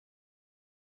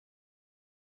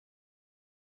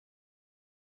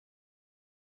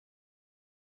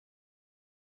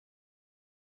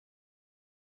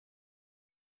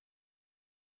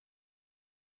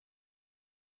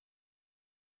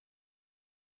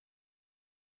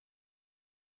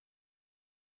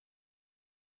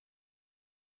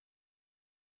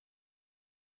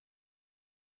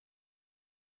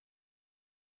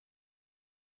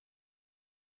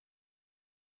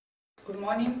Good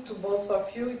morning to both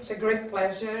of you. It's a great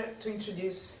pleasure to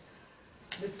introduce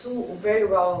the two very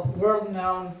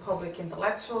world-known public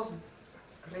intellectuals,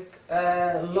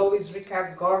 Luís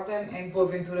Ricardo Gordon and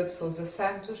Boaventura de Sousa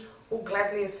Santos, who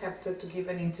gladly accepted to give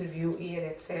an interview here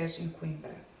at SES in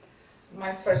Coimbra.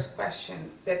 My first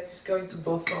question that is going to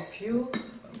both of you,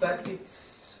 but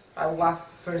I will ask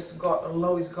first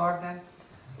Luís Gordon.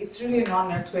 It's really an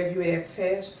honor to have you here at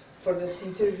SES for this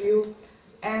interview.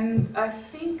 And I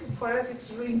think for us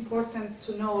it's really important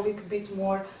to know a little bit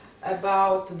more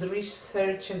about the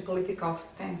research and political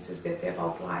stances that have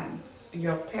outlined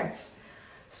your path.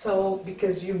 So,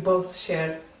 because you both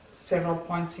share several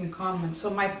points in common.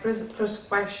 So my first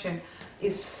question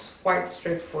is quite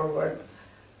straightforward.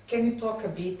 Can you talk a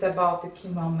bit about the key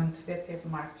moments that have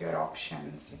marked your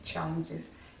options and challenges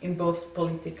in both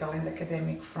political and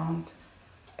academic front?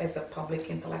 As a public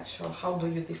intellectual, how do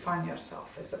you define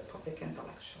yourself as a public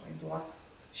intellectual, and what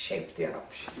shaped your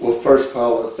options? Well, first,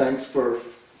 Paula, thanks for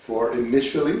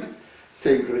initially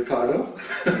saying Ricardo,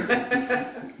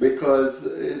 because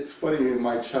it's funny, in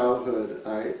my childhood,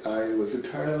 I was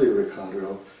entirely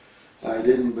Ricardo. I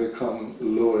didn't become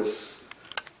Luís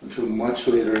until much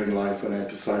later in life when I had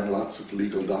to sign lots of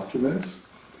legal documents.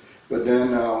 But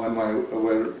then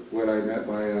when I met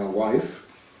my wife,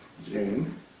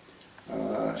 Jane,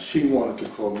 she wanted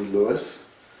to call me Luís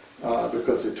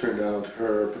because it turned out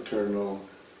her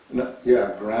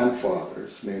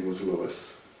grandfather's name was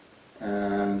Luís,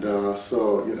 and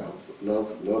so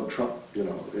love Trump,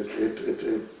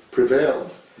 it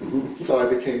prevails. So I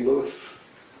became Luís.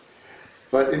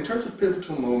 But in terms of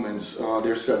pivotal moments,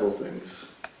 there are several things.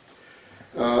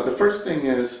 The first thing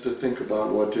is to think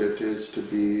about what it is to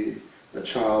be a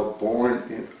child born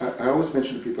in. I always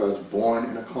mention to people I was born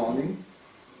in a colony.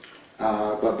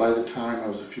 But by the time I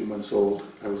was a few months old,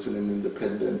 I was in an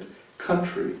independent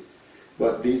country.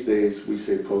 But these days we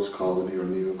say post-colony or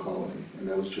neo-colony, and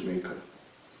that was Jamaica.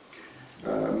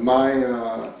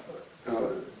 My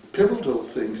pivotal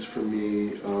things for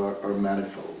me are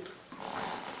manifold.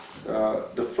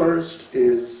 The first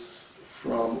is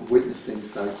from witnessing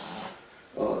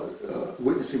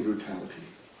witnessing brutality.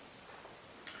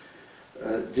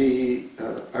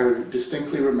 I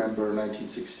distinctly remember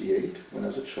 1968, when I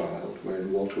was a child,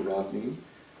 when Walter Rodney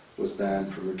was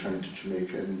banned from returning to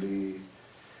Jamaica, and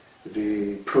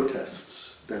the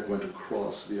protests that went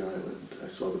across the island. I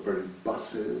saw the burning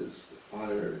buses, the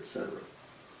fire, etc.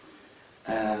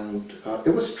 And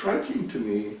it was striking to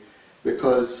me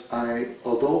because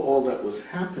although all that was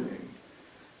happening,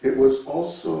 it was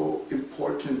also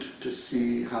important to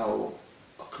see how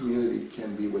a community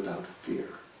can be without fear.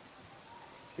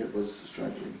 It was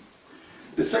striking.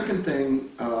 The second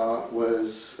thing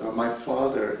was my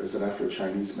father is an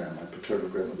Afro-Chinese man. My paternal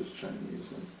grandmother is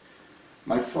Chinese. And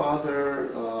my father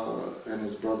and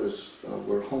his brothers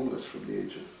were homeless from the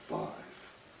age of 5.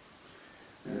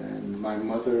 And my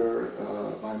mother's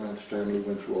family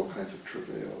went through all kinds of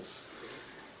travails.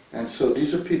 And so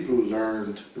these are people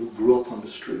who grew up on the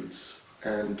streets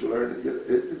and learned.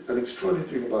 An extraordinary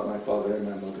thing about my father and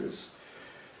my mother is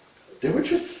they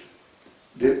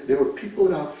were people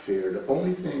without fear. The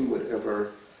only thing would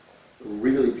ever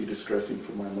really be distressing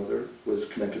for my mother was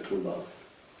connected to love.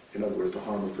 In other words, the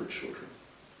harm of her children.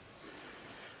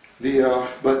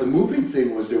 But the moving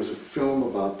thing was there was a film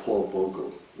about Paul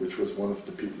Bogle, which was one of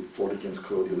the people who fought against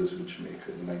colonialism in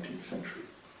Jamaica in the 19th century.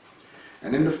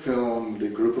 And in the film, the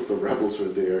group of the rebels were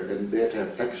there, and they had to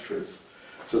have extras.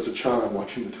 So as a child, I'm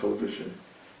watching the television.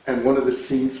 And one of the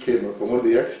scenes came up, and one of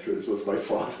the extras was my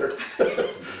father,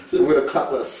 so with a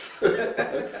cutlass.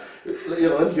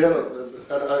 Let's get him.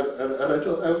 And I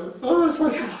was like, oh, that's my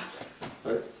father.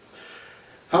 Right?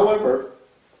 However,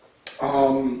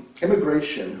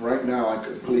 immigration, right now,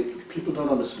 people don't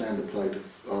understand the plight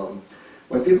of,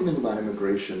 when people think about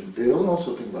immigration, they don't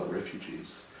also think about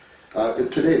refugees.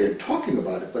 And today they're talking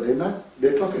about it, but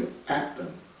they're talking at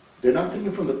them. They're not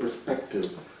thinking from the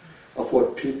perspective of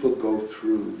what people go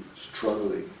through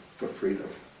struggling for freedom.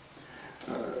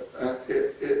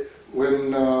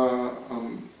 When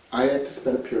I had to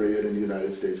spend a period in the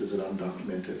United States as an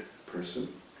undocumented person,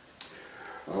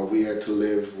 we had to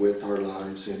live with our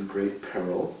lives in great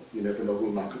peril. You never know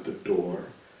who'll knock at the door.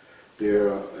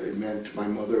 It meant my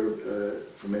mother,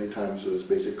 for many times, was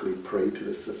basically prey to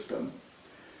the system.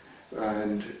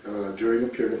 And during a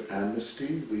period of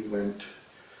amnesty, we went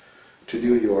to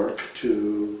New York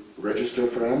to register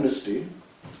for amnesty,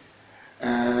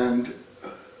 and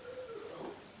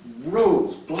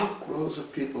block rows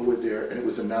of people were there, and it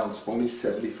was announced only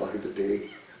 75 a day.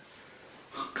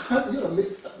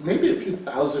 Maybe a few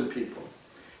thousand people.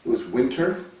 It was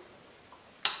winter.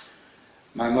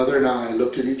 My mother and I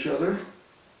looked at each other,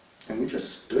 and we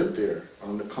just stood there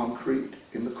on the concrete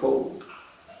in the cold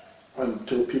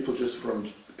until people just from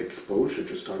exposure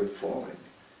just started falling.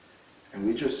 And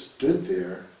we just stood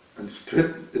there and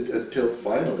stood until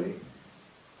finally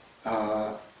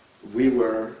we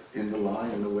were in the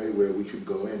line in a way where we could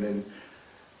go in. And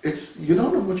it's, you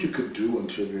don't know what you could do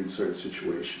until you're in certain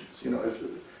situations. You know, if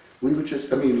we would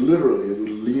just, I mean, literally, we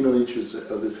would lean on each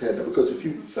other's head, because if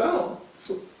you fell,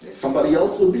 somebody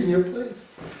else would be in your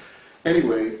place.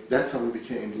 Anyway, that's how we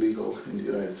became legal in the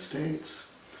United States.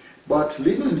 But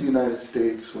legal in the United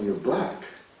States, when you're black,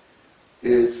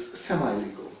 is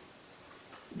semi-legal.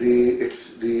 The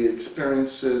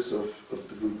experiences of the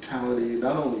brutality,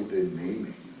 not only the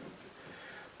naming,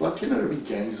 but there'd be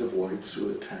gangs of whites who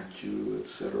would attack you,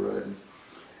 etc.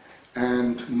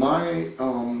 And my,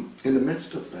 in the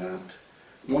midst of that,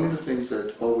 one of the things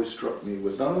that always struck me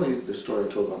was not only the story I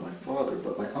told about my father,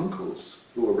 but my uncles,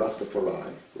 who were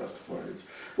Rastafarians,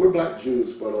 were black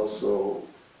Jews, but also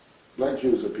black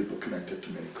Jews are people connected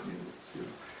to many communities. You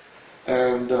know?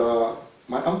 And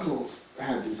my uncles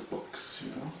had these books,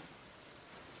 you know.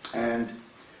 And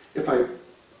if I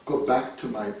go back to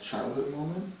my childhood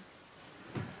moment,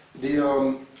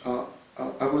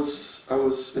 I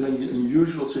was in an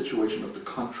unusual situation of the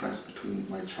contrast between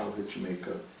my childhood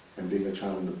Jamaica and being a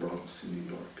child in the Bronx in New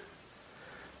York.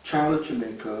 Childhood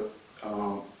Jamaica,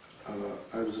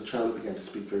 I was a child who began to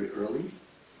speak very early,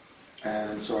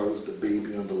 and so I was the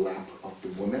baby on the lap of the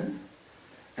women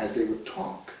as they would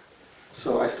talk.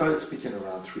 So I started speaking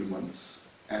around 3 months,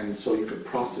 and so you could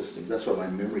process things. That's why my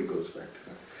memory goes back to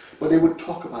that. But they would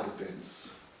talk about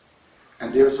events.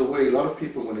 And there's a way, a lot of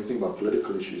people, when they think about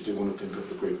political issues, they want to think of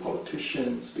the great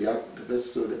politicians, the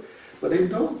activists, but they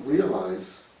don't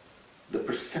realize the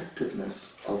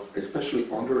perceptiveness of, especially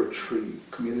under a tree,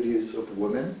 communities of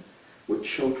women with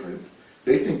children.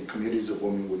 They think communities of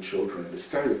women with children, the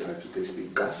stereotype is they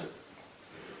speak gossip,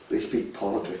 they speak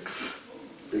politics,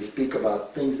 they speak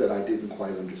about things that I didn't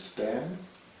quite understand.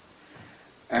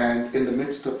 And in the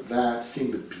midst of that, seeing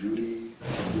the beauty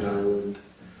of the island,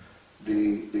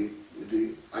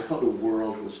 I thought the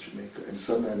world was Jamaica, and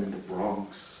suddenly I'm in the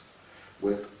Bronx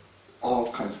with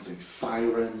all kinds of things,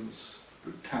 sirens,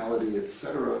 brutality,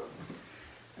 etc.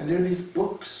 And there are these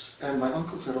books, and my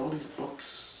uncles had all these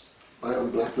books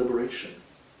on black liberation.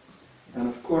 And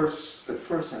of course, at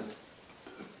first I'm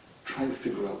trying to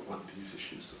figure out what these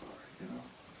issues are, you know.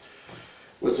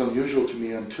 It was unusual to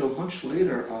me until much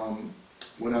later,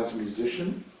 when I was a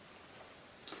musician,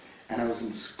 and I was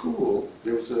in school,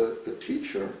 there was a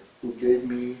teacher who gave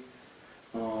me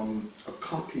a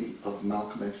copy of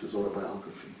Malcolm X's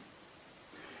autobiography.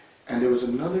 And there was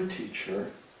another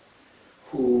teacher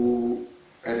who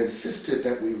had insisted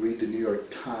that we read the New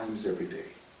York Times every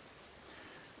day.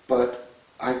 But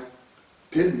I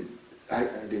didn't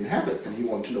have it, and he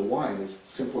wanted to know why, and there's a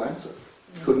simple answer.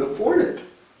 Couldn't afford it.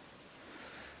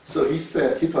 So he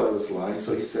said, he thought I was lying,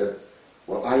 so he said,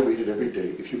 well, I read it every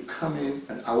day. If you come in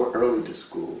an hour early to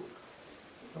school,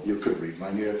 you could read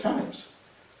my New York Times.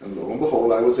 And lo and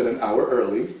behold, I was in an hour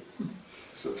early,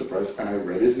 so surprise, and I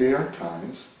read his New York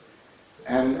Times.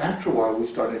 And after a while, we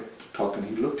started talking.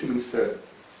 He looked at me and said,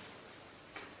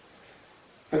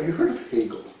 have you heard of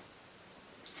Hegel?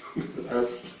 I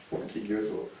was 14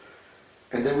 years old.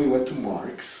 And then we went to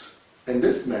Marx. And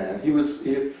this man, he was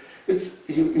a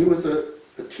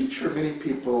teacher many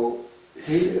people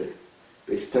hated.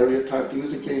 They stereotyped. He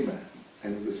was a gay man,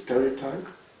 and he was stereotyped.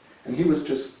 And he was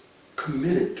just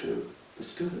committed to the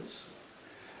students.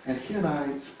 And he and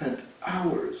I spent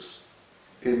hours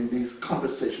in these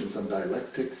conversations on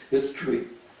dialectics, history,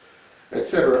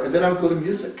 etc. And then I would go to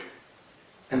music.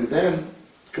 And then,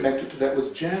 connected to that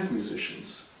was jazz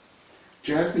musicians.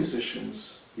 Jazz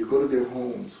musicians, you go to their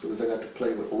homes, because I got to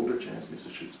play with older jazz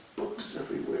musicians, books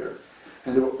everywhere,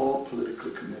 and they were all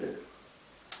politically committed.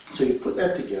 So you put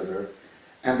that together,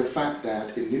 and the fact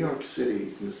that in New York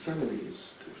City in the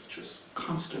 70s, there was just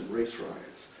constant race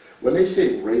riots. When they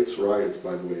say race riots,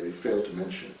 by the way, they fail to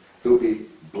mention, there would be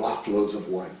blockloads of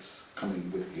whites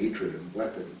coming with hatred and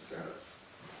weapons at us.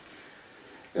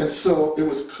 And so it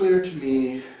was clear to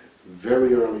me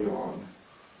very early on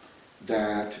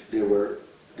that there were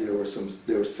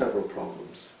several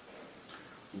problems.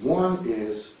 One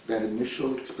is that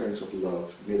initial experience of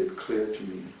love made it clear to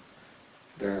me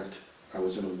that I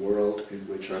was in a world in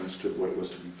which I understood what it was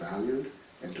to be valued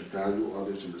and to value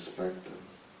others and respect them.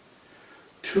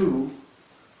 Two,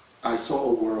 I saw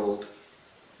a world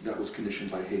that was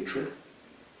conditioned by hatred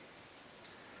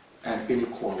and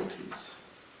inequalities.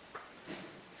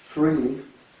 Three,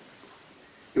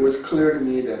 it was clear to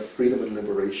me that freedom and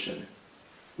liberation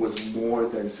was more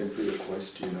than simply a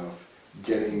question of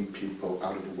getting people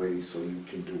out of the way so you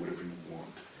can do whatever you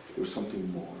want. There was something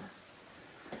more.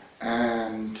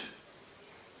 And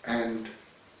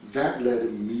that led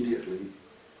immediately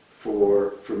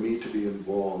for me to be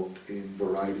involved in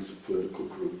varieties of political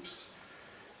groups.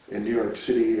 In New York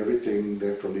City, everything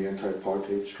there from the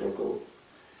anti-apartheid struggle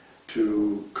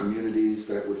to communities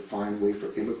that would find way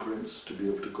for immigrants to be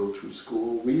able to go through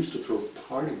school. We used to throw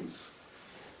parties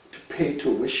to pay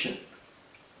tuition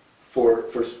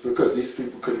because these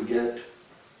people couldn't get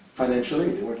financial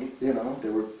aid. They weren't,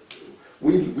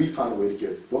 we found a way to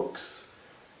get books.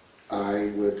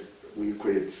 We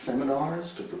created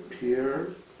seminars to prepare,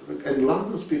 and a lot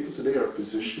of those people today are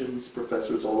physicians,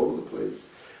 professors all over the place,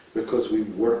 because we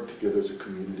work together as a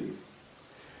community.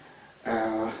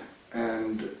 And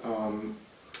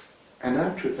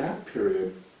after that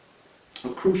period, a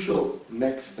crucial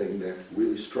next thing that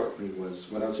really struck me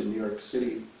was when I was in New York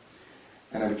City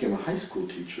and I became a high school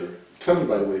teacher. Tell me,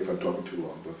 by the way, if I'm talking too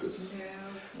long about this.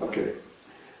 Yeah. Okay.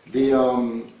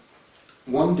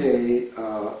 One day,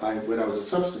 when I was a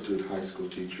substitute high school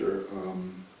teacher,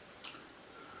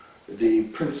 the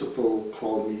principal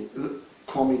called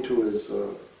me to his,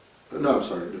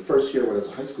 the first year when I was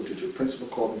a high school teacher, the principal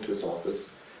called me to his office,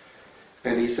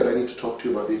 and he said, I need to talk to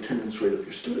you about the attendance rate of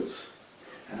your students.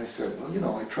 And I said,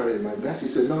 well, I tried my best. He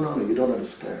said, no, you don't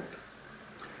understand.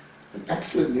 An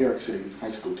excellent New York City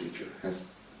high school teacher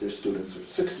their students are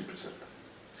 60%.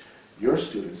 Your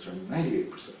students are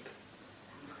 98%.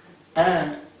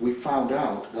 And we found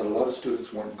out that a lot of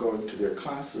students weren't going to their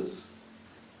classes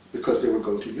because they were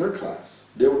going to your class.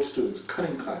 There were students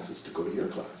cutting classes to go to your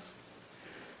class.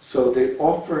 So they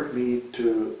offered me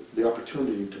the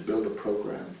opportunity to build a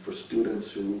program for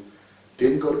students who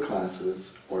didn't go to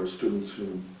classes or students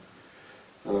who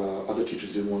other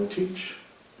teachers didn't want to teach.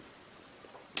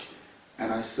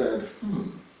 And I said,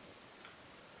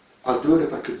 I'll do it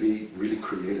if I could be really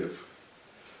creative.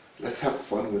 Let's have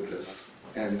fun with this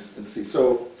and see.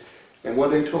 So, and what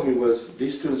they told me was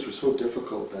these students were so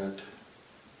difficult that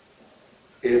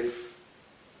if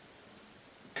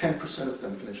 10% of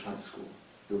them finish high school,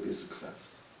 it will be a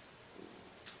success.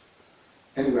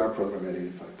 Anyway, our program had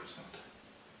 85%.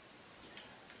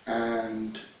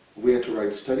 And we had to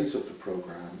write studies of the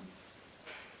program,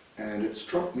 and it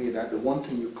struck me that the one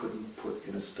thing you couldn't put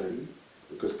in a study,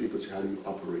 because people say, how do you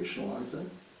operationalize it,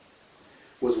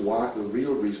 was the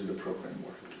real reason the program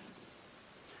worked,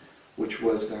 which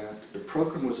was that the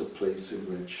program was a place in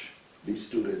which these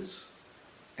students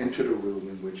entered a room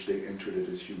in which they entered it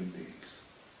as human beings.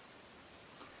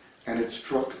 And it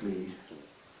struck me,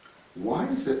 why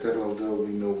is it that although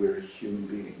we know we're human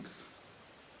beings,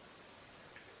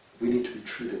 we need to be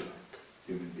treated like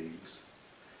human beings?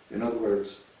 In other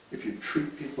words, if you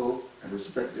treat people and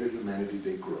respect their humanity,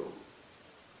 they grow.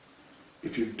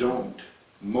 If you don't,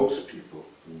 most people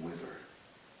wither.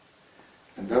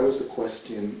 And that was the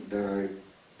question that I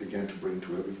began to bring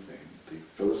to everything, the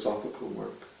philosophical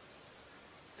work,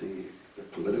 the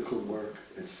political work,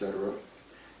 etc.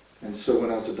 And so when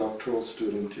I was a doctoral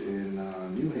student in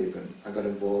New Haven, I got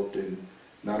involved in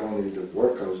not only the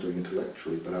work I was doing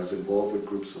intellectually, but I was involved with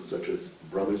groups such as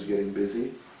Brothers Getting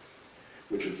Busy,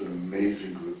 which is an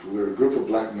amazing group. We were a group of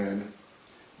black men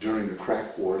during the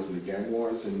crack wars and the gang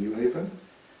wars in New Haven.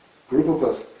 Group of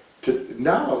us,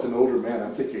 now as an older man,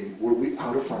 I'm thinking, were we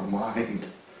out of our mind?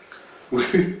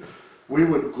 We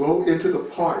would go into the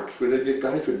parks where they'd get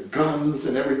guys with guns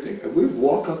and everything, and we'd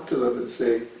walk up to them and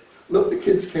say, look, the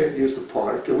kids can't use the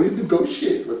park, and we'd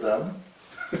negotiate with them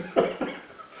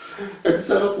and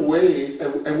set up ways,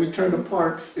 and we turned the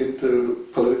parks into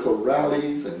political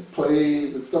rallies and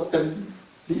plays and stuff, and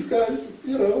these guys,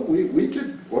 we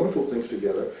did wonderful things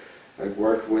together. I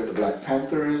worked with the Black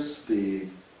Panthers, the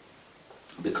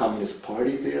Communist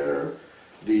Party there,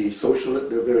 a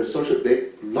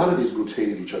lot of these groups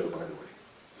hated each other, by the way.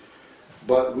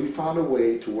 But we found a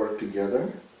way to work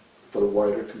together for the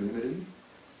wider community,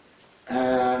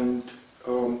 and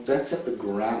that set the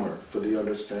grammar for the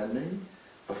understanding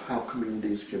of how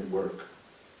communities can work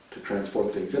to transform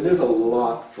things. And there's a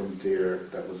lot from there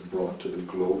that was brought to the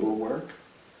global work,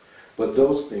 but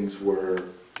those things were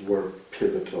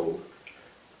pivotal,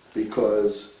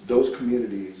 because those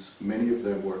communities, many of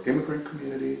them were immigrant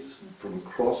communities from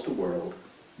across the world,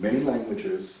 many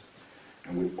languages,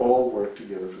 and we all worked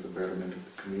together for the betterment of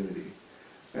the community.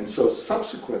 And so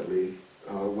subsequently,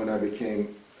 when I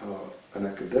became an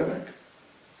academic,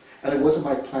 and it wasn't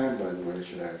my plan, by the way, I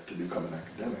should add, to become an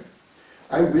academic.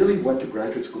 I really went to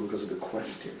graduate school because of the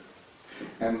question.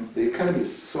 And the academy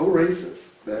is so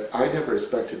racist that I never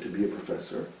expected to be a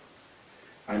professor.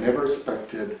 I never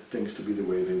expected things to be the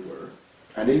way they were.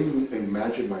 I didn't even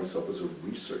imagine myself as a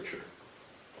researcher.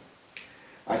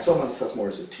 I saw myself more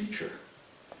as a teacher.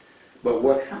 But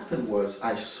what happened was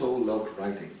I so loved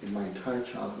writing. In my entire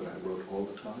childhood I wrote all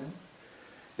the time,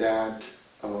 that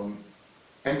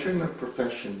entering a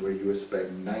profession where you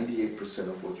expect 98%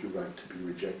 of what you write to be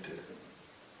rejected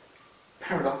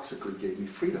paradoxically gave me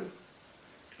freedom.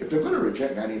 If they're going to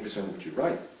reject 98% of what you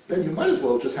write, then you might as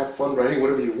well just have fun writing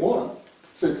whatever you want,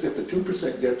 since if the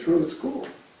 2% get through, it's cool.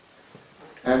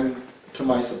 And to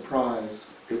my surprise,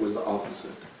 it was the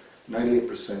opposite.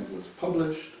 98% was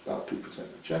published, about 2%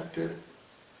 rejected,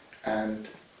 and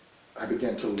I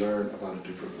began to learn about a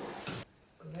different world.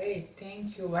 Great,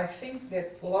 thank you. I think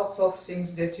that lots of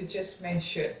things that you just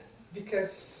mentioned,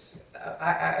 because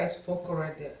I spoke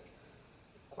already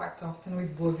quite often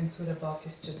with Boaventura about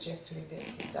this trajectory, that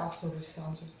it also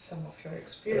resounds with some of your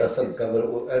experiences.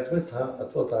 At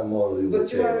what time were you?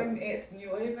 But you are in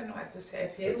New Haven or at the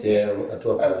set Yale? At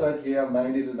what I was time? at Yale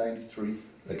 90 to 93.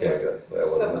 Okay, good. Well,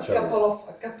 So much a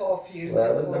couple of years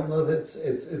before. no,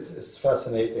 it's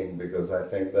fascinating, because I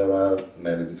think there are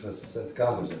many differences and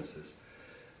convergences.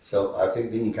 So I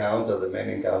think the main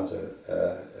encounter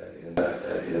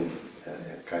in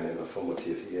kind of a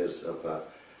formative years of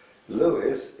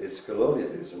Lewis is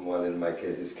colonialism, while in my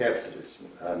case is capitalism.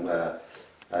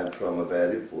 I'm from a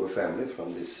very poor family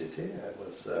from this city. I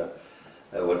was a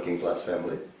working class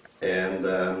family, and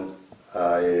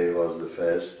I was the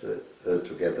first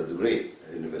to get a degree,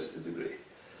 a university degree.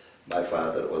 My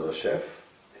father was a chef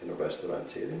in a restaurant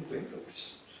here in Coimbra,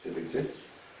 which still exists.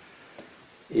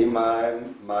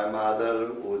 My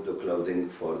mother would do clothing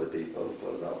for the people,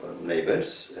 for the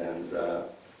neighbors, and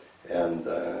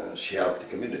she helped the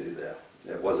community there.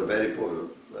 It was a very poor,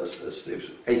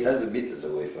 800 meters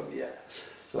away from here,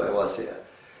 so I was here.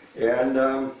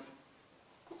 And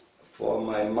for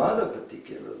my mother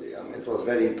particularly, I mean, it was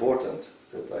very important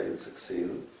that I would succeed,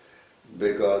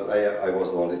 because I was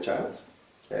the only child,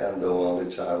 and the only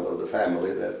child of the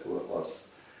family that was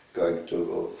going to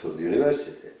go through the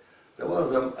university. There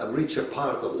was a richer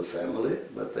part of the family,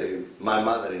 but my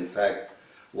mother, in fact,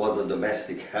 was the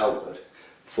domestic helper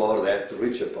for that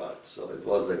richer part. So it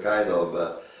was a kind of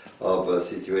a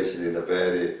situation in a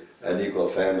very unequal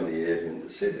family here in the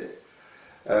city.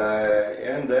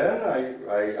 And then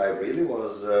I really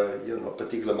was,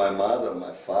 particularly my mother,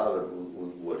 my father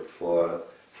would work for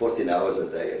 14 hours a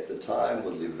day at the time,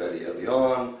 would leave very early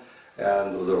on,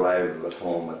 and would arrive at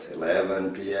home at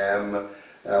 11 p.m.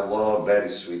 Well, very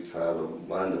sweet father,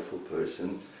 wonderful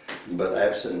person, but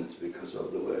absent because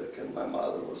of the work, and my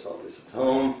mother was always at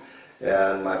home,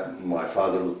 and my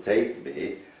father would take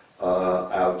me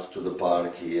out to the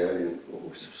park here,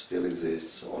 which still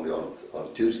exists only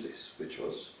on Tuesdays, which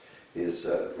was his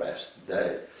rest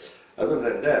day. Other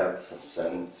than that,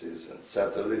 Sundays and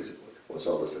Saturdays, it was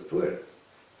always at work.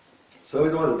 So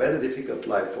it was a very difficult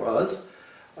life for us.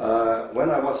 When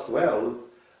I was 12,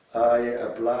 I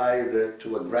applied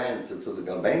to a grant to the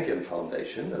Gulbenkian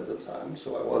Foundation at the time.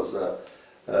 So I was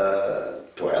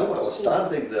 12, I was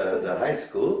starting the high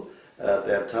school at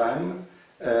that time,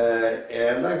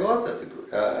 and I got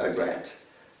a grant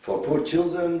for poor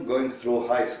children going through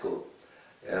high school.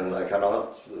 And I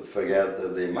cannot forget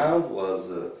that the amount was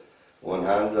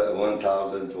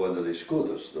 1,200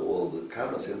 escudos, the old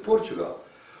currency in Portugal.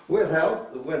 With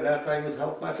that I would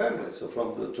help my family. So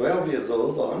from the 12 years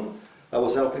old on, I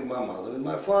was helping my mother and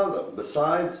my father.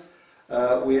 Besides,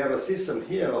 we have a system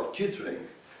here of tutoring.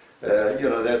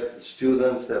 That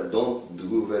students that don't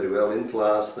do very well in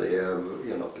class, they have,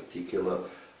 particular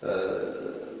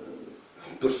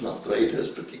personal trainers,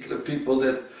 particular people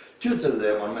that tutor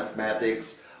them on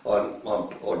mathematics, on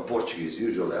Portuguese,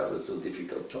 usually are the two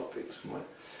difficult topics.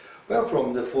 Well,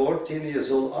 from the 14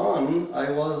 years old on, I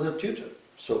was a tutor.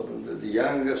 So the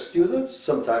younger students,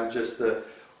 sometimes just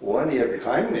 1 year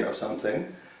behind me or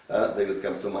something, they would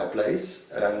come to my place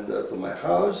and to my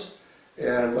house,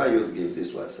 and I would give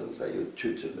these lessons. I would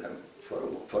tutor them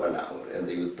for an hour, and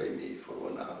they would pay me for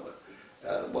 1 hour.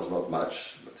 It was not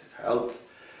much, but it helped.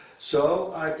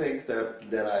 So I think that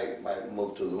then I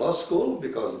moved to the law school,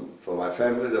 because for my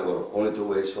family there were only two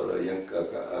ways for a young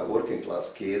working class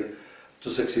kid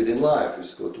to succeed in life,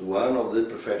 is to go to one of the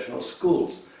professional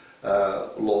schools,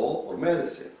 law or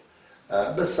medicine.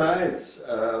 Besides,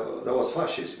 there was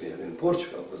fascism here in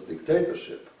Portugal, it was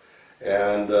dictatorship,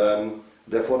 and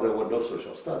therefore there were no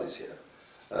social studies here.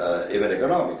 Even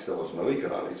economics, there was no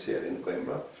economics here in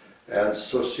Coimbra, and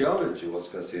sociology was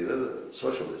considered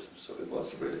socialism, so it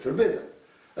was really forbidden,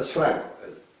 as Franco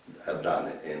had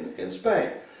done in Spain.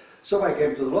 So I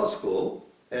came to the law school,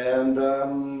 and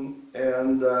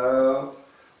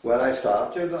when I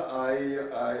started,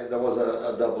 there was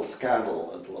a double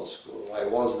scandal at law school. I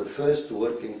was the first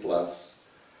working class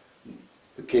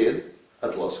kid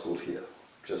at law school here,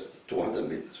 just 200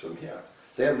 meters from here.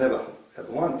 They had never had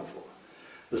one before.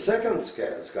 The second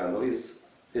scandal is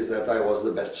that I was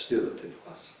the best student in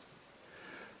class.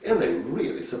 And they were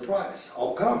really surprised.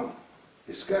 How come?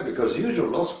 It's scared because usual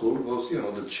law school goes,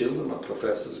 the children of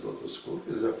professors go to school.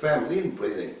 There's a family in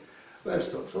breeding.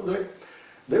 So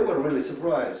they were really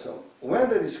surprised. So when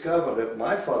they discovered that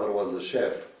my father was the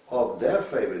chef of their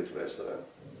favorite restaurant,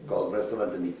 called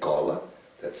Restaurant Nicola,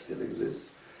 that still exists,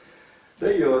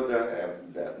 they would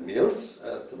have their meals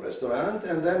at the restaurant,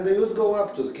 and then they would go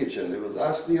up to the kitchen. They would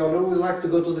ask the owner, we'd like to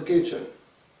go to the kitchen.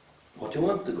 What do you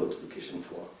want to go to the kitchen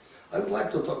for? I would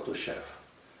like to talk to the chef.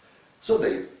 So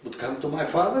they would come to my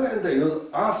father and they would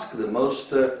ask the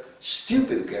most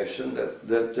stupid question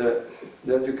that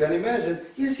you can imagine.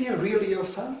 Is he really your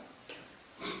son?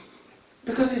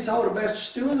 Because he's our best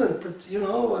student, but I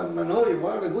know you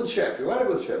are a good chef. You are a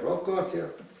good chef, of course. Yeah.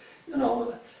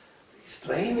 But, he's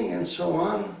training and so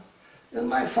on. And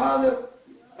my father,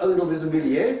 a little bit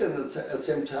humiliated and at the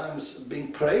same time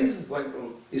being praised by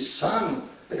his son,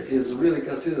 is really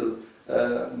considered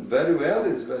very well,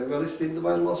 is very well esteemed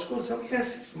by law school. So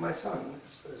yes, it's my son,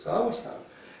 it's our son,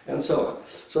 and so on.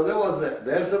 So that was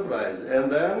their surprise. And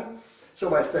then,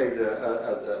 so I stayed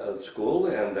at school,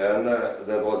 and then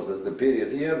that was the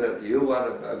period here that you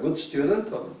were a good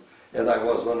student, and I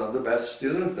was one of the best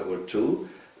students. There were two.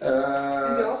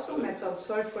 And you also met,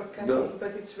 sorry for cutting,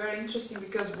 but it's very interesting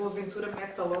because Boaventura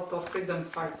met a lot of freedom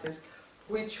fighters,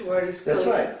 which were his colleagues.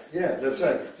 That's right, yeah, that's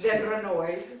right. Then run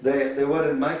away. They were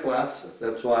in my class.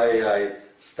 That's why I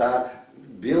started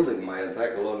building my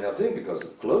anti-colonial thing, because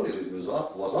colonialism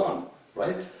was on,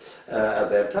 right, at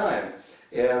that time.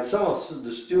 And some of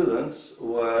the students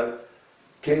were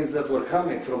kids that were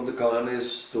coming from the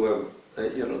colonies to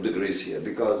have degrees here,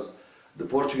 because the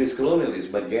Portuguese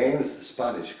colonialism against the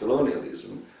Spanish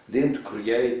colonialism didn't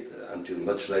create, until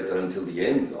much later, until the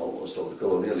end almost of the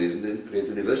colonialism, didn't create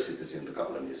universities in the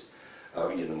colonies.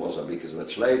 Mozambique is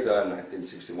much later,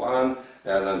 1961,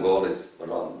 and Angola is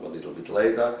around a little bit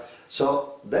later.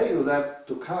 So they would have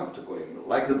to come to Coimbra,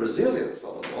 like the Brazilians.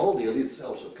 All the elites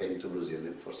also came to Brazil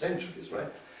for centuries, right?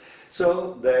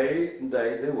 So they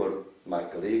were my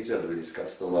colleagues, and we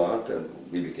discussed a lot, and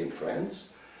we became friends.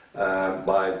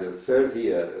 By the third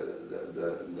year,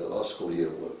 the law school year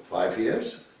was 5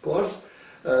 years, of course.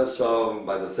 So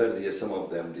by the third year, some of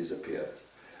them disappeared,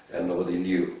 and nobody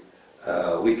knew.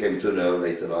 We came to know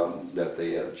later on that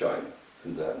they had joined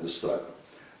in the struggle.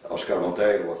 Oscar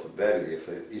Monteiro was a very dear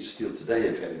friend. He's still today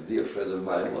a very dear friend of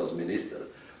mine. Was minister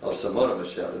of Samora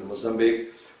Machel in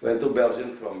Mozambique. Went to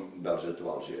Belgium, from Belgium to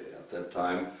Algeria. At that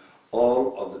time,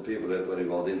 all of the people that were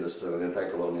involved in the struggle, the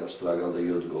anti-colonial struggle, they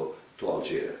would go to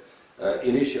Algeria.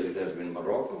 Initially it has been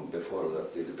Morocco, before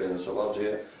the independence of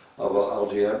Algeria,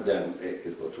 then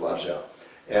it was to Argel.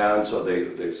 And so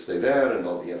they stayed there, and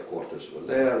all the headquarters were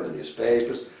there, the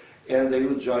newspapers, and they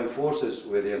would join forces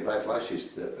with the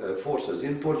anti-fascist forces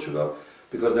in Portugal,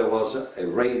 because there was a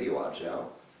radio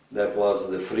Argel that was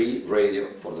the free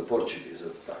radio for the Portuguese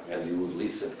at the time, and you would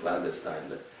listen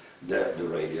clandestine the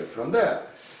radio from there.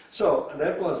 So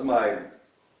that was my.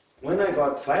 When I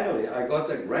got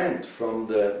a grant from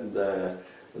the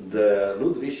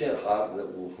Ludwig Erhard,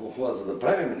 who was the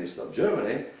Prime Minister of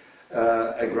Germany,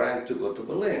 a grant to go to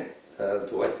Berlin, to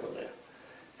West Berlin.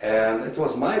 And it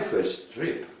was my first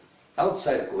trip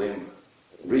outside Coimbra,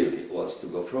 really, was to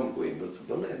go from Coimbra to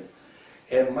Berlin.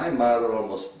 And my mother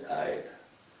almost died.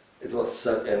 It was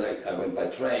and I went by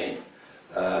train.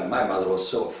 My mother was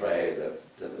so afraid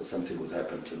that something would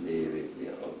happen to me.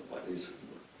 What is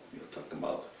you're talking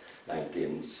about?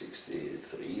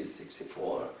 1963,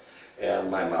 64,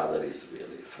 and my mother is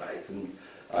really frightened.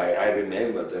 I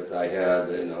remember that I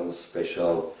had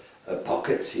special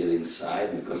pockets here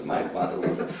inside, because my mother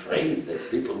was afraid that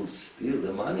people would steal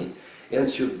the money, and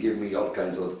she would give me all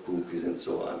kinds of cookies and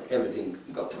so on. Everything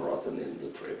got rotten in the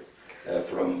trip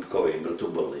from Coimbra to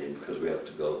Berlin, because we had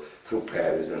to go through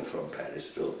Paris, and from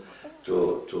Paris to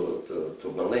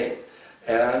Berlin.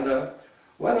 And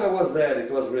when I was there, it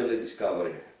was really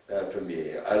discovery. For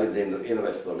me, I lived in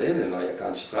West Berlin, in Neue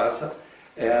Kantstraße,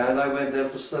 and I went there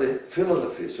to study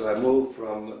philosophy. So I moved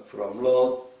from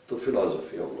law to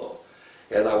philosophy of law.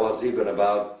 And I was even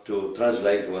about to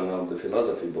translate one of the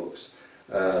philosophy books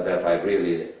that I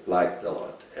really liked a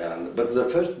lot. But the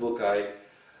first book I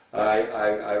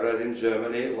read in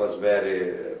Germany was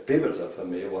very pivotal for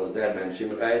me. It was Der Mensch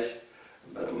im Recht,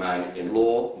 Man in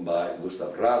Law, by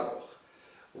Gustav Radroch,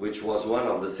 which was one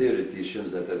of the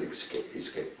theoreticians that had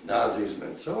escaped Nazism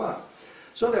and so on.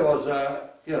 So there was,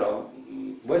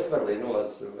 West Berlin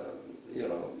was,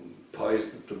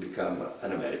 poised to become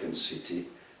an American city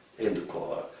in the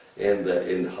core, in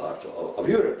the heart of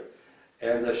Europe.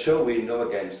 And show window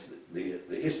against the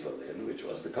East Berlin, which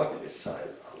was the communist side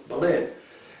of Berlin.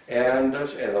 And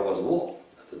there was a wall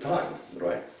at the time,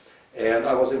 right? And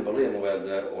I was in Berlin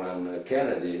when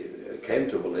Kennedy came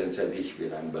to Berlin and said, "Ich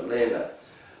bin ein Berliner."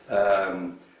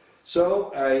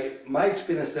 My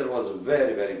experience there was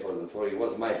very, very important for me. It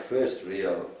was my first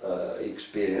real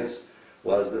experience,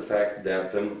 was the fact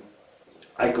that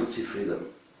I could see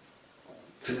freedom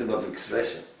of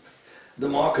expression,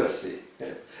 democracy,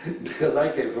 because I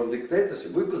came from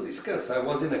dictatorship. We could discuss. I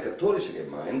was in a Catholic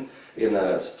mine, in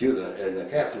a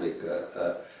Catholic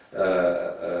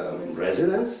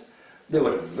residence. They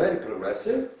were very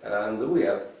progressive, and we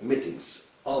had meetings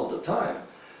all the time.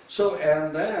 So,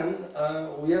 and then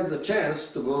we had the chance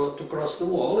to cross the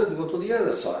wall and go to the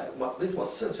other side. Well, it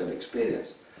was such an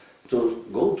experience to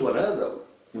go to another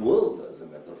world, as a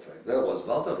matter of fact. There was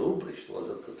Walter Ulbricht, was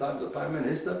at the time the Prime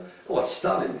Minister. It was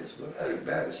Stalinism, very,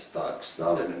 very stark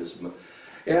Stalinism.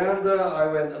 And I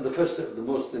went, the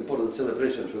most important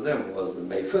celebration for them was the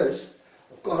May 1st.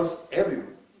 Of course, every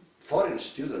foreign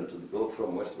student would go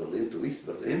from West Berlin to East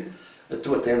Berlin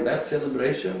to attend that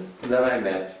celebration. And then I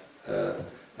met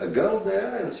a girl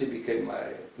there, and she became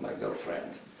my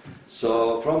girlfriend.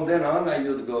 So from then on, I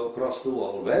would go across the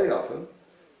wall very often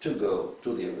to go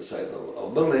to the other side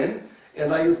of Berlin,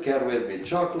 and I would carry with me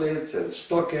chocolates and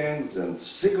stockings and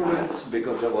cigarettes,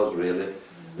 because there was really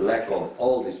lack of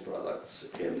all these products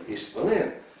in East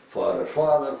Berlin for her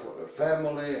father, for her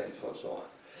family, and for so on.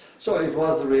 So it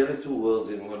was really two worlds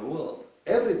in one world.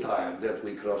 Every time that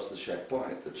we crossed the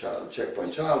checkpoint,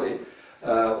 checkpoint Charlie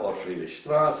or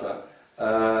Friedrichstrasse,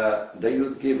 they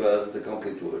would give us the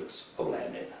complete works of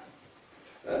Lenin.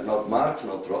 Not Marx,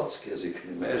 not Trotsky, as you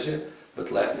can imagine, but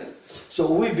Lenin.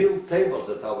 So we built tables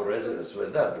at our residence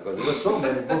with that, because there were so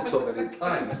many books so many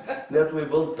times that we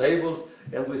built tables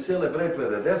and we celebrate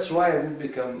with it. That's why I didn't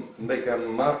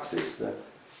become Marxist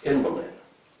in Berlin,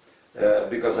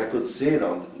 because I could see it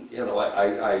on,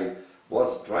 I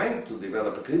was trying to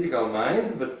develop a critical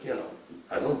mind, but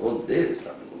I don't want this.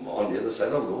 I mean, on the other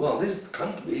side of the world, this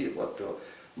can't be what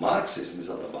Marxism is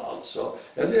all about. So,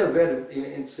 and we had a very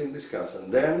interesting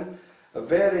discussion. Then, a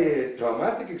very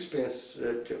traumatic experience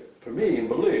for me in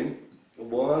Berlin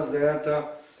was that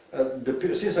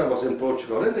since I was in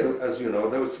Portugal, and there, as you know,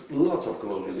 there was lots of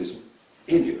colonialism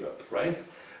in Europe, right?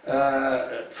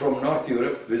 From North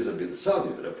Europe vis-a-vis the South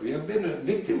Europe, we have been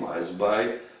victimized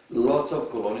by lots of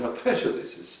colonial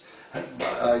prejudices.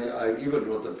 I even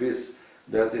wrote a piece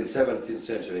that in 17th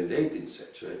century, in the 18th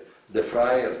century, the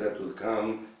friars that would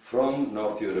come from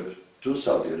North Europe to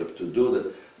South Europe to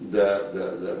do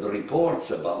the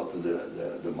reports about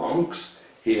the monks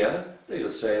here, they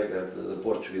would say that the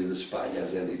Portuguese, the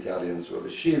Spaniards and the Italians were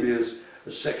mischievous,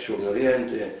 sexually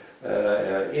oriented,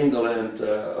 indolent,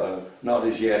 not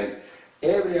hygienic.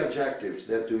 Every adjectives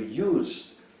that we used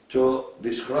to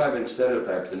describe and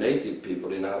stereotype the native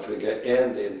people in Africa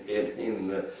and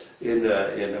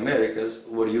in Americas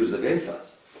were used against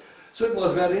us. So it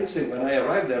was very interesting. When I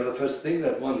arrived there, the first thing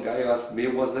that one guy asked me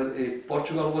was that if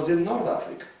Portugal was in North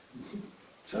Africa.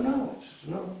 So no, it's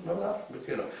not North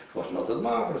Africa. It was not a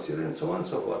democracy and so on and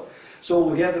so forth. So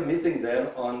we had a meeting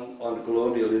there on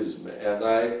colonialism, and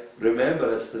I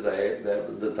remember yesterday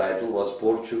that the title was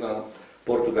Portugal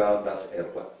das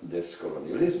Erbe des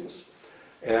Kolonialismus.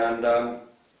 And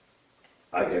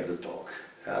I gave the talk,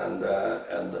 and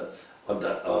at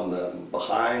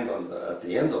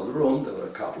the end of the room there were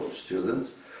a couple of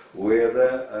students with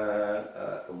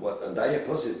a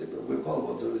diapositive. We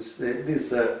call these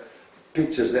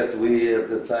pictures that we at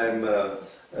the time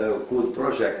could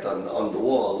project on the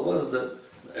wall. Was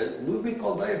we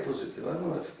call diapositive? I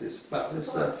don't know if this.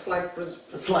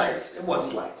 Slides. It was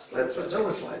slides. That's right. There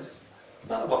were slides.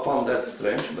 I found that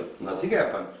strange, but nothing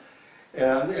happened.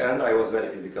 And I was very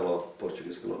critical of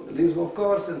Portuguese colonialism, of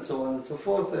course, and so on and so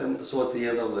forth. And so at the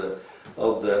end of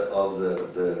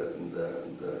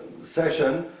the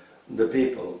session, the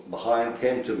people behind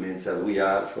came to me and said, "We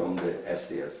are from the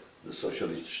SDS, the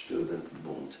Socialist Student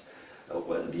Bund."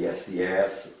 Well, the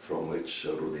SDS, from which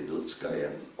Rudi Dutska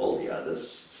and all the others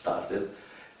started.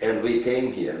 And we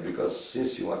came here because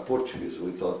since you are Portuguese,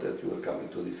 we thought that you were coming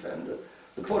to defend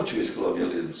the Portuguese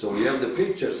colonialism. So we have the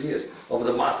pictures here of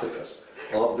the massacres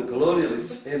of the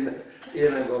colonialists in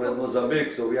Angola and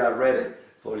Mozambique, so we are ready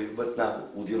for you. But now,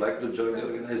 would you like to join the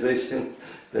organization?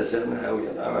 They said, no,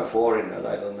 I'm a foreigner,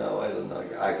 I don't know,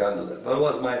 I can't do that. But it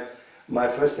was my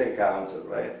first encounter,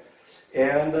 right?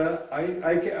 And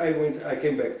I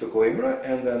came back to Coimbra,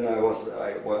 and then I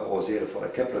was here for a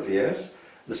couple of years.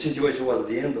 The situation was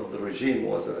the end of the regime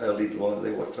was a little,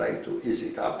 they were trying to ease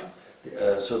it up,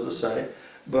 so to say.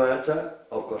 But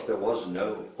of course there was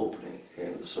no opening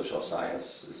in the social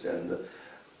sciences. And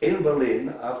in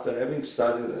Berlin, after having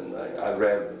studied, and I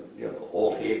read,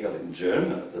 all Hegel in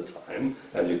German at the time,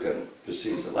 and you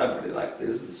see it's a library like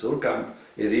this, the Surkamp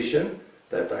edition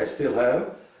that I still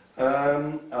have.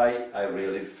 I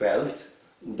really felt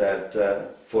that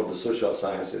for the social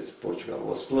sciences, Portugal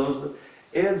was closed,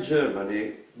 and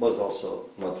Germany was also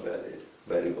not very,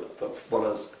 very good. But for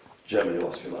us, Germany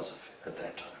was philosophy at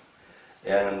that time.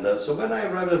 And so when I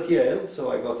arrived at Yale,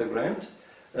 so I got a grant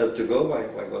to go.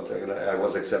 I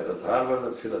was accepted at Harvard,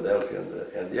 at Philadelphia,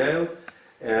 and Yale,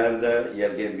 and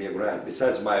Yale gave me a grant.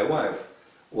 Besides, my wife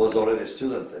was already a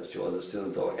student. She was a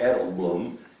student of Harold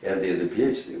Bloom, and did a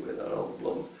PhD with Harold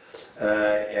Bloom.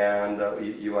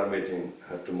 You are meeting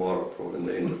her tomorrow,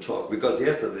 probably in the talk, because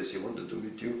yesterday she wanted to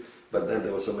meet you, but then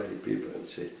there were so many people and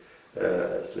she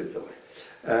slipped away.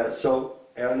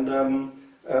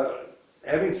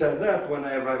 Having said that, when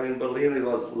I arrived in Berlin, it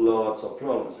was lots of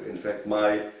problems. In fact,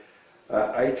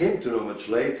 I came to know much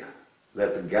later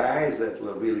that the guys that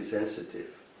were really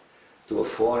sensitive to a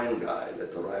foreign guy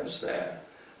that arrives there,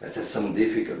 that had some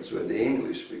difficulties with the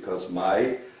English, because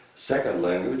my second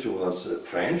language was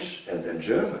French and then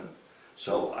German.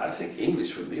 So I think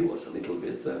English for me was a little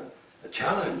bit a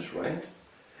challenge, right?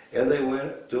 And they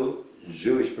went to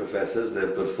Jewish professors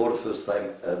that were for the first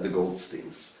time the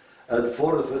Goldsteins. And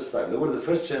for the first time, they were the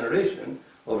first generation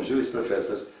of Jewish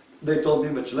professors. They told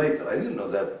me much later, I didn't know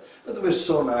that, but they were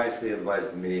so nice, they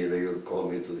advised me, they would call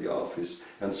me to the office,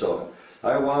 and so on.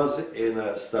 I was in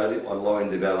a study on law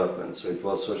and development, so it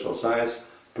was social science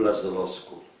plus the law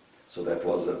school. So that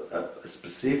was a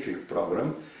specific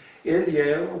program. And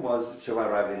Yale so I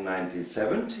arrived in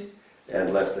 1970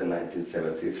 and left in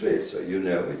 1973. So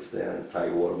it's the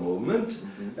anti-war movement,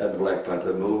 and the Black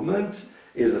Panther movement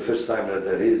is the first time that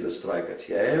there is a strike at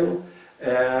Yale,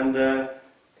 and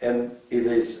it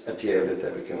is at Yale that I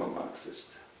became a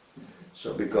Marxist.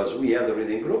 So because we had a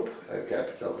reading group, a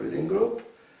capital reading group,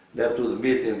 that would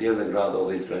meet in the underground of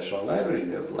the International Library,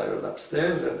 the library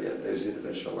upstairs, and there's the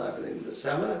International Library in the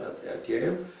cellar at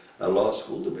Yale, a law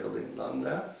school, the building down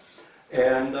there.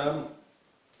 And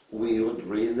we would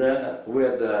read, we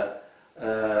had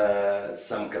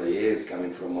some cahiers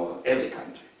coming from every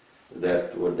country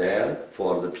that were there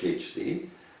for the PhD,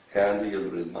 and we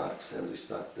would read Marx, and we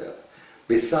start there.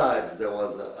 Besides, there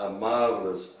was a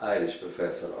marvelous Irish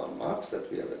professor on Marx, that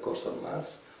we had a course on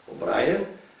Marx, O'Brien,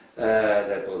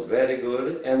 that was very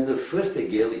good, and the first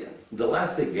Hegelian, the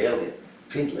last Hegelian,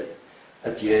 Findlay,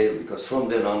 at Yale, because from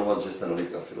then on was just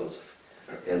analytical philosophy,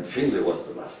 and Findlay was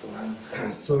the last one.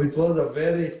 So it was a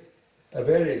very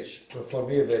for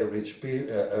me, a very rich period.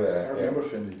 I remember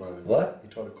Findlay, by the way. What? He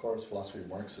taught a course, Philosophy of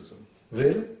Marxism.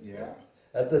 Really? Yeah.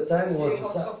 At the time,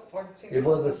 it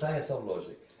was the science of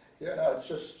logic. Yeah, no, it's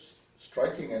just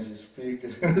striking as you speak.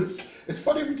 It's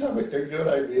funny, every time I think you and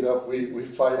I meet up, we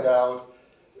find out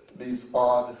these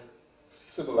odd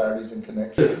similarities and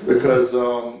connections. Because,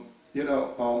 one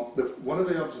of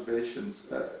the observations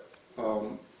that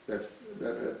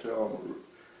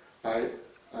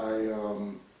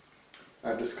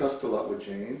I've discussed a lot with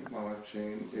Jane, my wife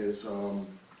Jane, is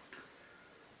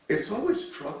it's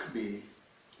always struck me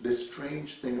this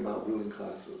strange thing about ruling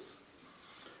classes,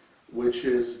 which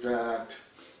is that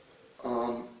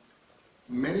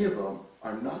many of them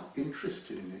are not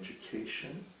interested in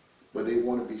education, but they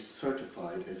want to be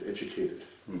certified as educated.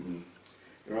 Mm-hmm.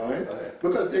 Right? Oh, yeah.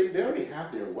 Because they already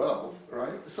have their wealth,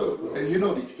 right? So,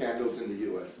 and these scandals in the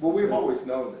U.S. Well, we've always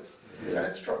known this. Yeah. And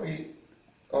it struck me,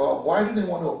 why do they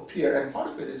want to appear? And part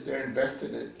of it is they're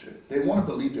invested in it. They want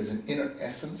to believe there's an inner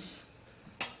essence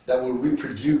that will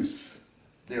reproduce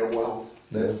their wealth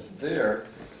that's there.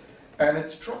 And it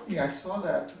struck me, I saw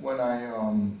that when I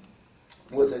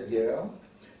was at Yale.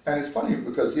 And it's funny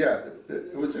because,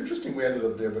 it was interesting we ended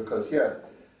up there because,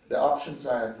 the options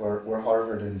I had were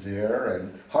Harvard and there,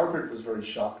 and Harvard was very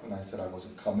shocked when I said I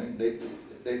wasn't coming. They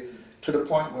to the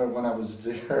point where when I was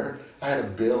there, I had a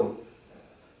bill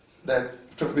that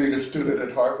for being a student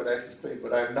at Harvard, I had to pay,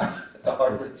 but I'm not a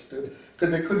Harvard student,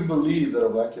 because they couldn't believe that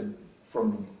I could,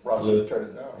 from Rochester, turn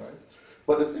it down, right?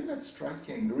 But the thing that's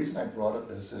striking, the reason I brought up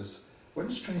this is, we're in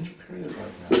a strange period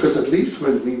right now. Because at least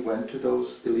when we went to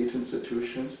those elite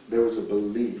institutions, there was a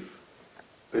belief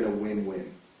in a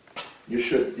win-win. You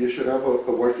should have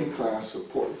a working class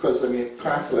support, because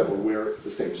class level, we're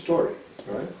the same story,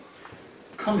 right?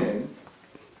 Come in,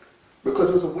 because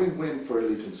it was a win-win for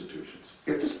elite institutions.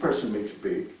 If this person makes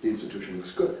big, the institution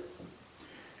looks good.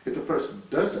 If the person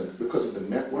doesn't, because of the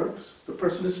networks, the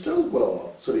person is still well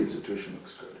off, so the institution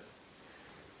looks good.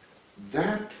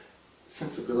 That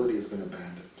sensibility has been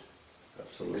abandoned.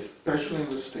 Absolutely. Especially in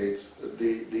the States.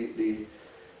 The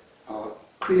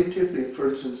creativity, for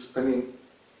instance, I mean,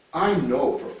 I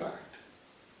know for a fact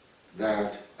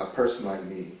that a person like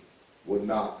me would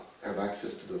not have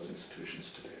access to those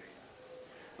institutions today.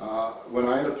 When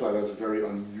I applied, I was a very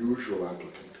unusual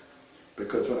applicant,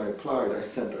 because when I applied, I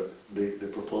sent the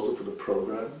proposal for the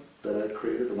program that I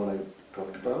created, the one I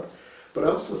talked about, but I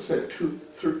also sent two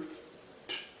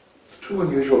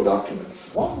unusual documents.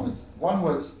 One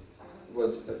was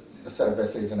a set of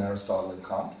essays on Aristotle and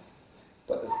Conn,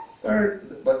 but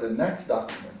the next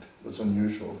document was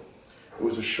unusual. It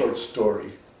was a short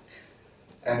story,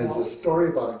 and it's a story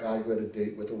about a guy who had a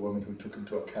date with a woman who took him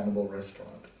to a cannibal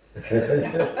restaurant.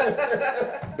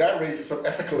 That raises some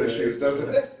ethical issues,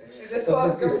 doesn't it?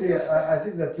 But you see, I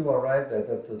think that you are right that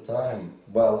at the time,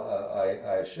 well,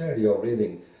 I share your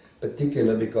reading,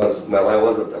 particularly because, well, I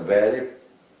was at a very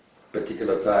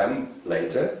particular time,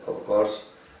 later, of course,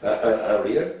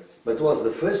 earlier, but it was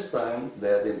the first time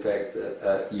that, in fact,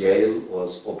 Yale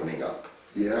was opening up.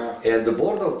 Yeah. And the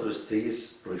Board of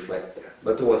Trustees reflect that.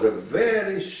 But it was a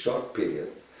very short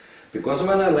period, because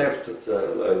when I left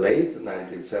late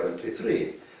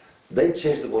 1973, they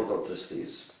changed the Board of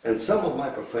Trustees, and some of my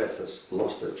professors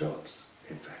lost their jobs,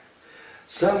 in fact.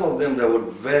 Some of them, there were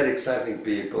very exciting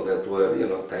people that were, you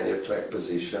know, tenure track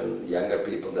position, younger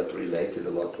people that related a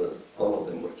lot with, all of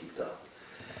them were kicked out.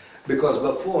 Because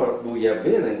before we have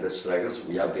been in the struggles,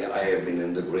 I have been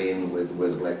in the green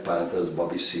with Black Panthers,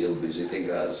 Bobby Seale visiting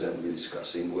us and we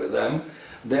discussing with them.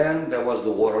 Then there was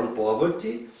the war on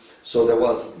poverty, so there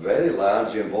was very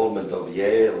large involvement of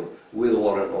Yale with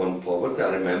war on poverty. I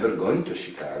remember going to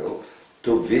Chicago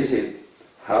to visit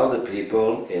how the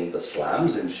people in the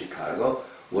slums in Chicago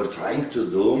were trying to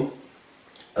do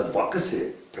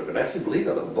advocacy, progressive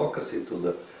legal advocacy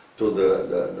to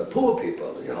the poor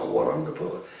people, you know, war on the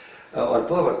poor, on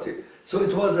poverty. So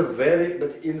it was a very,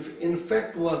 but in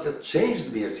fact what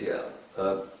changed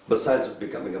BRTL, besides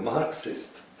becoming a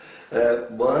Marxist,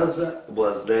 was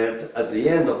that at the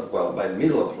end of, well, by the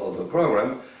middle of the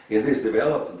program, in this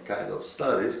development kind of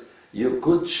studies, you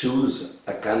could choose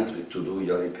a country to do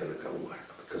your empirical work,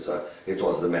 because it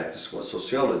was the matrix was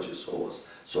sociology, so was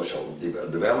social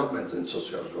development, and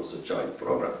sociology was a joint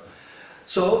program.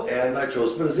 So, and I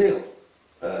chose Brazil,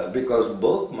 because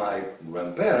both my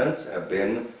grandparents have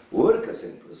been workers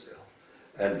in Brazil,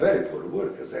 and very poor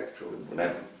workers actually,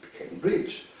 never became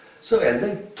rich. So, and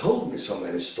they told me so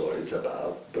many stories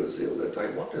about Brazil that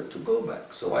I wanted to go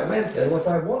back. So I went there. And what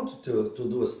I wanted to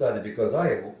do a study, because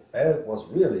I was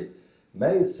really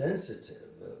made sensitive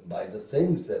by the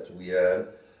things that we are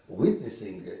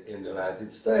witnessing in the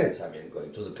United States. I mean,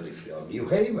 going to the periphery of New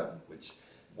Haven, which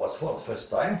was for the first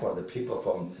time for the people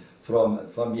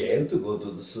from Yale to go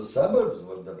to the suburbs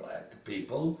where the black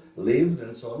people lived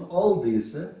and so on. All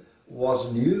this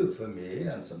was new for me,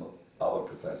 and some of our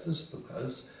professors took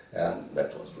us, and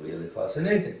that was really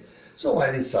fascinating. So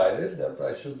I decided that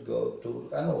I should go to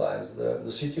analyze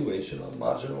the situation of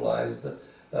marginalized,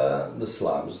 the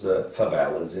slums, the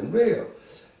favelas in Rio.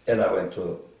 And I went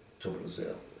to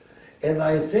Brazil. And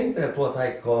I think that what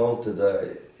I called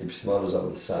the epistemology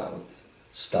of the South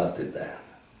started there.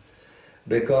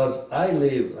 Because I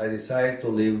decided to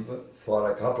live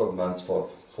for a couple of months, for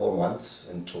 4 months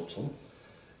in total,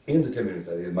 in the community.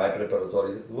 I did my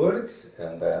preparatory work,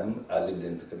 and then I lived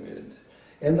in the community.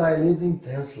 And I lived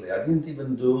intensely. I didn't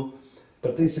even do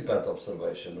participant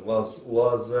observation. It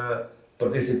was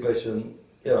participation,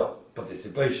 you know,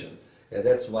 participation. And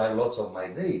that's why lots of my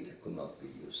data could not be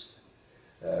used.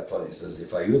 For instance,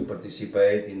 if I would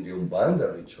participate in the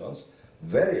Umbanda rituals,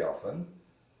 very often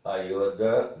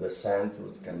the scent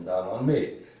would come down on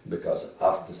me, because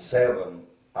after 7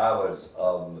 hours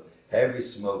of heavy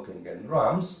smoking and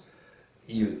drums,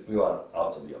 you are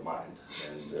out of your mind,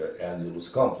 and you lose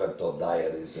contact of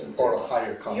diaries and or a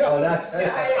higher consciousness.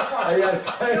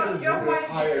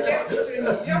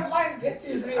 Your mind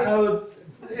gets free.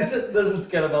 It doesn't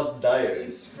care about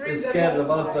diaries. It's cared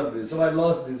about something. So I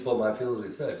lost this for my field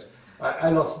research. I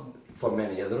lost for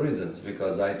many other reasons,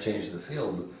 because I changed the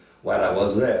field while I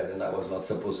was there, and I was not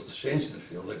supposed to change the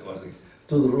field according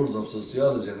to the rules of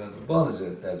sociology and anthropology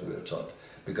that we were taught.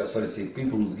 Because, for instance,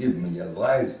 people would give me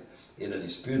advice in a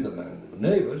dispute among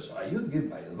neighbors, I would give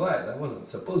my advice. I wasn't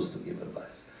supposed to give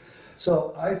advice.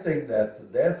 So I think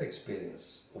that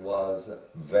experience was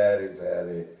very,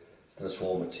 very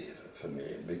transformative for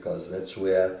me, because that's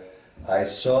where I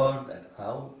saw that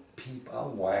how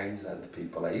wise are the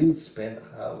people. I would spend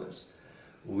hours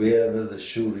with the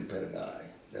shoe repair guy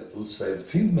that would say,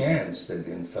 few men stayed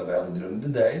in favela during the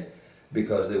day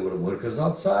because they were workers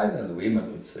outside, and the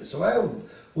women would say. So I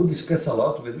would discuss a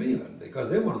lot with women because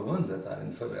they were the ones that are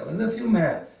in favela, and a few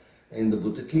men in the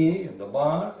boutique, in the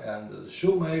bar, and the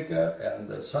shoemaker, and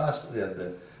the sastre,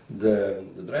 and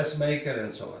the dressmaker,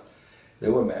 and so on. They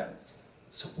were men.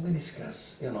 So we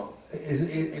discuss,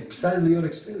 precisely your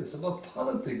experience about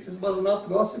politics. It was not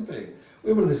gossiping.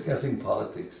 We were discussing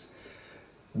politics.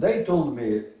 They told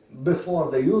me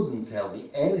before they wouldn't tell me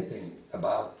anything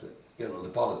about, the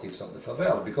politics of the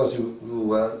favela because you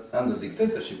were under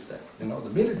dictatorship then, the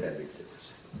military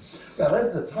dictatorship. Well,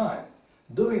 at the time,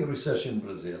 doing research in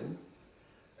Brazil,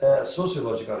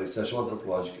 sociological research,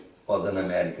 anthropological, was an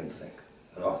American thing,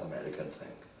 a North American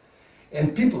thing.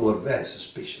 And people were very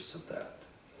suspicious of that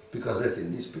because they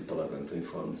think these people are going to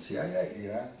inform the CIA.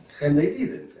 Yeah. And they did,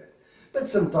 in fact. But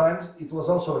sometimes it was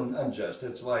also unjust.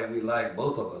 That's why we like,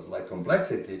 both of us, like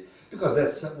complexity, because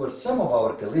there were some of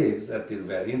our colleagues that did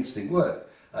very interesting work.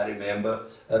 I remember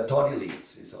Tony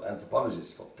Leeds, he's an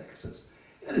anthropologist from Texas.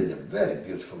 He did a very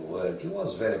beautiful work. He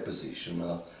was very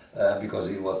positional because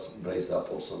he was raised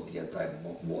up also the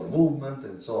anti-war movement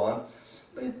and so on.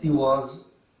 But he was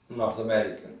North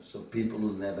American, so people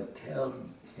would never tell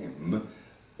him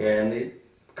any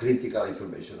critical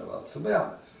information about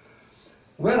favela.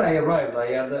 When I arrived, I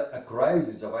had a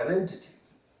crisis of identity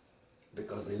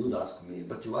because they would ask me,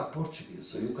 but you are Portuguese,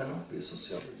 so you cannot be a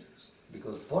sociologist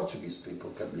because Portuguese people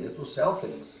come here to sell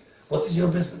things. What is your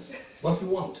business? What do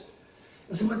you want?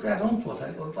 I said, but I don't want.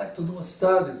 I would like to do a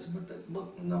study.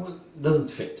 But no, it doesn't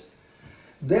fit.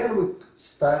 Then we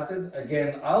started,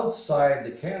 again, outside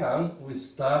the canon, we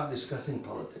started discussing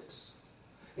politics.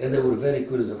 And they were very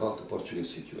curious about the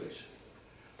Portuguese situation.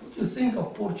 What do you think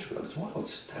of Portugal?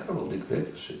 It's terrible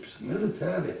dictatorships,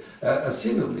 military, a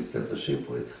civil dictatorship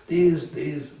with this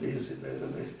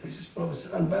is probably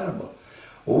unbearable.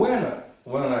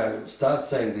 When I started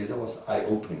saying this, it was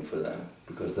eye-opening for them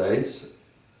because they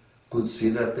could see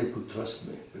that they could trust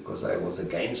me because I was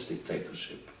against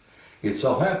dictatorship. It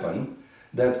so happened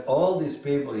that all these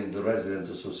people in the residents'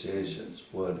 associations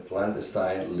were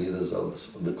clandestine leaders of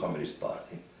the Communist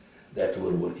Party that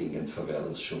were working in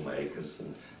favelas, shoemakers,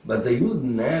 but they would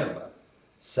never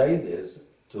say this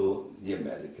to the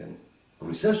American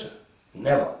researcher,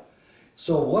 never.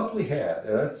 So what we had,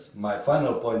 and that's my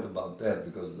final point about that,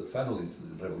 because the final is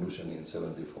the revolution in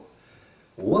 '74.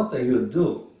 What they would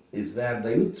do is that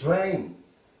they would train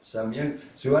some young.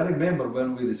 So I remember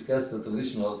when we discussed the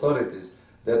traditional authorities,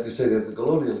 that you say that the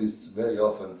colonialists very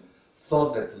often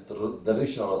thought that the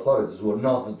traditional authorities were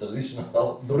not the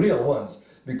traditional, the real ones,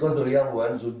 because the real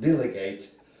ones would delegate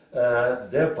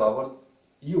their power.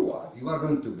 You are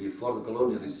going to be, for the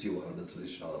colonialists, you are the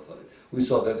traditional authority. We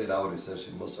saw that in our research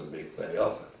in Mozambique very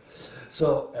often.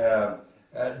 So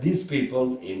these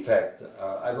people, in fact,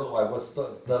 I was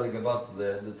telling about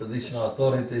the traditional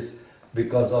authorities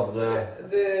because of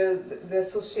the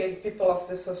associate people of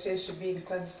the association being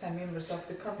clandestine members of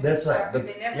the Communist That's right. Party. But,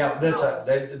 They never yeah, that's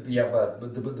acknowledged. right.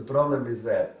 But the problem is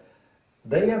that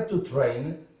they have to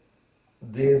train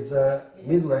these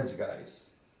middle-aged guys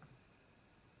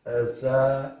as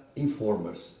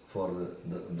informers for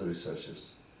the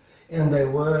researchers, and there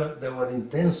were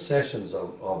intense sessions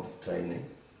of training.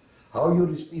 How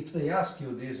you if they ask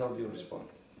you this, how do you respond?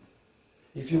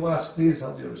 If you ask this,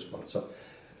 how do you respond? So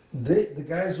the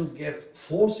guys would get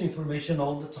false information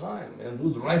all the time and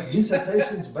would write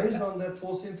dissertations based on that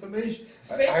false information.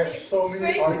 I have so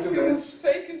many arguments.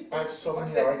 Fake news. I have so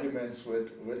many arguments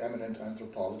with eminent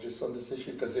anthropologists on this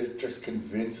issue because they're just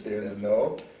convinced they're in the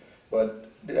know.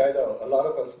 But I know a lot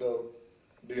of us know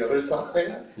the other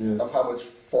side of how much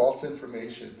false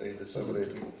information they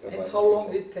disseminate. And how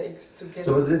long it takes to get.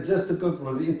 So just to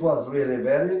conclude, it was really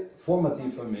very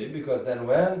formative for me because then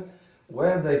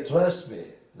when they trust me,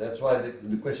 that's why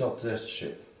the question of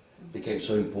trustship became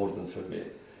so important for me.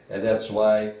 And that's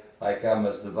why I come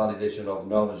as the validation of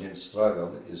knowledge in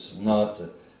struggle is not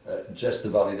just the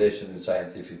validation in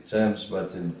scientific terms,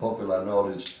 but in popular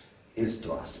knowledge is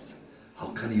trust. How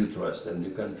can you trust? And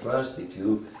you can trust if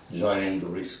you join in the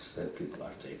risks that people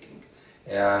are taking.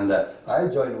 And I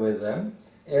joined with them,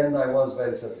 and I was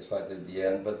very satisfied at the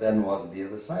end, but then was the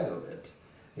other side of it,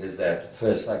 is that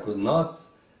first I could not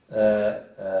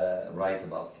write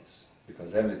about this,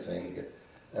 because everything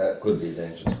could be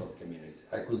dangerous for the community.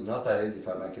 I could not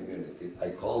identify my community. I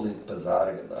called it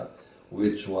Pazargada,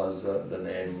 which was the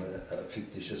name, a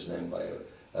fictitious name by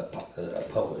a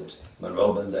poet.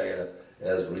 Manuel Bandeira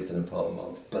has written a poem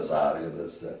of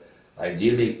Pazargadas.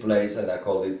 idyllic place, and I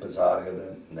called it Pesarga,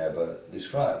 then never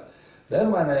described.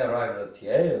 Then when I arrived at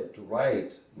Yale to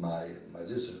write my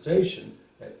dissertation,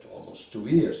 at almost 2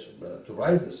 years to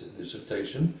write this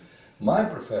dissertation, my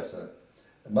professor,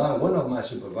 one of my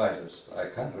supervisors, I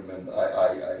can't remember,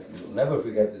 I will never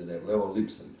forget his name, Leo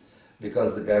Lipson,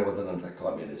 because the guy was an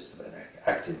anti-communist, very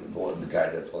active, the guy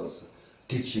that was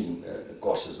teaching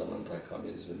courses on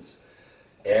anti-communism.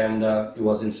 And he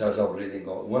was in charge of reading,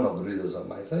 one of the readers of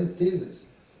my thesis,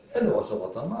 and there was a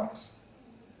lot on Marx.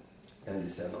 And he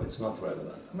said, no, it's not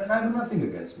relevant. I mean, I have nothing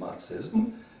against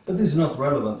Marxism, but this is not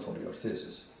relevant for your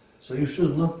thesis. So you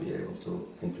should not be able to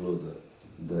include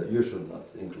you should not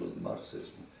include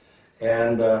Marxism.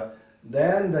 And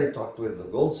then they talked with the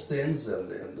Goldsteins,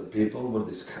 and the people were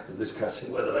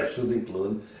discussing whether I should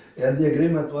include. And the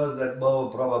agreement was that, well,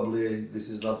 probably this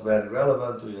is not very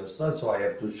relevant to your study, so I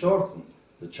have to shorten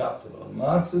the chapter on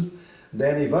Marxism.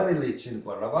 Then Ivan Ilyich in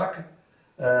Cuernavaca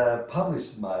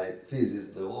published my thesis,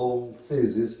 the whole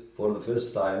thesis, for the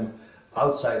first time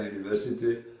outside the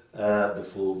university, the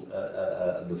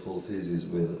full thesis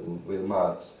with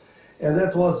Marx. And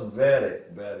that was very,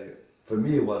 very, for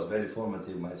me it was very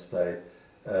formative, my stay,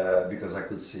 because I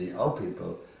could see how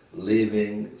people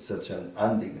living such an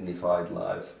undignified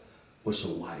life were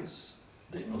so wise.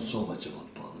 They know so much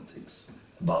about politics,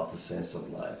 about the sense of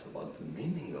life, about the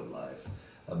meaning of life,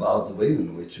 about the way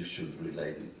in which you should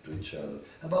relate to each other,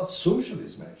 about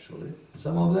socialism actually,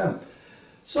 some of them.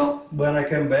 So when I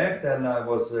came back, then I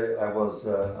was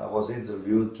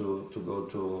interviewed to go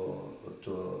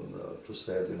to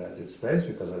stay at the United States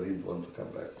because I didn't want to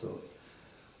come back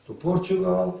to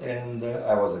Portugal, and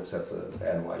I was accepted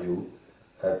at NYU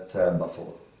at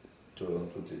Buffalo to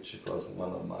teach. It was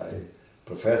one of my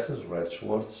professors, Red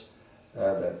Schwartz,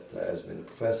 that has been a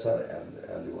professor,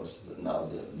 and he was now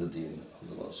the dean of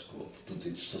the law school to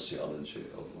teach sociology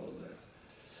of law there.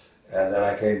 And then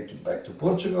I came back to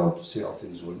Portugal to see how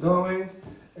things were going,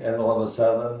 and all of a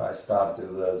sudden I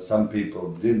started, some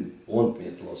people didn't want me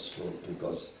at law school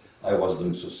because I was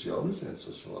doing sociology, and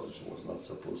sociology was not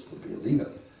supposed to be a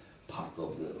legal part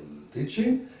of the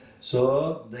teaching.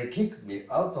 So they kicked me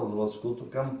out of the law school to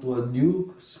come to a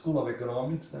new school of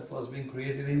economics that was being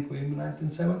created in Coimbra in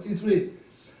 1973.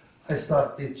 I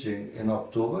started teaching in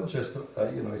October, just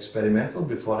experimental,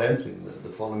 before entering the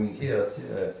following year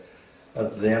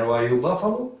at the NYU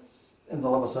Buffalo, and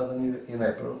all of a sudden in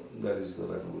April there is the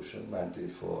revolution,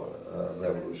 94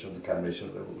 revolution, the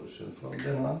Carnation Revolution. From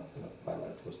then on, my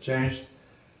life was changed,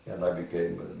 and I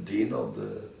became dean of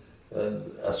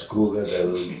a school that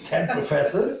had 10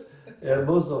 professors. And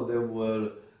most of them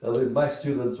were, my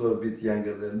students were a bit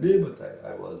younger than me, but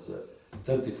I was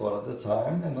 34 at the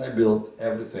time, and I built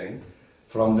everything.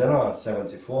 From then on,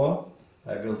 74,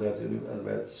 I built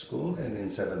that school, and in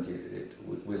 78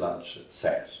 we launched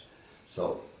SAGE.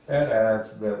 So, and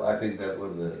I think that were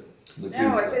the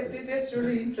that's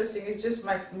really interesting. It's just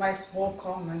my small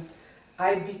comment.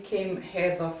 I became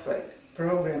head of a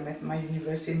program at my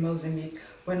university in Mozambique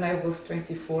when I was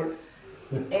 24,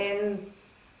 and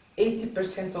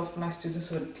 80% of my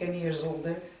students were 10 years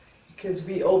older, because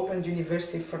we opened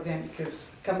university for them,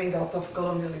 because coming out of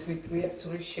colonialism, we had to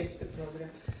reshape the program.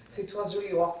 So it was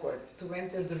really awkward to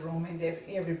enter the room and have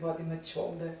everybody much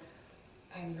older,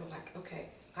 and you're like, okay,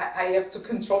 I have to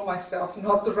control myself,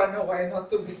 not to run away, not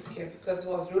to be scared, because it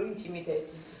was really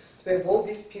intimidating to have all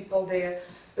these people there.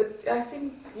 But I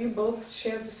think you both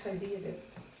share this idea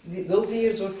that those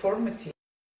years were formative.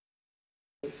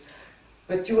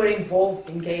 But you were involved,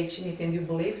 engaged in it, and you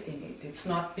believed in it. It's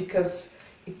not because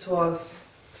it was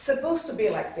supposed to be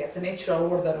like that, the natural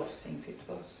order of things. It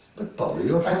was. But Paula,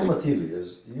 your formative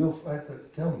years,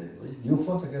 tell me, you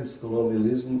fought against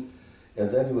colonialism,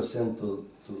 and then you were sent to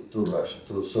Russia,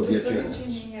 to Soviet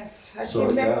Union. Yes. I so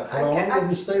came back. How long did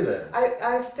you stay there?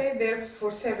 I stayed there for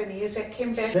 7 years. I came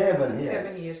back. 7 years.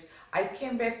 7 years. I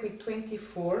came back with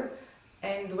 24,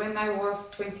 and when I was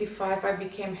 25, I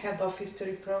became head of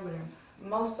history program.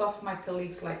 Most of my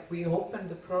colleagues, we opened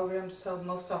the program, so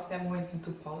most of them went into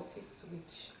politics,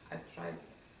 which I tried,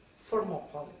 formal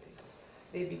politics.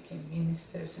 They became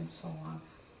ministers and so on.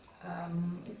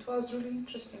 It was really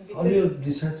interesting. How did you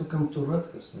decide to come to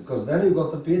Rutgers? Because then you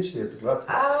got a PhD at Rutgers.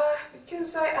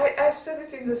 Because I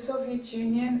studied in the Soviet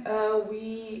Union.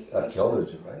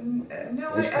 Archaeology, right? No,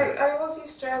 I was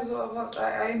history.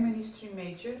 I'm an history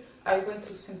major. I went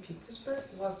to St. Petersburg.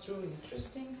 It was really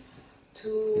interesting.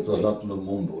 It was not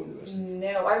Lumumba University.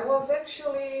 No, I was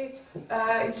actually,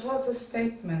 it was a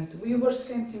statement. We were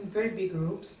sent in very big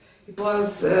groups. It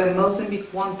was,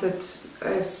 Mozambique wanted,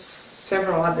 as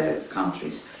several other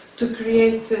countries, to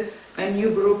create a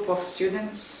new group of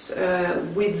students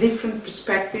with different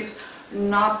perspectives,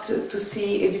 not to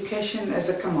see education as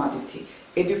a commodity.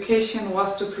 Education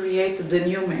was to create the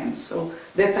new man, so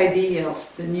that idea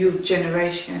of the new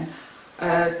generation,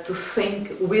 to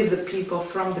think with the people,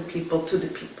 from the people, to the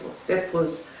people. That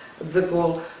was the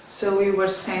goal. So we were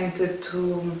sent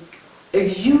to, a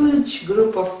huge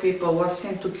group of people was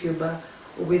sent to Cuba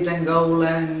with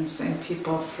Angolans and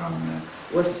people from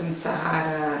Western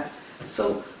Sahara.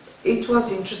 So it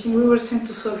was interesting. We were sent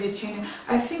to Soviet Union.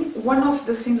 I think one of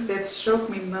the things that struck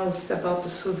me most about the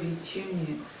Soviet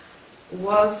Union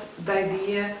was the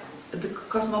idea, the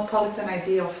cosmopolitan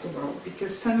idea of the world,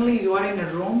 because suddenly you are in a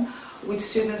room with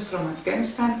students from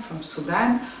Afghanistan, from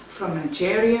Sudan, from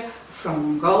Nigeria,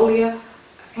 from Mongolia,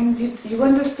 and you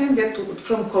understand that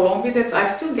from Colombia, that I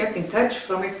still get in touch,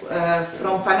 from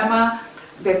Panama,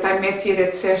 that I met here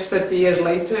at SES 30 years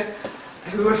later.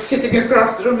 We were sitting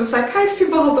across the room, it's like, hi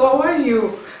Sibaldo, how are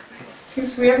you?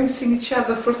 Since we haven't seen each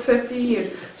other for 30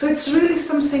 years. So it's really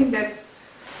something that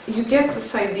you get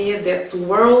this idea that the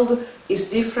world is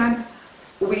different.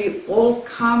 We all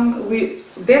come,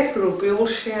 that group, we all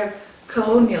share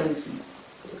colonialism.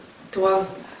 It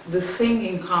was the thing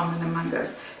in common among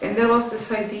us. And there was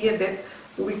this idea that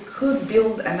we could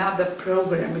build another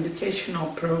program,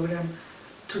 educational program,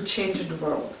 to change the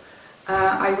world.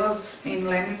 I was in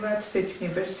Leningrad State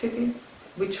University,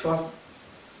 which was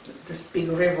this big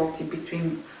rivalry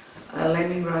between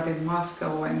Leningrad and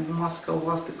Moscow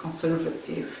was the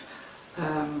conservative,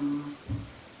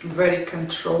 very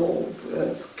controlled,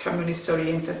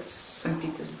 communist-oriented St.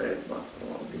 Petersburg,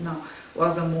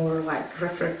 was a more like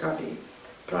refractory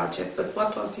project. But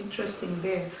what was interesting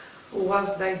there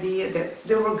was the idea that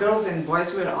there were girls and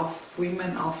boys, were of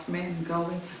women, of men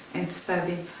going and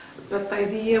studying. But the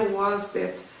idea was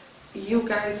that you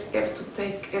guys have to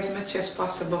take as much as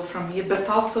possible from here, but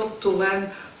also to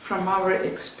learn from our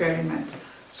experiments.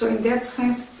 So in that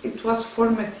sense, it was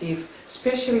formative,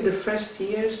 especially the first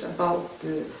years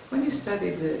when you study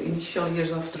the initial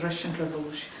years of the Russian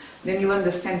Revolution. Then you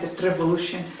understand that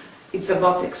revolution, it's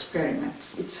about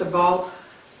experiments. It's about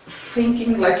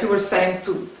thinking, like you were saying,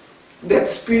 to that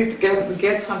spirit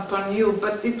gets upon you.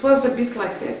 But it was a bit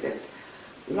like that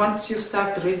once you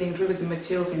start reading really the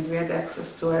materials and you had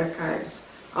access to archives,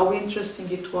 how interesting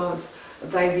it was,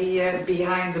 the idea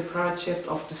behind the project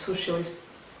of the socialist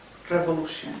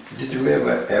revolution. Did you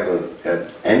ever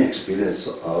have any experience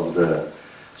of the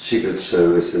secret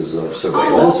services of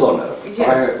surveillance or no?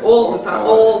 Yes, all the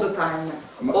time.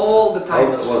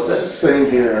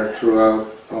 Same here throughout,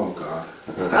 oh God.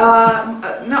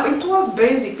 No, it was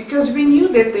basic, because we knew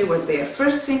that they were there.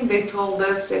 First thing they told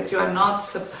us that you are not,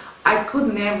 I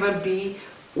could never be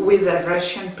with a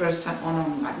Russian person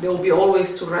online. There will be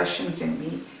always two Russians and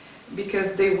me,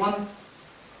 because they want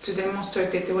to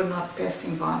demonstrate that they were not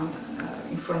passing on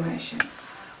information.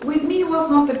 With me, it was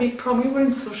not a big problem. We were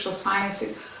in social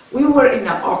sciences. We were in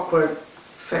an awkward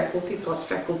faculty. It was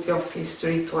faculty of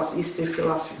history, it was history,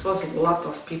 philosophy. It was a lot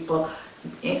of people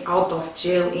out of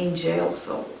jail, in jail,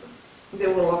 so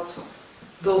there were lots of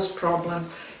those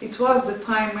problems. It was the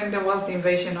time when there was the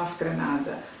invasion of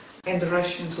Grenada and the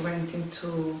Russians went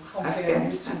into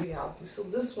Afghanistan. Reality. So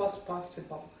this was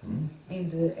possible in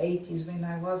the 80s when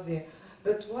I was there.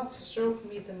 But what struck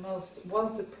me the most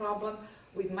was the problem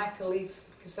with my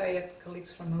colleagues, because I had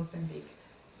colleagues from Mozambique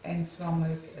and from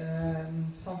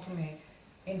São Tomé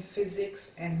in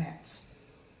physics and maths.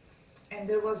 And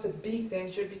there was a big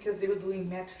danger because they were doing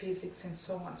math, physics and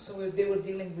so on. So they were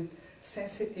dealing with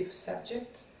sensitive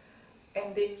subjects,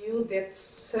 and they knew that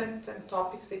certain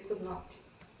topics they could not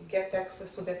get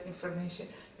access to that information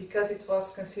because it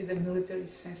was considered military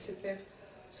sensitive,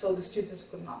 so the students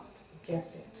could not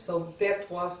get that. So that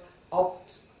was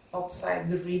outside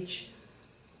the reach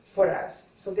for us.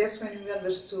 So that's when we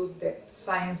understood that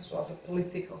science was a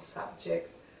political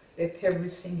subject, that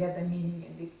everything had a meaning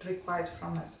and it required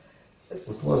from us.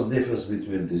 What was the difference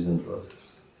between these and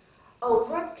Rutgers? Oh,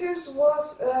 Rutgers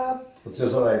was... What's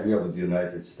your idea of the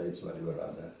United States when you were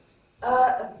around there?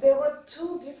 There were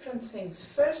two different things.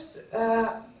 First,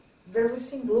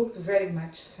 everything looked very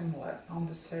much similar on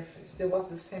the surface. There was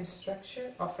the same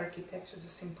structure of architecture, the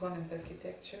Simponent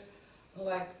architecture,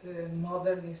 like the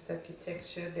modernist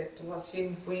architecture that was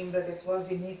in Coimbra, that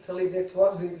was in Italy, that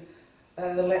was in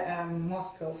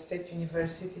Moscow State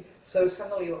University. So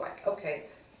suddenly you're like, okay,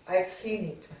 I've seen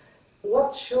it.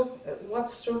 What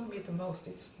struck me the most,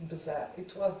 it's bizarre,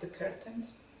 it was the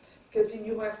curtains. Because in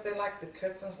US they like the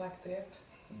curtains like that.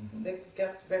 Mm-hmm. They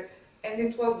got very, and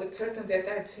it was the curtain that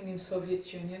I had seen in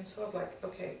Soviet Union, so I was like,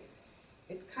 okay,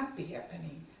 it can't be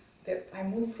happening. That I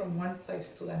moved from one place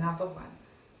to another one,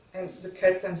 and the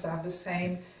curtains are the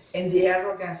same, and the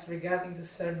arrogance regarding the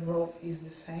third world is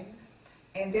the same.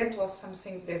 And that was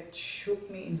something that shook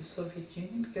me in the Soviet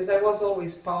Union, because I was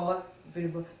always Paula,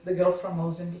 the girl from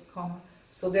Mozambique,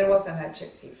 so there was an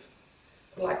adjective.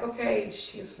 Like, okay,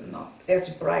 she's not as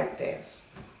bright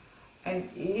as. And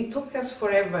it took us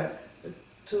forever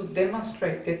to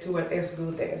demonstrate that we were as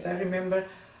good as. I remember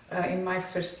in my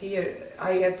first year,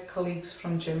 I had colleagues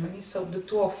from Germany, so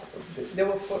there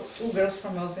were two girls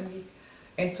from Mozambique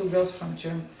and two girls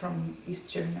from East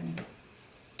Germany.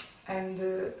 And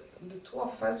the two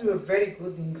of us were very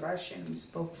good in Russian, we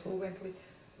spoke fluently.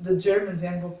 The Germans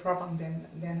had more problem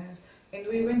than us. And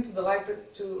we went to the library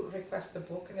to request the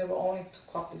book, and there were only 2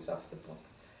 copies of the book.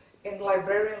 And the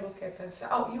librarian looked at us and said,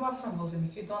 "Oh, you are from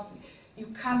Mozambique, you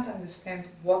can't understand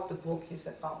what the book is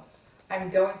about. I'm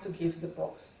going to give the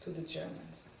books to the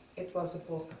Germans." It was a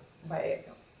book by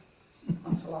Hegel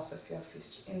on philosophy of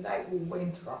history, and I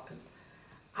went rocket.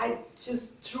 I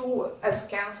just threw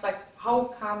askance, like, how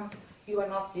come you are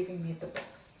not giving me the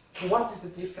book? What is the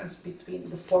difference between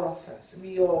the 4 of us?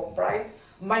 We are all bright.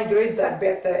 My grades are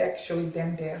better actually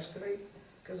than theirs grade,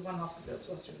 because one of the girls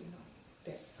was really not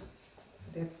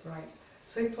that bright.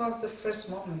 So it was the first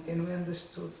moment, and we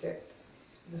understood that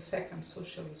the second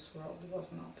socialist world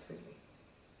was not really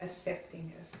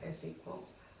accepting us as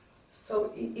equals.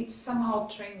 So it somehow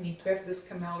trained me to have this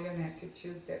chameleon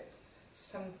attitude that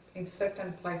in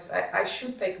certain places I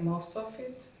should take most of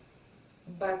it,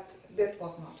 but that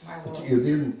was not my world. But you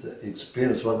didn't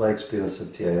experience what I experienced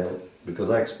at Yale, because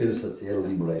I experienced at Yale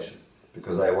liberation,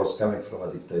 because I was coming from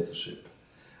a dictatorship.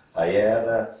 I had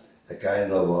a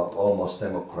kind of almost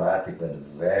democratic, but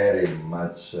very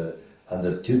much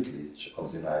under tutelage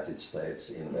of the United States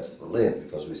in West Berlin,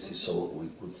 because we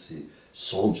could see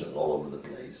soldiers all over the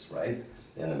place, right,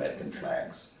 and American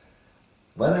flags.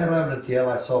 When I arrived at Yale,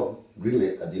 I saw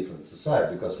really a different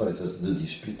society, because, for instance, the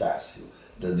disputatio,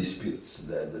 the disputes,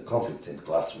 the conflicts in the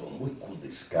classroom, we could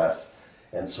discuss,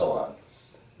 and so on.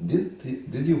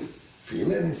 Did you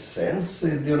feel any sense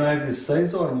in the United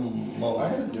States, or more? I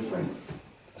had a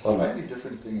slightly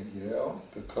different thing at Yale,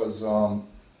 because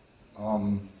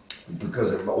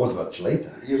it was much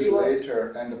later. Years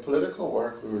later, and the political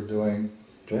work we were doing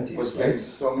 20 was years getting later.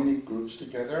 so many groups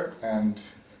together, and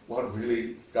what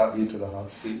really got me to the hot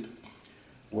seat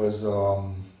was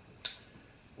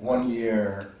one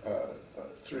year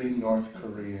 3 North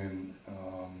Korean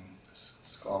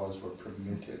scholars were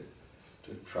permitted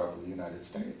to travel to the United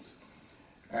States.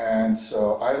 And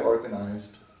so I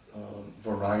organized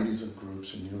varieties of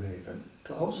groups in New Haven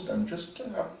to host them, just to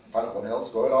find out what else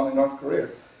is going on in North Korea.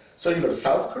 So, the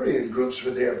South Korean groups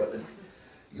were there, but the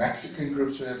Mexican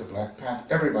groups were there, the Black Panther,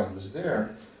 everybody was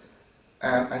there.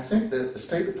 And I think that the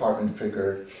State Department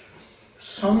figured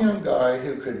some young guy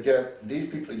who could get these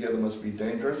people together must be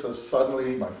dangerous. So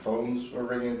suddenly my phones were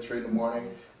ringing at 3 in the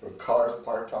morning, there were cars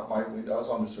parked out my window. I was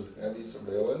under heavy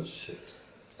surveillance. Shit.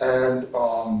 And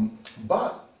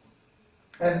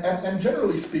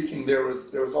generally speaking, there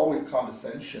was always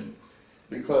condescension,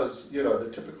 because the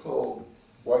typical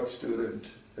white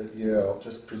student at Yale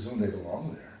just presumed they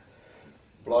belonged there.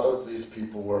 A lot of these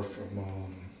people were from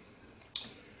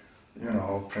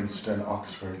Princeton,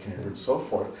 Oxford, Cambridge, so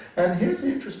forth. And here's the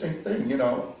interesting thing,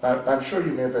 I'm sure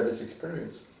you may have had this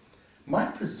experience. My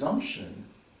presumption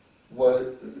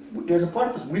was, there's a part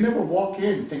of us, we never walk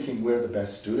in thinking we're the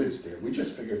best students there. We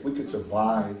just figure if we could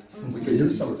survive, we could do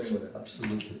something with it.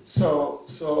 Absolutely. So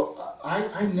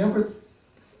I never,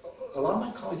 a lot of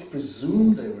my colleagues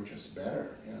presumed they were just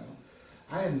better,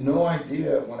 I had no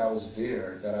idea when I was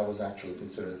there that I was actually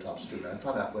considered a top student. I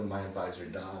found out when my advisor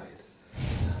died.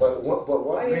 But what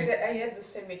I had the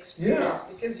same experience,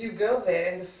 because you go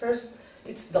there and the first,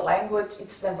 it's the language,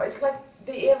 it's like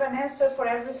they have an answer for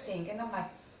everything, and I'm like,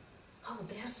 oh,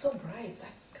 they are so bright.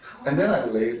 And then I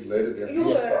later they're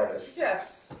PS artists.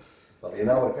 Yes. But in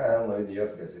our case, I don't know in your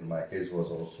case, in my case was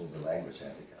also the language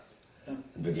handicap. In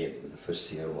the beginning, the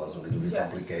first year was a little bit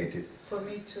complicated. For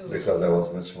me too. Because I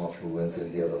was much more fluent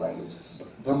in the other languages.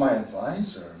 But my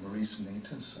advisor, Maurice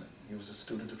Nathanson, he was a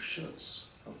student of Schutz,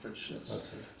 Alfred Schutz.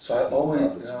 So I always,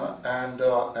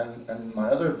 and my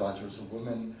other advisor was a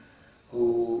woman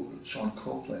Sean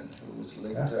Copeland, who was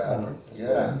linked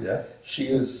to She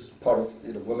is part of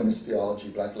womenist theology,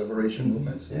 Black liberation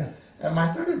movements. Yeah. And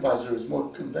my third advisor was more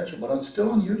conventional, but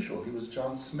still unusual. He was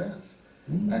John Smith.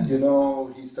 And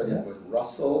he studied with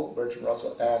Bertrand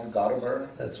Russell, and Gadamer.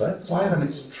 That's right. So I had an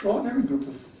extraordinary group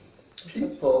of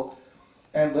people,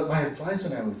 but my advisor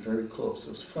and I were very close.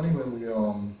 It was funny when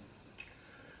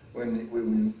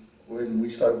we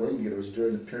started working together. It was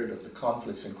during the period of the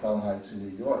conflicts in Crown Heights in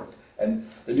New York, And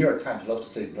the New York Times loves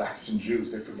to say blacks and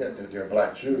Jews. They forget that they're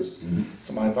black Jews.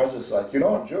 So my advisor's like,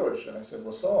 I'm Jewish. And I said,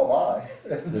 well, so am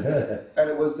I. And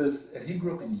it was this, and he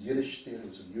grew up in Yiddish theater, it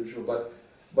was unusual,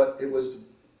 but it was,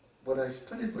 what I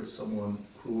studied with someone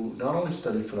who not only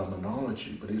studied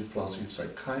phenomenology, but he did philosophy of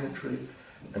psychiatry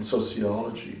and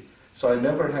sociology. So I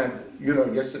never had,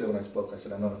 yesterday when I spoke, I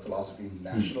said I'm not a philosophy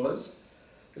nationalist.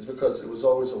 It's because it was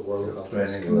always a world of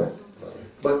training.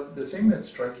 But the thing that's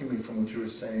striking me from what you were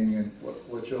saying and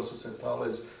what you also said, Paula,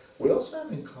 is we also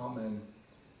have in common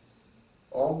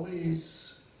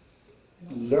always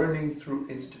learning through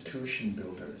institution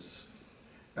builders.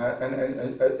 And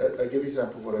I give you an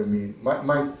example of what I mean.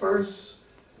 My first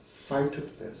sight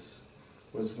of this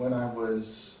was when I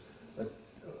was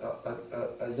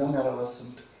a young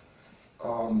adolescent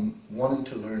wanting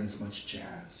to learn as much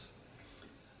jazz.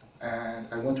 And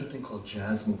I went to a thing called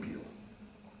Jazzmobile.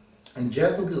 And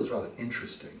Jazzmobile is rather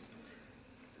interesting.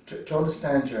 To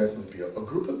understand Jazzmobile, a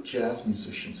group of jazz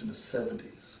musicians in the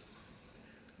 70s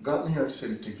got New York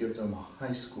City to give them a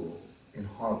high school in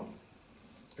Harlem.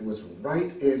 It was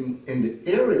right in the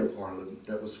area of Harlem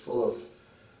that was full of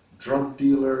drug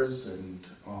dealers and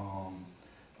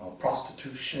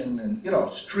prostitution and,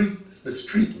 the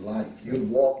street life. You'd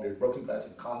walk, there's broken glass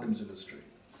and condoms in the street.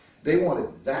 They wanted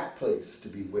that place to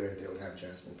be where they would have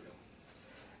Jazzmobile.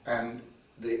 And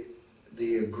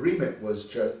the agreement was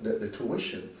just that the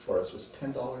tuition for us was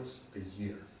 $10 a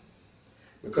year.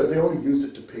 Because they only used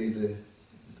it to pay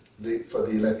for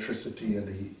the electricity and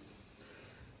the heat.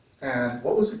 And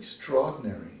what was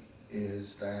extraordinary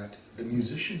is that the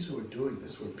musicians who were doing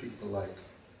this were people like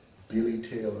Billy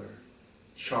Taylor,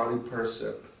 Charlie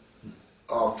Persip,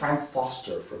 Frank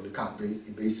Foster from the Count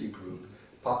Basie group,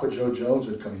 Papa Joe Jones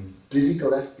would come in, Dizzy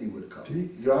Gillespie would come,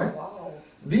 right? Wow.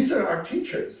 These are our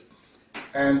teachers.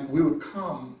 And we would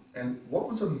come, and what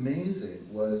was amazing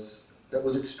was, that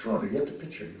was extraordinary. You have to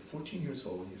picture, you're 14 years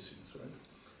old when you see this, right?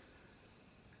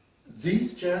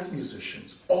 These jazz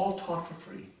musicians all taught for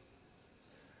free.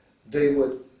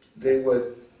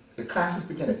 The classes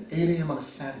began at 8 a.m. on a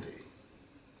Saturday.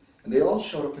 And they all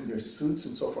showed up in their suits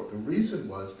and so forth. The reason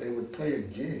was they would play a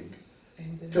gig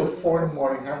till 4 in the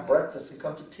morning, have breakfast, and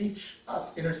come to teach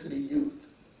us inner city youth.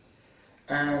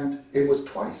 And it was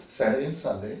twice, Saturday and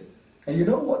Sunday. And you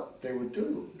know what they would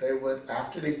do? They would,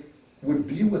 after they would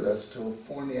be with us till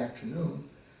 4 in the afternoon,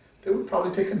 they would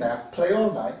probably take a nap, play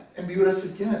all night, and be with us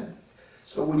again.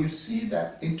 So when you see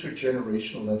that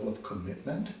intergenerational level of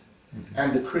commitment,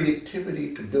 and the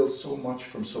creativity to build so much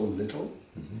from so little,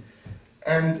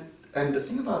 and the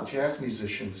thing about jazz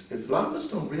musicians is a lot of us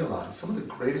don't realize some of the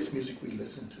greatest music we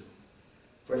listen to.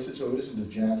 For instance, when we listen to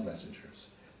jazz messengers,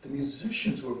 the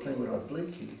musicians who were playing with Art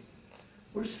Blakey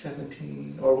were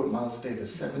 17, or with Miles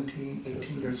Davis, 17,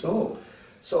 18 years old.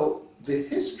 So the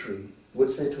history would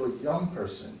say to a young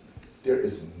person, there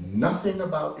is nothing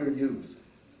about your youth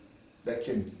that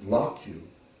can block you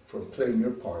from playing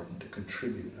your part to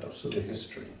contribute to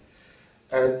history.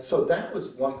 And so that was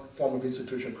one form of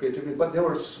institutional creativity, but there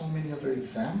were so many other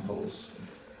examples.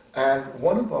 And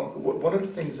one of the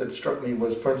things that struck me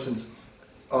was, for instance,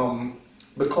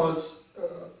 because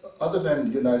other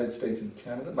than the United States and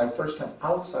Canada, my first time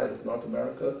outside of North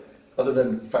America, other than,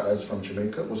 in fact, I was from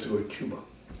Jamaica, was to go to Cuba.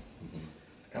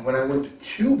 And when I went to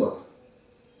Cuba,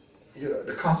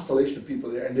 the constellation of people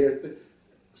there, and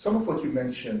some of what you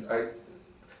mentioned,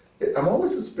 I'm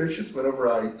always suspicious whenever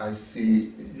I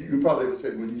see, you probably would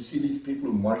say, when you see these people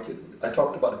who I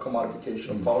talked about the commodification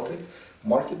of politics,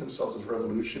 market themselves as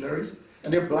revolutionaries,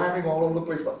 and they're blabbing all over the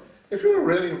place. But if you were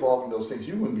really involved in those things,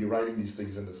 you wouldn't be writing these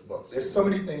things in this book. There's so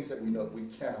many things that we know we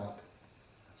cannot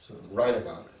write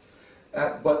about.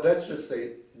 But let's just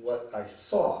say what I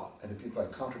saw and the people I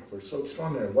encountered were so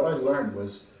extraordinary. What I learned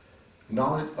was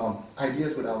knowledge,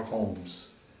 ideas without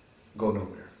homes go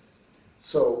nowhere.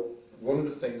 So one of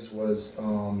the things was,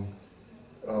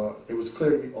 it was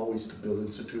clear to me always to build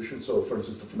institutions. So for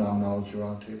instance, the Phenomenology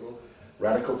Roundtable,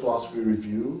 Radical Philosophy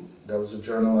Review, that was a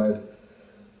journal I'd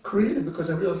created because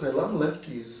I realized that a lot of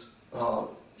lefties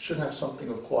should have something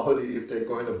of quality if they're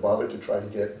going to bother to try to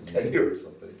get tenure or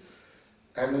something.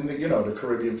 And then the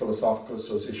Caribbean Philosophical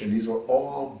Association, these were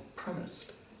all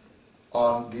premised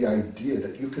on the idea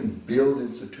that you can build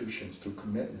institutions through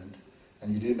commitment,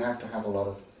 and you didn't have to have a lot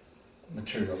of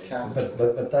material capital.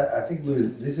 But I think,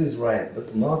 Louis, this is right,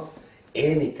 but not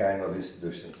any kind of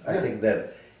institutions. I think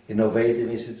that innovative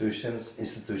institutions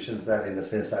that in a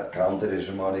sense are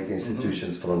counter-hegemonic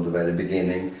institutions from the very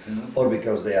beginning, or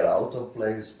because they are out of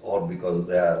place, or because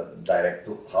they are direct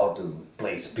to how to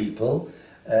place people,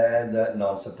 and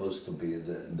not supposed to be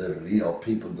the real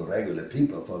people, the regular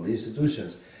people for the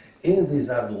institutions. And these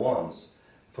are the ones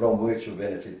from which we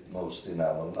benefit most in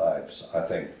our lives, I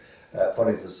think. For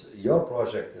instance, your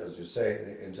project, as you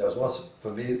say, in just was,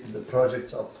 for me, the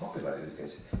projects of popular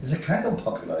education. It's a kind of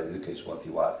popular education, what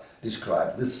you are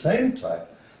described, the same type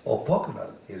of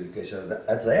popular education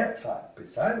at that time,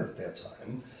 besides at that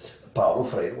time, Paulo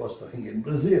Freire was doing in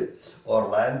Brazil,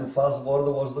 Orlando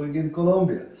Faz-Borda was doing in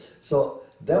Colombia. So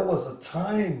there was a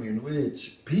time in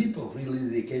which people really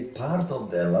dedicate part of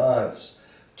their lives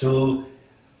to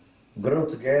grow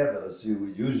together, as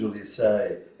you usually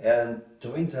say, and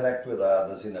to interact with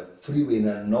others in a free, in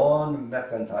a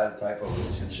non-mercantile type of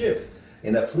relationship,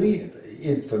 in a free,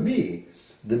 for me,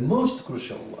 the most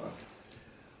crucial one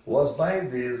was by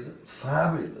this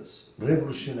fabulous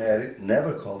revolutionary,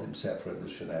 never called himself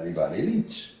revolutionary, Ivan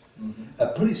Illich, a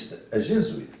priest, a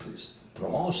Jesuit priest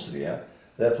from Austria,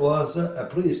 that was a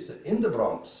priest in the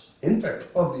Bronx. In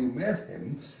fact, probably you met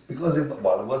him because he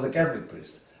was a Catholic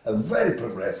priest, a very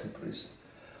progressive priest,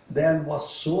 then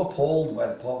was so appalled by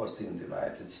poverty in the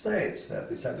United States that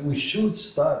he said, we should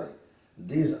study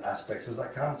these aspects because I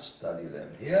can't study them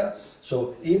here.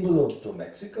 So he moved to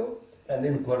Mexico and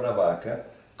in Cuernavaca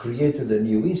created a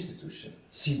new institution,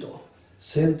 CIDO,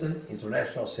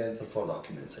 International Center for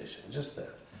Documentation, just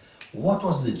that. What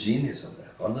was the genius of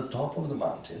that? On the top of the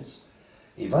mountains,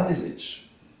 Ivan Illich,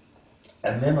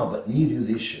 a man of an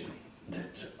erudition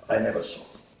that I never saw,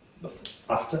 but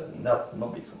after, not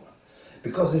before.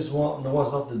 Because it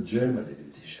was not the German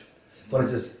erudition. For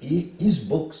instance, his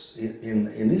books in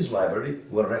his library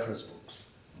were reference books.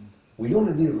 We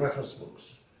only need reference books.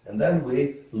 And then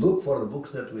we look for the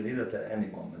books that we need at any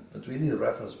moment. But we need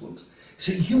reference books. It's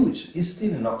huge. It's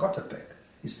still in Ocotepec.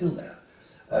 It's still there.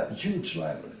 A huge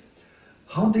library.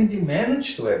 How did he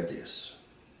manage to have this?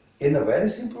 In a very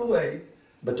simple way,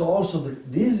 but also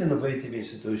these innovative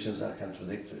institutions are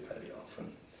contradictory very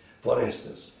often. For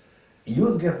instance, you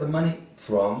would get the money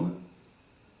from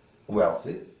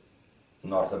wealthy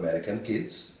North American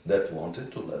kids that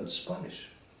wanted to learn Spanish.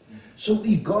 So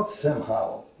we got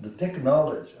somehow the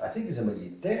technology, I think it's a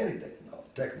military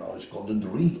technology called the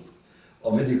drill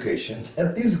of education,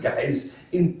 that these guys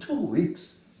in 2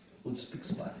 weeks would speak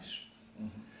Spanish.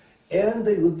 And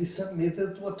they would be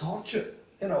submitted to a torture,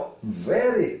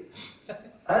 very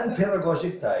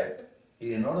unpedagogic type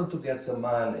in order to get the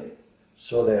money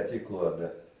so that you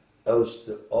could host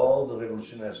all the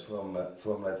revolutionaries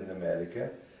from Latin America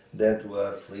that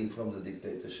were fleeing from the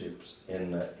dictatorships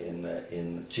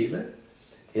in Chile,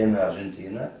 in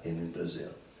Argentina, and in Brazil.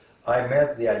 I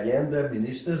met the Allende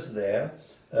ministers there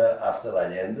after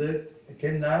Allende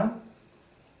came down,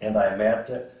 and I met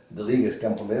the Ligas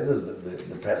Camponesas,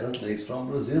 the peasant leagues from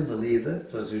Brazil, the leader,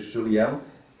 Francisco Julião,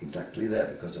 exactly there,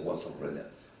 because he was already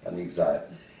an exile.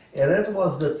 And that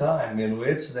was the time in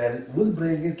which then it would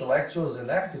bring intellectuals and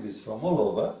activists from all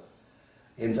over.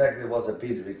 In fact, it was a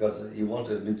pity because he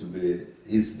wanted me to be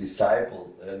his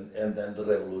disciple, and then the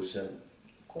revolution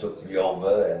took me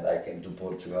over, and I came to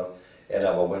Portugal, and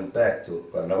I went back to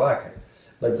Cuernavaca.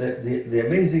 But the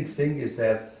amazing thing is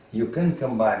that you can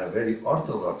combine a very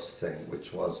orthodox thing,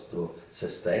 which was to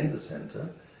sustain the center,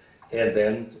 and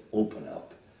then to open up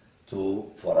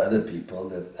for other people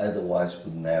that otherwise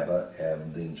could never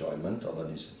have the enjoyment of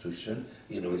an institution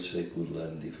in which they could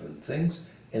learn different things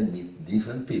and meet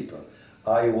different people.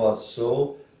 I was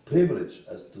so privileged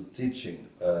as to teaching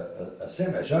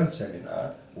a joint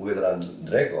seminar with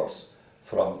André Goss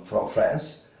from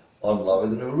France on Love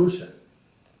and Revolution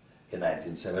in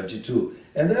 1972.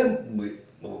 And then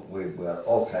we were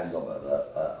all kinds of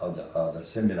other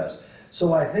seminars.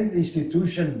 So I think the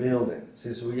institution building,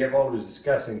 since we have always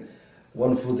discussing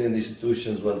one foot in the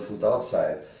institutions, one foot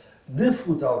outside, the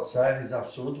foot outside is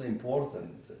absolutely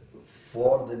important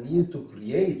for the need to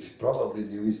create probably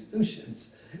new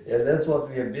institutions. And that's what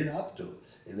we have been up to.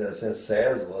 In a sense,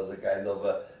 SAIS was a kind of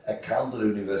a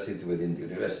counter-university within the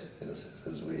university, in a sense,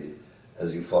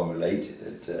 as you formulated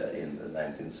it in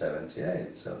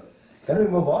 1978. So, can we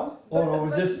move on? Or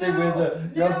we just stick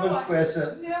with your first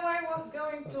question? No, I was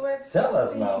going to add Tell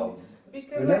us something. now.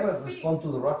 Because You never respond to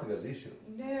the Rutgers issue.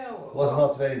 No. Was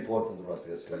not very important,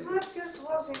 Rutgers, for you. Rutgers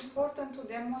was important to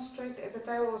demonstrate that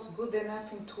I was good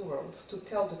enough in two worlds, to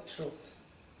tell the truth.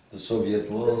 The Soviet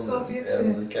world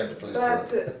and the capitalist world.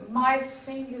 But my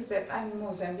thing is that I'm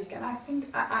Mozambican. I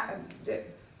think the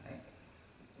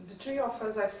three of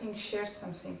us, I think, share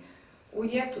something.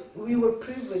 We were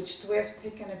privileged to have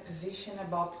taken a position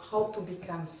about how to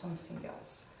become something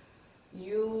else.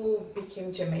 You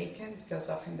became Jamaican because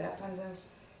of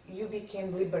independence. You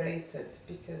became liberated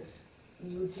because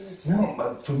you didn't stand. No,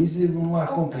 but for me it's even more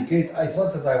complicated. I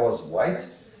thought that I was white,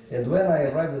 and when I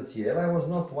arrived at Yale, I was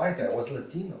not white, I was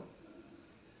Latino.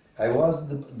 I was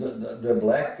the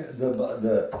black, For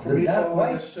the me, dark Paul,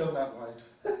 white. it's still not white.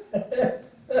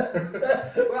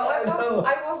 Well,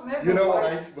 I was never You know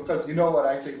white. what because you know what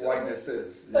I think whiteness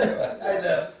is. You know? I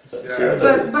know.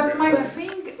 Yeah. But my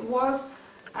thing was,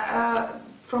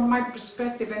 from my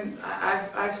perspective, and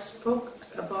I've spoke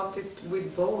about it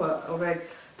with Boa already.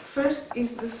 First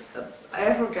is this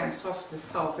arrogance of the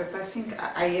South that I think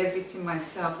I have it in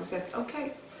myself. Is that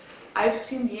okay? I've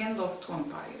seen the end of two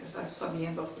empires. I saw the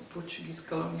end of the Portuguese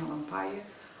colonial empire.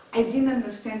 I didn't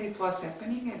understand it was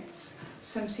happening. It's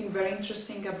something very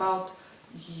interesting about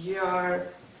your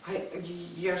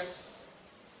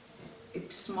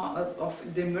of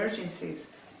the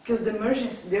emergencies, because the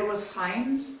emergence, there were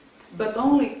signs, but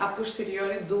only a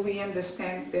posteriori do we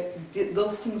understand that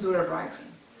those things were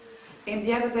arriving. And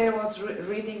the other day I was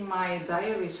reading my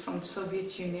diaries from the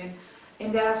Soviet Union,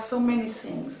 and there are so many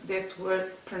things that were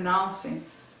pronouncing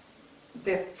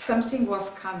that something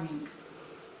was coming,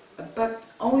 but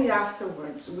only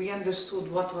afterwards we understood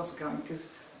what was coming,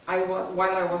 because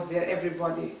while I was there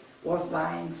everybody was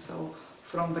dying, so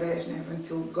from Brezhnev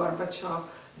until Gorbachev,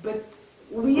 but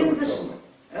we understood.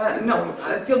 No,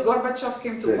 until Gorbachev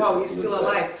came to power, he's still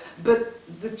alive. But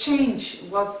the change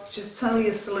was just suddenly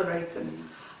accelerated.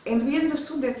 And we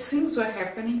understood that things were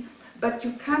happening, but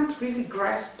you can't really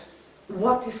grasp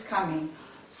what is coming.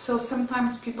 So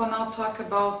sometimes people now talk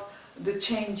about the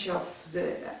change of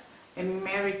the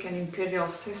American imperial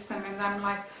system, and I'm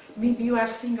like, maybe you are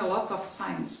seeing a lot of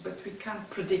signs, but we can't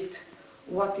predict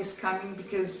what is coming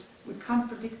because we can't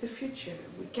predict the future.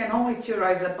 We can only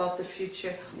theorize about the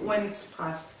future when it's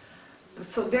past.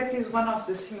 So that is one of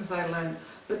the things I learned.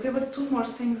 But there were two more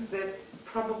things that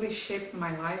probably shaped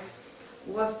my life.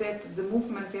 Was that the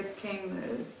movement that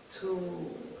came to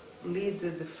lead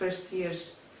the first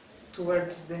years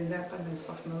towards the independence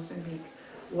of Mozambique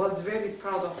was very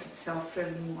proud of itself,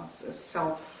 really was a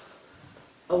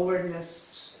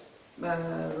self-awareness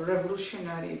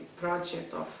revolutionary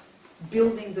project of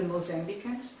building the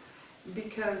Mozambicans,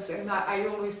 because, and I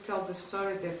always tell the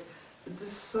story that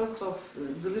this sort of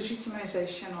the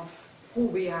legitimization of who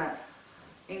we are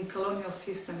in colonial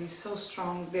system is so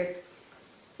strong that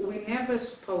we never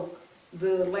spoke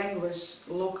the language,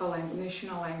 local language,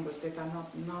 national language that are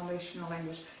not non-national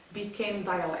language, became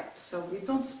dialects. So we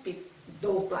don't speak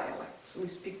those dialects, we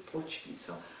speak Portuguese.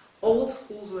 So all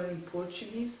schools were in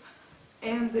Portuguese,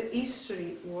 and the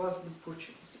history was the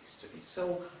Portuguese history.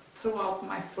 So throughout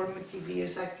my formative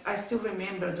years, I still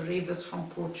remember the rivers from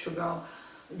Portugal,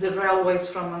 the railways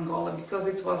from Angola, because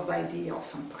it was the idea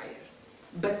of empire,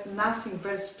 but nothing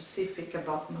very specific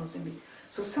about Mozambique.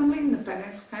 So suddenly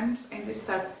independence comes and we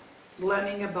start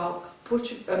learning about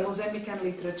Mozambican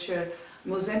literature,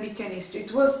 Mozambican history.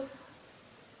 It was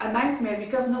a nightmare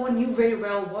because no one knew very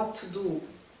well what to do,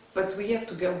 but we had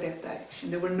to go that direction.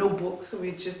 There were no books, so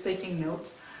we were just taking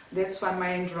notes. That's why my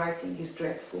handwriting is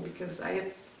dreadful, because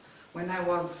when I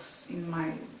was in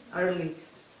my early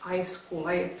high school,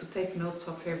 I had to take notes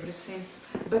of everything.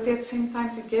 But at the same time,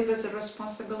 it gave us a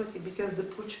responsibility because the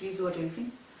Portuguese were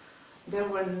leaving. There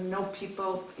were no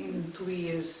people in 2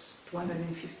 years,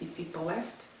 250 people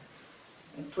left,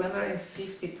 and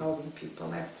 250,000 people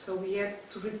left. So we had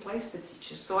to replace the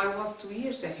teachers. So I was 2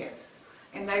 years ahead,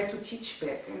 and I had to teach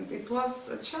back. And it was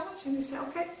a challenge, and we said,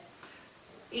 okay.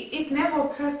 It never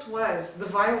occurred to us, the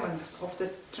violence of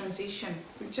the transition.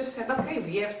 We just said, okay,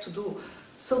 we have to do.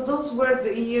 So those were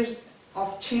the years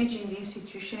of changing the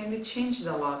institution, and it changed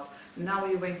a lot. Now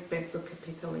we went back to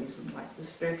capitalism, like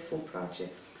this dreadful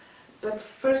project. But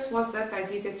first was that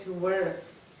idea that we were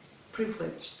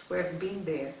privileged to have been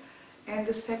there. And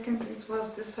the second, it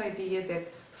was this idea that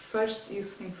first you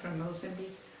think from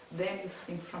Mozambique, then you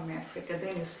think from Africa,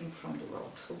 then you think from the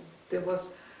world. So there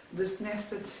was this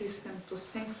nested system to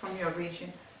think from your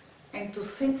region and to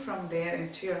think from there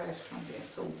and theorize from there.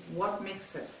 So what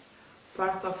makes us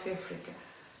part of Africa?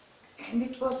 And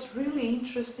it was really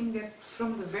interesting that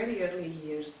from the very early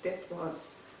years, that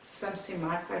was something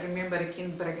marked. I remember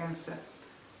again in Bragança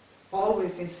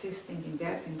always insisting in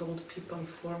that, and all the people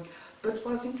informed. But what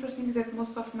was interesting is that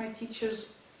most of my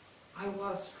teachers,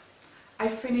 I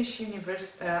finished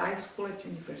high school at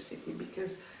university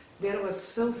because there was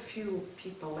so few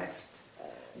people left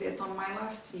that on my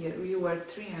last year we were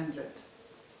 300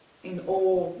 in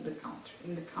all the country.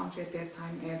 In the country at that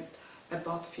time had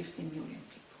about 50 million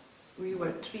people. We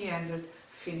were 300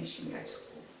 finishing high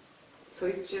school. So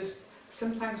it just,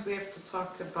 sometimes we have to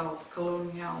talk about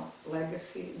colonial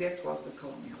legacy. That was the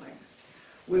colonial legacy.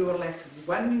 We were left with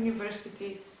one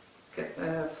university,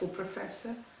 full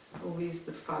professor, who is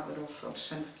the father of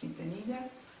Alexandre Quintanilha,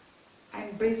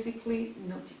 and basically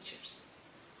no teachers.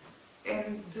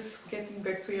 and this getting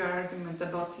back to your argument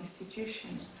about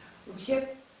institutions,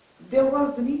 there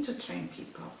was the need to train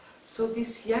people. So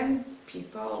these young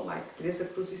people like Teresa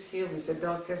Cruz-Sil,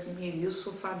 Isabel Casimir,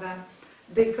 Yusuf Adam,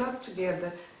 they got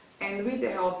together, and with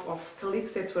the help of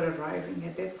colleagues that were arriving,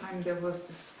 at that time there was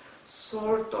this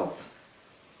sort of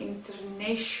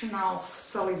international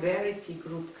solidarity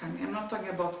group coming. I'm not talking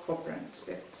about cooperants,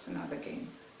 that's another game,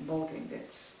 ball game,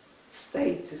 that's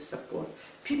state support.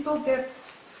 People that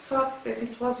thought that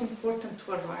it was important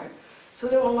to arrive. So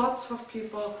there were lots of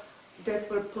people that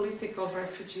were political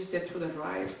refugees that would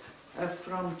arrive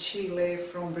from Chile,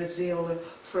 from Brazil,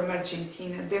 from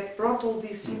Argentina, that brought all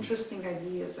these interesting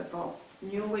ideas about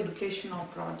new educational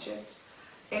projects,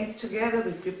 and together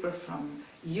with people from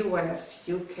US,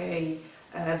 UK,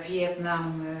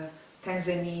 Vietnam,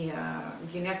 Tanzania,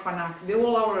 Guinea-Conakry, they were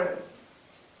all our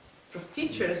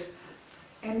teachers,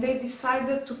 and they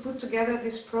decided to put together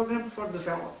this program for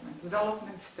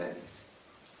development studies,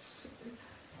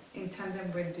 in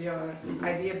tandem with your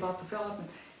idea about development.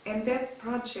 And that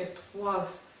project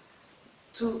was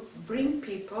to bring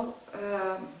people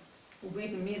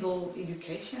with middle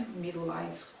education, middle high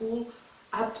school,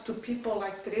 up to people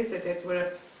like Teresa that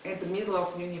were at the middle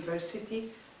of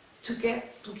university, to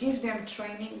give them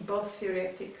training, both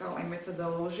theoretical and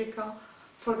methodological,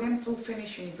 for them to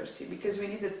finish university, because we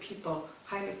needed people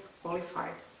highly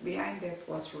qualified. Behind that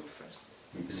was Root First.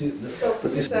 So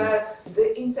these are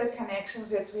the interconnections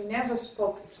that we never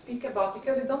speak about,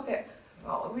 because we don't have.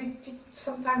 Well,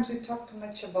 sometimes we talk too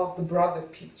much about the broader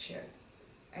picture,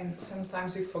 and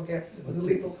sometimes we forget the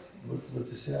little things. But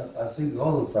you see, I think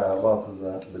all the time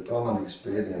about the common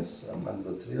experience among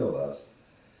the three of us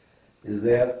is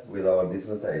that with our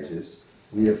different ages,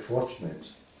 we are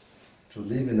fortunate to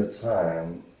live in a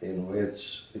time in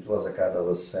which it was a kind of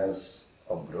a sense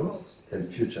of growth and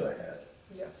future ahead.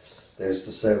 Yes. That is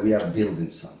to say, we are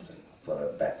building something for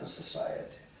a better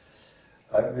society.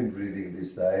 I've been reading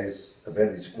these days a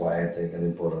very disquieting and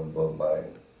important book by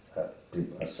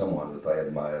someone that I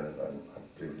admire, and I'm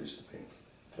privileged to be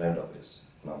a friend of his,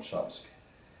 Noam Chomsky,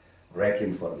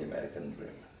 Requiem for the American Dream.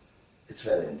 It's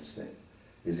very interesting.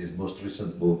 It's his most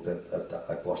recent book that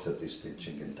a course that he's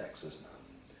teaching in Texas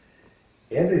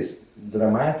now. And it's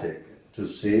dramatic to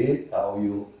see how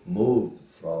you moved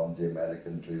from the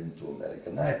American dream to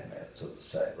American nightmare, so to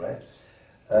say, right?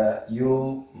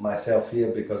 You, myself here,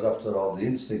 because after all, the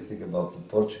interesting thing about the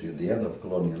Portuguese, the end of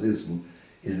colonialism,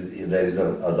 is that there is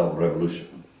a double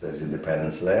revolution. There is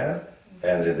independence there,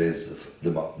 and it is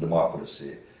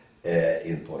democracy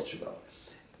in Portugal.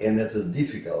 And that's a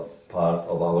difficult part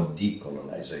of our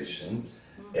decolonization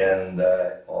and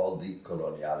all the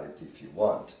coloniality, if you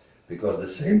want, because the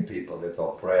same people that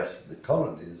oppress the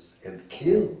colonies and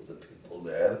kill the people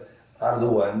there are the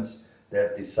ones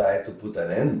that decide to put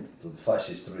an end to the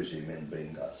fascist regime and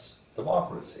bring us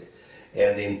democracy.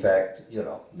 And in fact, you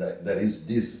know, there is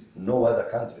this, no other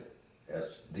country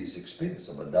has this experience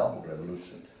of a double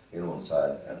revolution in one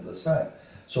side and the side.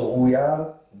 So we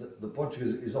are, the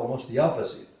Portuguese is almost the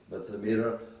opposite, but the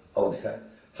mirror of the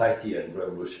Haitian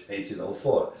revolution,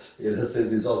 1804. In a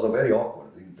sense, it's also very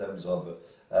awkward in terms of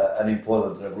an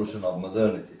important revolution of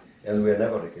modernity, and we are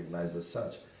never recognized as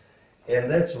such.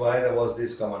 And that's why there was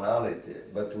this commonality.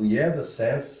 But we had a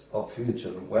sense of future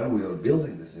when we were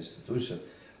building this institution.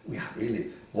 We are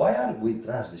really, why are we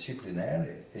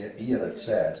transdisciplinary here at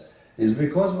SAIS? Is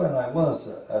because when I was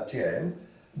at Yale,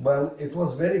 well, it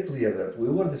was very clear that we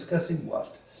were discussing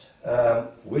what?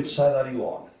 Which side are you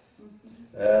on?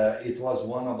 It was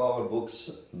one of our books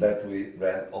that we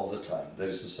read all the time. That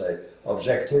is to say,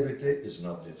 objectivity is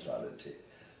not neutrality.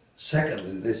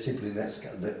 Secondly, the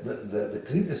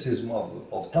criticism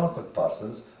of Talcott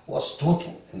Parsons was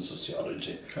total in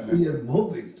sociology. We are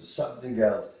moving to something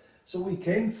else. So we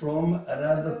came from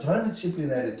another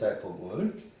transdisciplinary type of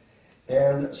work,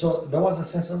 and so there was a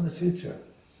sense of the future.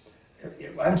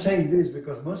 I'm saying this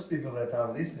because most people that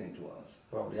are listening to us,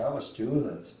 probably our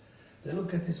students, they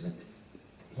look at this, but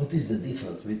what is the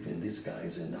difference between these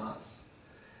guys and us?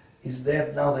 Is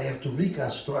that now they have to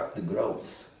reconstruct the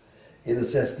growth. In a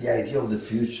sense, the idea of the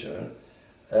future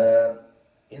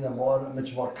in a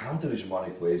much more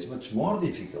counter-hegemonic way is much more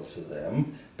difficult for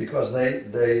them because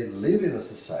they live in a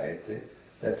society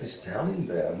that is telling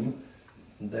them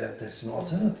that there's an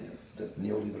alternative, that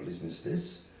neoliberalism is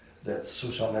this, that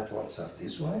social networks are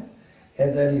this way,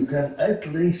 and then you can at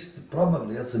least,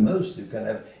 probably at the most, you can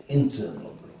have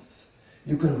internal growth.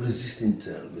 You can resist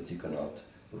internal, but you cannot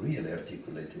really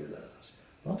articulate with others.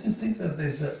 Don't you think that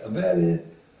there's a very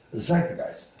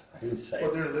zeitgeist, I would say?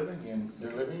 Well, they're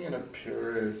living in a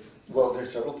period. Well,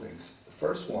 there's several things. The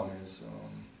first one is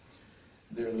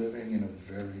they're living in a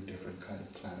very different kind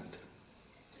of planet.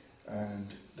 And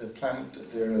the planet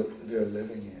that they're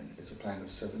living in is a planet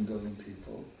of 7 billion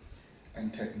people,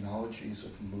 and technologies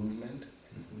of movement,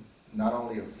 not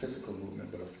only of physical movement,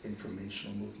 but of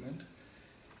informational movement,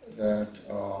 that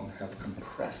have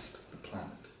compressed the planet.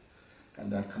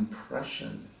 And that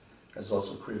compression has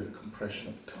also created a compression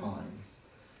of time.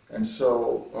 And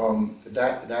so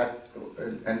that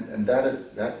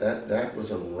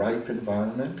was a ripe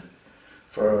environment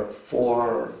for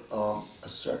a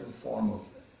certain form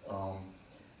of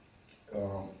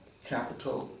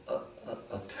capital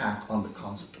attack on the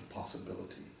concept of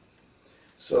possibility.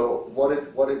 So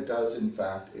what it does, in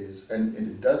fact, is, and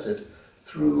it does it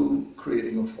through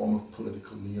creating a form of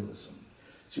political nihilism.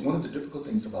 See, one of the difficult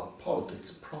things about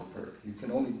politics proper, you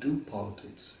can only do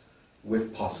politics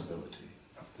with possibility.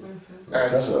 Mm-hmm.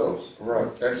 And so,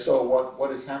 right. And so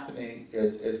what is happening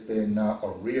is been a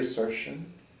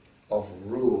reassertion of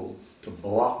rule to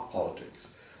block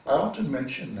politics. I often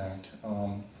mention that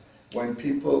when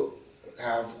people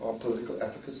have political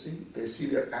efficacy, they see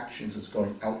their actions as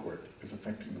going outward, as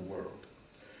affecting the world.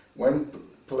 When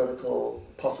political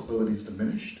possibilities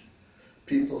diminished,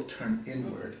 people turn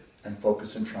inward and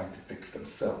focus on trying to fix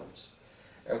themselves.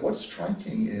 And what's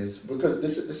striking is, because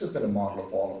this has been a model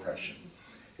of all oppression.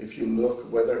 If you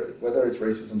look, whether it's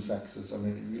racism, sexism,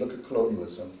 if you look at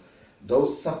colonialism,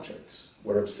 those subjects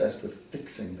were obsessed with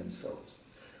fixing themselves.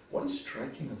 What is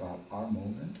striking about our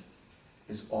moment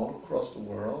is all across the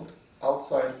world,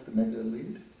 outside of the mega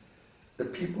elite, the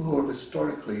people who have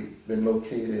historically been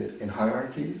located in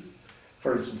hierarchies,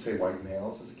 for instance, say white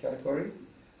males as a category,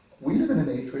 we live in an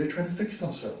age where they're trying to fix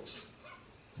themselves.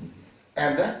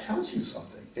 And that tells you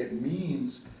something. It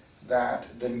means that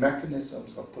the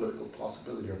mechanisms of political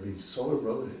possibility are being so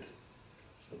eroded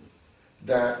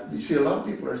that, you see, a lot of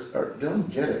people they don't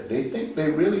get it. They think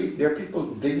they're people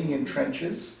digging in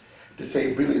trenches to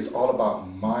say really it's all about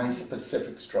my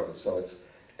specific struggle. So it's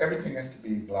everything has to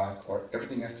be black or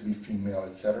everything has to be female,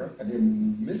 etc. And they're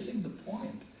missing the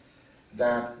point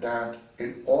that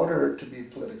in order to be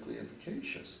politically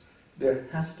efficacious, there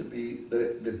has to be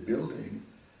the building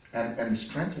and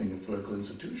strengthening of political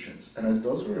institutions. And as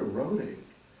those are eroding,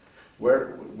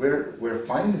 we're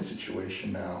finding a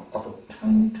situation now of a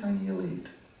tiny elite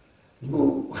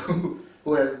who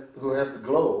have the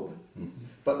globe,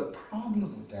 but the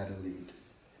problem with that elite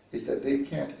is that they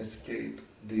can't escape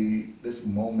this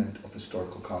moment of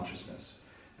historical consciousness.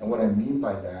 And what I mean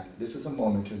by that, this is a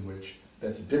moment in which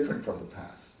that's different from the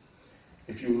past.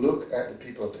 If you look at the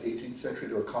people of the 18th century,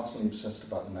 they were constantly obsessed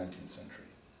about the 19th century.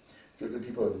 If you look at the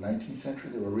people of the 19th century,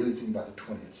 they were really thinking about the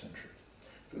 20th century.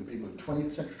 If you look at the people of the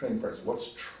 20th century, 21st, what's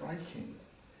striking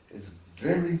is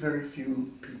very, very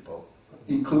few people,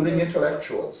 including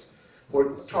intellectuals, who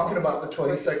are talking about the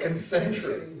 22nd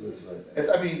century.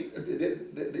 I mean,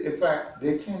 in fact,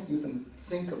 they can't even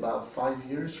think about 5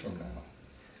 years from now.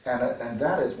 And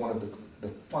that is one of the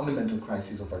fundamental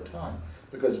crises of our time.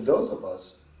 Because those of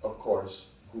us, of course,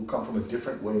 who come from a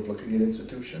different way of looking at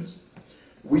institutions,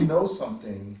 we know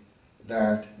something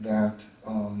that the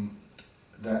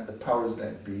powers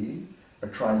that be are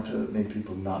trying to make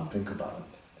people not think about.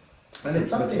 And it's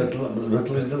something... But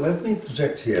let me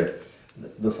interject here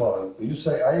the following. You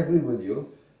say, I agree with you,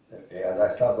 and I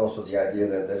start also the idea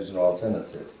that there is no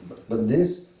alternative. But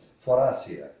this, for us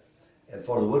here, and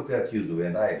for the work that you do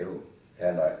and I do,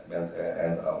 and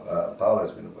Paula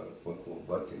has been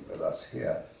working with us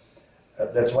here,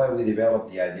 that's why we developed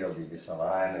the idea of the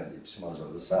misaligned and the epistemology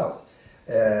of the South,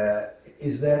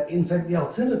 is that in fact the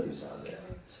alternatives are there.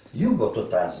 You go to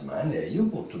Tasmania, you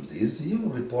go to this, you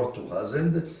report to us,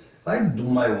 and I do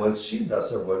my work, she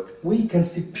does her work. We can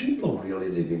see people really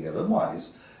living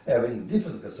otherwise, having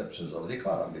different conceptions of the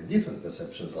economy, different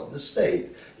conceptions of the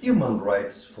state, human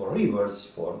rights for rivers,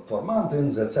 for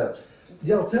mountains, etc.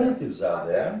 The alternatives are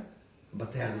there,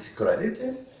 but they are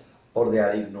discredited or they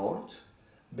are ignored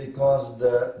because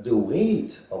the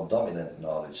weight of dominant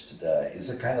knowledge today is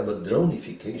a kind of a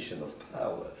dronification of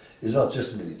power. It's not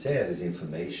just military, it's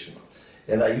informational.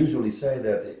 And I usually say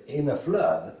that in a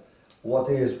flood,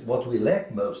 what we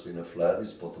lack most in a flood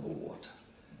is potable water.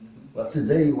 But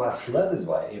today you are flooded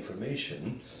by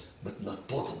information, but not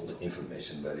potable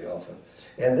information very often.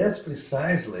 And that's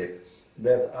precisely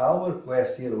that our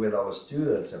quest here with our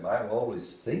students, and I'm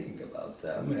always thinking about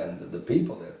them and the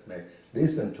people that may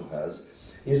listen to us,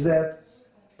 is that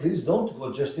please don't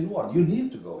go just in one. You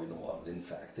need to go in one, in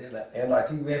fact. And I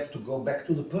think we have to go back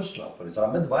to the personal. For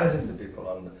example, I'm advising the people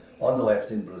on the left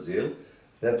in Brazil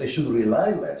that they should rely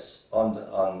less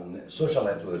on social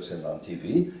networks and on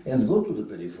TV and go to the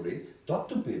periphery, talk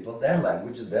to people, their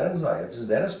language, their anxieties,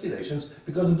 their aspirations,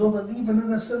 because they don't even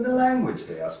understand the language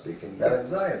they are speaking, their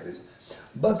anxieties.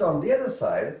 But on the other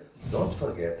side, don't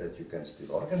forget that you can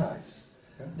still organize,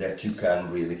 that you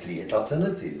can really create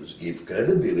alternatives, give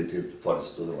credibility, for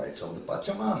instance, to the rights of the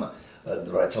Pachamama,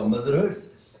 the rights of Mother Earth.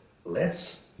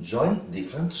 Let's join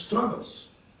different struggles,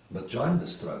 but join the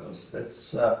struggles.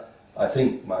 That's, I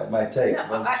think, my take.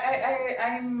 No,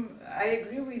 I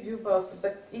agree with you both,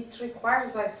 but it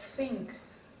requires, I think,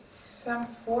 some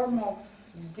form of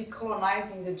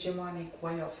decolonizing the hegemonic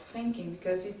way of thinking,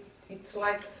 because it's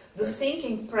like the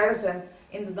thinking present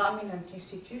in the dominant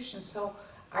institution. So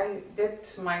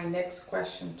that's my next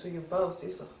question to you both,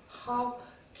 is how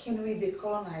can we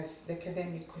decolonize the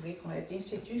academic curriculum at the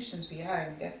institutions we are?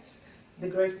 And that's the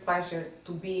great pleasure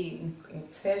to be in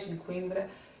SEJ, in Coimbra,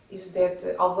 is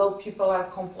that although people are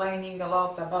complaining a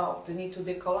lot about the need to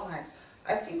decolonize,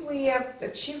 I think we have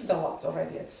achieved a lot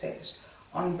already at SEJ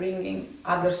on bringing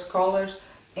other scholars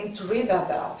and to read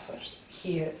other authors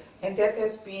here. And that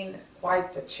has been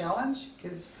quite a challenge,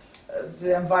 because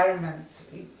the environment,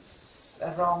 it's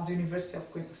around the University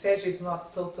of Coimbra. SEJ is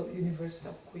not total University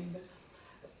of Coimbra.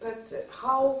 But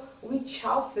which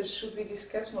authors should we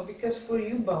discuss more? Because for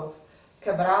you both,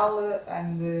 Cabral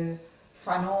and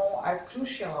Fanon are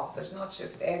crucial authors, not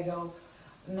just Hegel,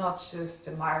 not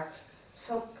just Marx.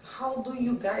 So how do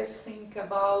you guys think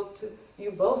about,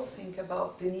 you both think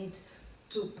about the need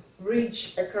to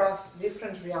reach across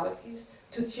different realities,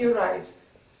 to theorize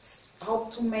how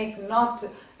to make not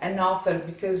an author,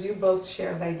 because you both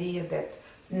share the idea that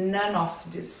none of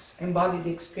this embodied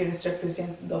experience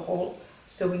represents the whole,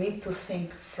 so we need to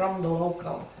think from the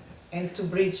local and to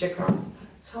bridge across.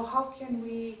 So how can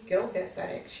we go that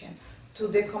direction? To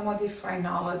decommodify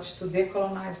knowledge, to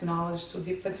decolonize knowledge, to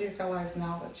depatriarchalize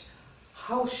knowledge.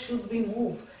 How should we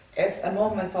move as a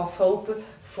moment of hope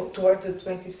towards the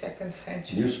 22nd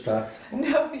century? You start.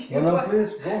 No, please, go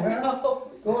ahead.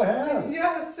 No. Go ahead.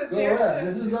 Your suggestion. Go ahead.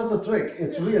 This is not a trick.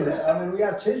 It's really, I mean, we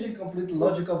are changing completely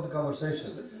logic of the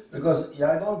conversation. Because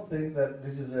I don't think that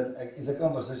this is a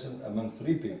conversation among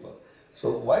three people.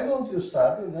 So why don't you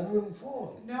start and then we'll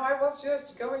follow? No, I was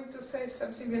just going to say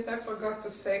something that I forgot to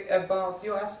say about,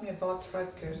 you asked me about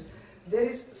Rutgers. There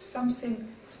is something,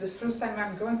 it's the first time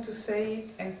I'm going to say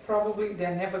it, and probably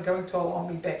they're never going to allow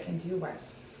me back in the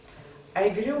US. I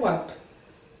grew up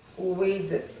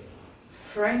with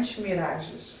French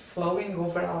mirages flowing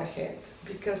over our head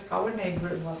because our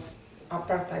neighbor was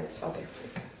apartheid South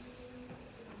Africa.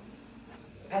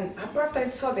 And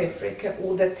apartheid South Africa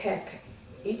would attack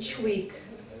each week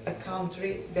a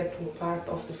country that were part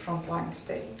of the frontline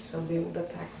states. So they would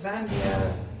attack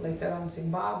Zambia, later on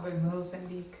Zimbabwe,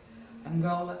 Mozambique,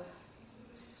 Angola.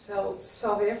 So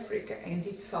South Africa and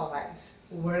its allies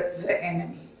were the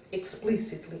enemy,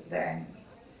 explicitly the enemy.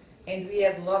 And we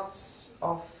had lots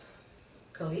of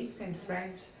colleagues and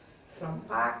friends from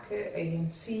PAC,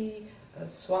 ANC,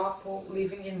 SWAPO,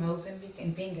 living in Mozambique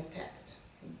and being attacked.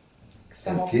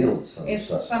 Some of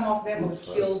them were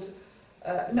killed.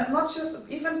 Not just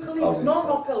even colleagues,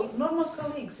 normal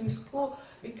colleagues in school,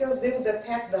 because they would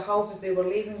attack the houses they were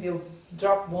living, they would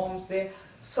drop bombs there.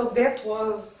 So that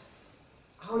was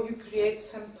how you create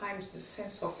sometimes the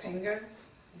sense of anger,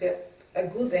 that a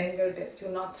good anger that you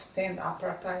not stand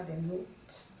apartheid and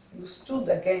you stood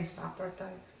against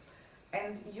apartheid.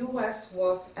 And US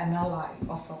was an ally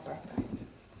of apartheid.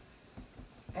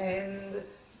 And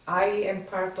I am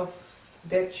part of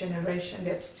that generation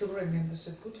that still remembers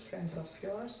a good friend of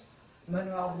yours,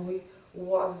 Manuel Rui,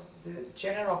 was the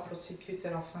general prosecutor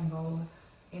of Angola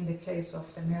in the case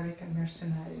of the American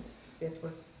mercenaries that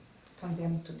were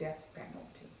condemned to death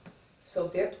penalty. So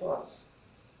that was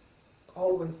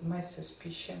always my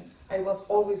suspicion. I was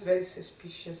always very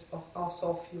suspicious of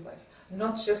also of US,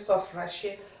 not just of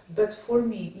Russia, but for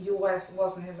me, US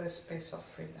was never a space of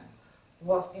freedom.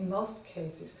 Was in most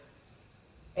cases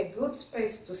a good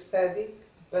space to study,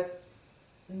 but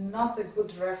not a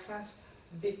good reference,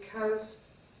 because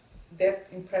that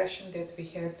impression that we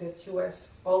had that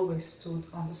US always stood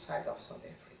on the side of South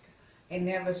Africa and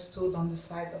never stood on the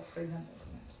side of freedom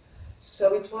movements.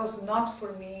 So it was not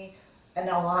for me an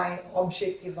ally,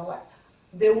 objective ally.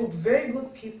 There were very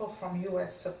good people from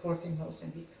US supporting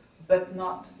Mozambique, but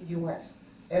not US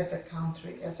as a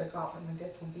country, as a government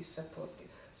that would be supportive.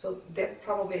 So that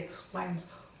probably explains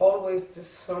always this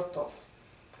sort of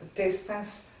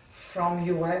distance from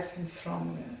US and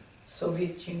from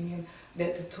Soviet Union,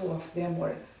 that the two of them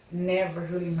were never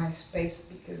really my space,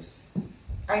 because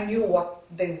I knew what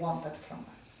they wanted from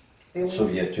us.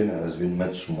 Soviet Union has been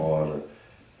much more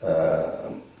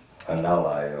an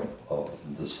ally of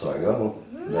the struggle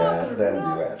than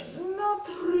the US. Not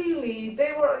really.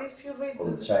 They were, if you read...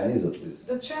 Or the Chinese at least.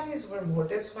 The Chinese were more.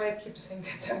 That's why I keep saying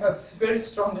that I'm a very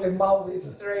strongly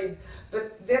Maoist trained.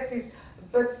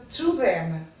 But through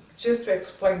them, just to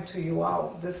explain to you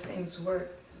how the things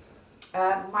work,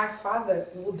 my father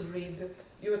would read,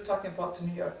 you were talking about the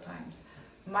New York Times.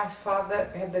 My father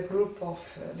had a group of,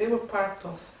 they were part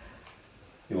of...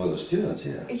 He was a student,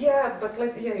 yeah. Yeah, but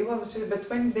he was a student, but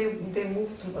when they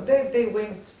moved to, they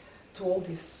went to all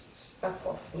this stuff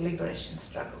of liberation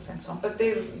struggles and so on, but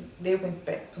they went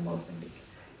back to Mozambique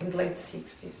in the late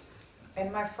 60s.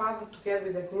 And my father, together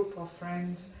with a group of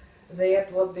friends, they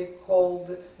had what they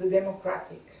called the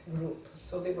democratic group.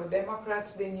 So they were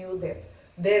Democrats, they knew that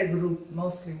their group,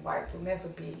 mostly white, will never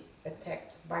be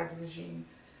attacked by the regime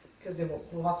because there were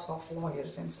lots of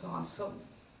lawyers and so on. So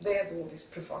they had all this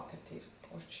provocative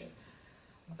posture.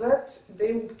 But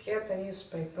they would get a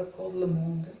newspaper called Le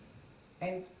Monde,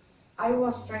 and I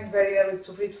was trained very early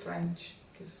to read French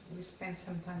because we spent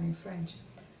some time in French.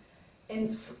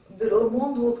 And the Le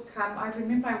Monde would come, I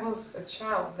remember I was a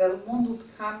child, the Le Monde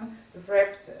would come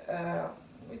wrapped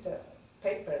with a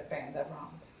paper band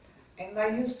around. And I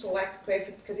used to like to have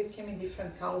it because it came in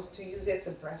different colors to use it as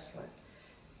a bracelet.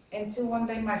 Until one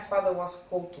day my father was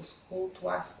called to school to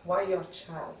ask why your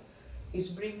child is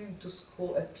bringing to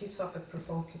school a piece of a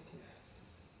provocative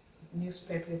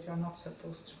newspaper that you are not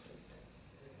supposed to read.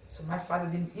 So my father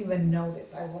didn't even know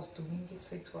that I was doing it,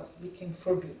 so it became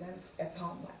forbidden at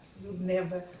home. Like, you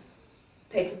never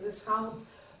take this out.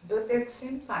 But at the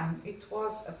same time, it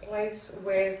was a place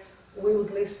where we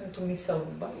would listen to Missa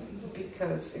Luba,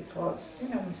 because it was,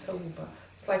 Missa Luba.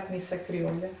 It's like Missa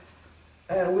Criolla.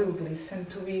 We would listen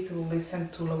to it, we would listen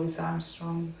to Louis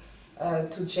Armstrong,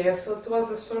 to jazz. So it was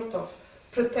a sort of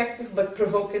protective but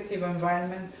provocative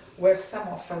environment where some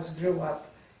of us grew up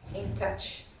in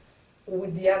touch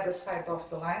with the other side of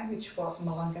the line, which was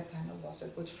Malangatana, was a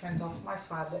good friend of my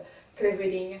father,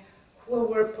 Creveirinha, who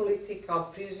were political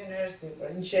prisoners, they were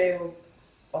in jail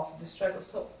of the struggle.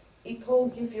 So it all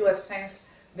gives you a sense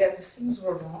that the things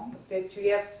were wrong, that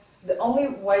you have, the only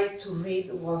way to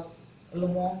read was Le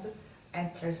Monde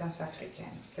and Présence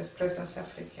Africaine, because Présence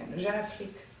Africaine, Jeune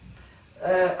Afrique,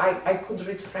 I could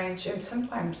read French, and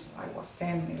sometimes I was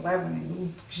 10, 11, and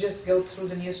would just go through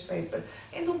the newspaper.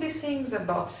 And all these things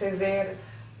about Césaire,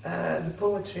 the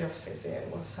poetry of Césaire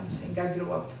was something I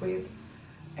grew up with.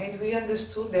 And we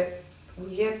understood that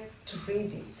we had to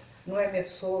read it, Noemi de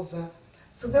Sousa.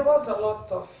 So there was a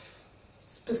lot of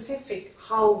specific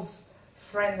house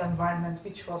friend environment,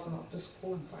 which was not the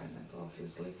school environment,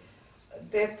 obviously,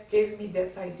 that gave me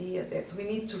that idea that we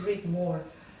need to read more.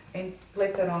 And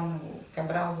later on,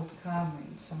 Cabral would come,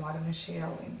 and Samora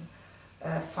Michel,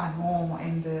 and Fanon,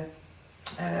 and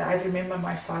I remember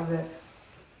my father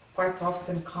quite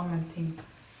often commenting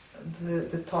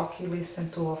the talk he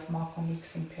listened to of Malcolm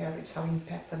X in Paris, how it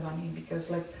impacted on him, because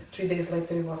like 3 days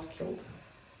later he was killed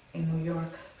in New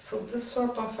York. So this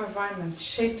sort of environment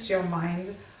shapes your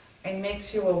mind and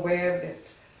makes you aware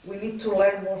that we need to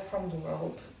learn more from the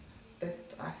world. That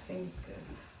I think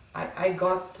I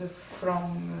got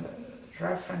from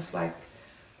reference like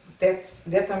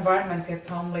that environment at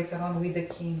home later on with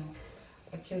Aquino.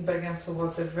 Aquino Bragança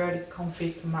was a very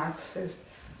convict Marxist,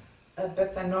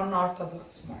 but a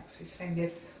non-orthodox Marxist, saying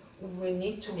that we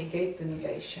need to negate the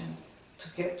negation to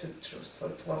get to the truth. So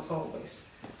it was always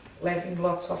leaving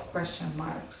lots of question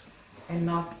marks and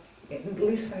not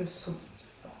listen to,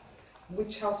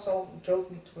 which also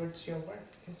drove me towards your work,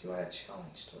 because you are a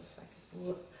challenge to us. Like,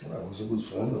 I was a good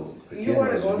friend. You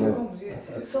were a good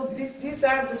friend. So these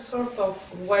are the sort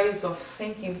of ways of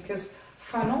thinking, because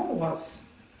Fanon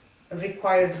was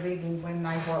required reading when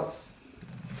I was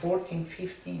 14,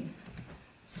 15.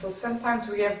 So sometimes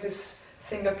we have this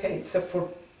thing, okay, it's for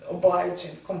oblige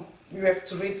and you have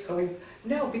to read, so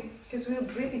no, because we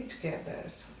would read it together.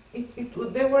 So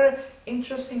they were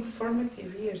interesting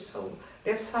formative years, so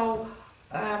that's how,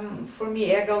 for me,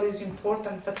 Hegel is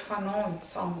important, but Fanon,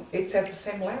 it's at the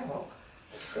same level.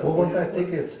 So, well, what I think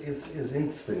is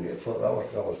interesting for our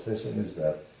conversation is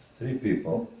that three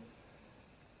people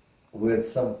with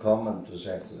some common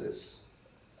trajectories.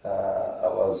 I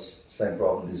was saying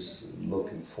probably this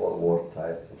looking forward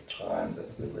type of time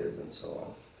that we live and so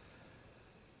on.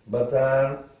 But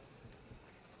are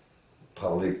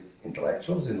public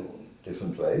intellectuals in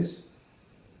different ways,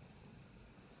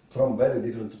 from very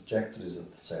different trajectories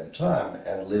at the same time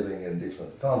and living in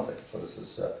different contexts. For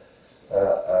instance,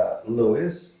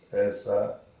 Louis is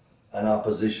an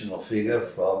oppositional figure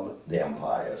from the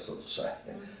empire, so to say,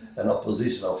 an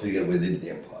oppositional figure within the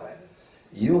empire.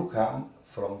 You come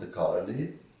from the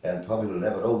colony and probably will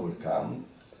never overcome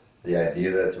the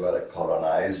idea that you are a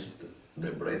colonized,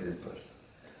 liberated person.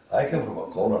 I come from a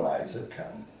colonizer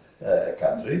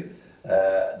country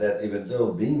that even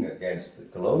though being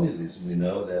against colonialism, we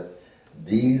know that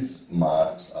these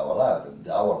marks our lives.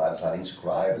 Our lives are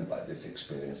inscribed by these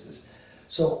experiences.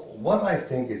 So what I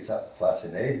think is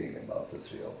fascinating about the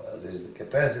three of us is the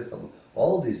capacity of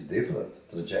all these different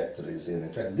trajectories and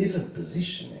in fact different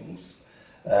positionings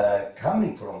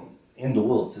coming from in the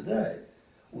world today.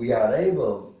 We are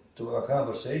able to have a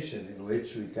conversation in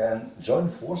which we can join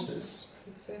forces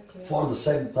for the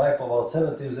same type of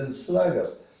alternatives and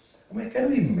struggles. I mean, can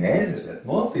we imagine that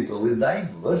more people with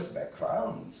diverse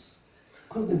backgrounds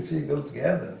couldn't figure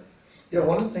together? Yeah,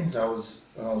 one of the things I was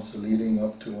leading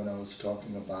up to when I was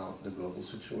talking about the global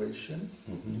situation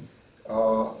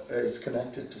is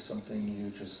connected to something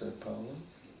you just said, Paula,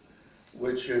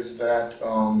 which is that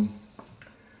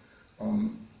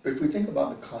if we think about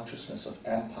the consciousness of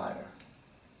empire,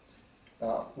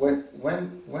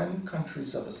 when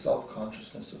countries have a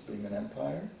self-consciousness of being an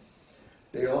empire,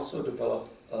 they also develop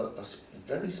a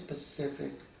very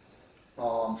specific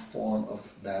form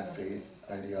of bad faith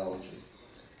ideology.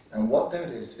 And what that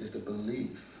is the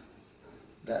belief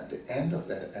that the end of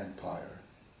that empire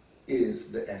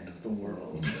is the end of the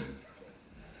world.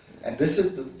 And this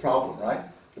is the problem, right?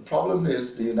 The problem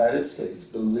is the United States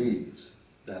believes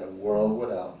that a world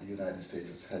without the United States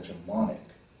as hegemonic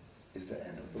is the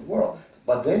end of the world.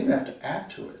 But then you have to add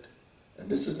to it, and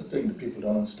this is the thing that people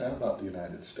don't understand about the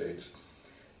United States.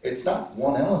 It's not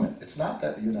one element. It's not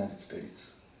that the United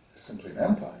States is simply an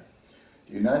empire.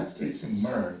 The United States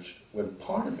emerged when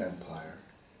part of empire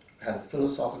had a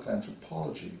philosophical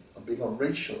anthropology of being a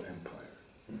racial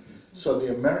empire. So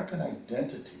the American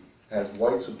identity has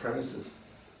white supremacist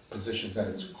positions at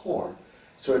its core.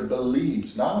 So it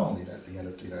believes not only that the end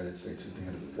of the United States is the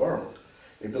end of the world,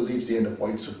 it believes the end of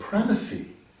white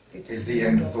supremacy is the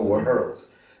end of the world.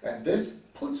 And this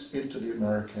puts into the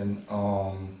American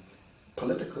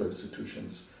political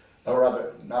institutions, or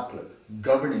rather, not political,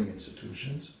 governing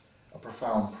institutions, a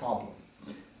profound problem.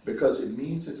 Because it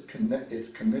means it's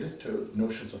committed to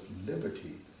notions of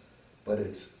liberty, but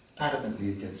it's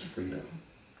adamantly against freedom.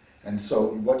 And so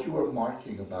what you were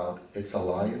marking about its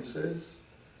alliances,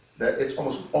 that it's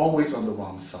almost always on the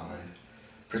wrong side,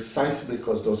 precisely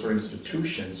because those are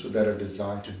institutions that are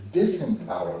designed to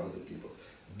disempower other people.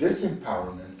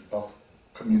 Disempowerment of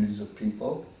communities of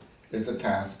people is the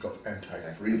task of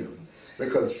anti-freedom.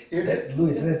 Because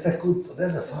Luis, that's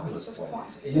a fabulous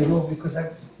point. You know, because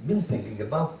I've been thinking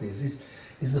about this,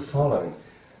 is the following.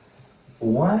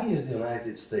 Why is the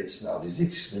United States now, this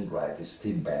extreme right is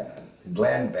Steve Bannon,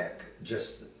 Glenn Beck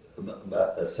just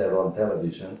said on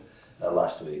television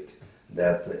last week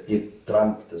that if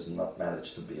Trump does not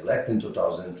manage to be elected in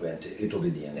 2020, it will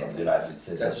be the end of the United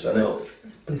States. No,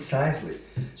 precisely.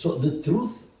 So the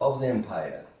truth of the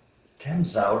empire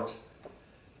comes out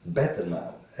better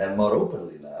now and more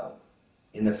openly now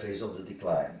in a phase of the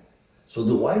decline. So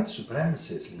the white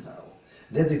supremacism now,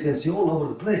 that you can see all over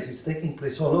the place, is taking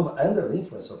place all over under the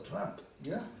influence of Trump.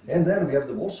 Yeah. And then we have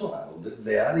the Bolsonaro,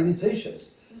 they are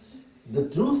imitations. The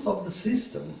truth of the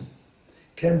system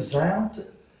comes out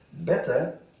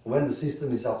better when the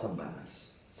system is out of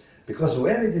balance. Because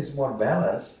when it is more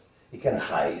balanced, it can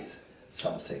hide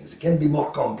some things, it can be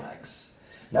more complex.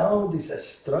 Now this is a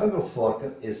struggle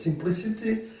for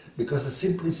simplicity, because the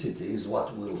simplicity is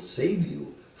what will save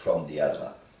you from the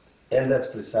other. And that's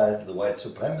precisely the white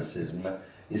supremacism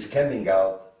is coming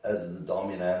out as the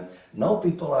dominant. Now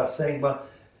people are saying, but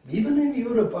even in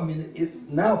Europe, I mean,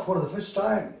 now for the first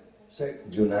time, say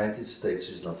the United States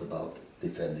is not about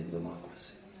defending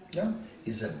democracy. Yeah.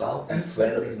 It's about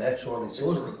defending natural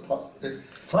resources.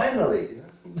 Finally.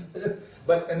 Yeah.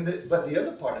 But the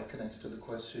other part that connects to the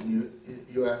question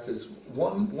you asked is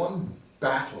one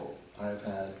battle I've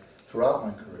had throughout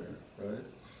my career, right,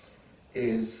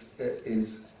 is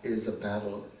a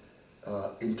battle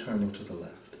internal to the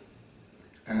left.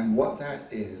 And what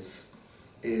that is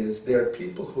there are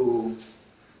people who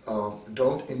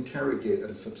don't interrogate at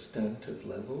a substantive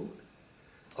level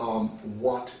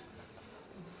what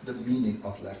the meaning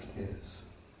of left is.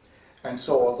 And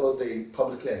so although they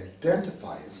publicly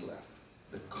identify as left,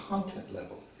 the content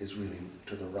level is really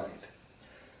to the right.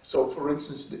 So for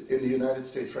instance, in the United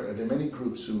States, right, there are many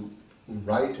groups who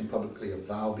write and publicly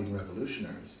avow being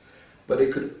revolutionaries, but they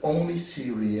could only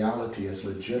see reality as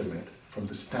legitimate from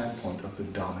the standpoint of the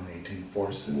dominating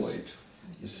forces. Right.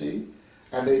 You see?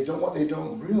 And what they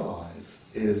don't realize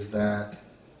is that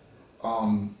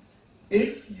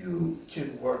if you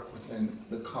can work within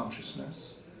the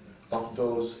consciousness of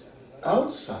those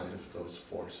outside of those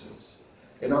forces,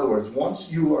 in other words,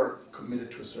 once you are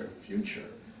committed to a certain future,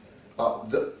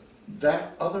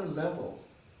 that other level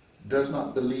does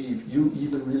not believe you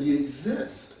even really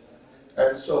exist.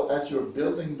 And so as you're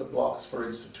building the blocks for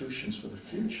institutions for the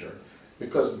future,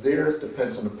 because theirs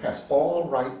depends on the past, all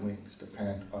right wings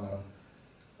depend on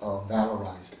a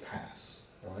valorized past,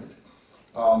 right?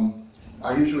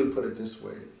 I usually put it this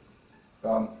way.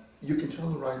 You can tell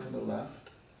the right and the left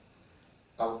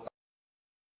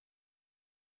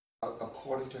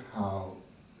according to how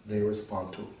they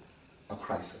respond to a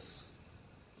crisis.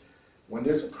 When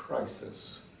there's a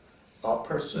crisis, a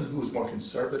person who's more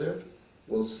conservative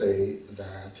will say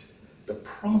that the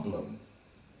problem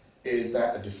is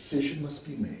that a decision must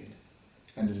be made,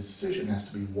 and the decision has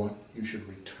to be what you should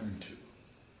return to.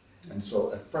 And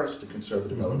so at first the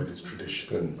conservative element is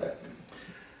tradition.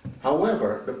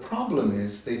 However, the problem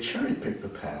is they cherry pick the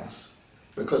past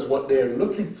because what they're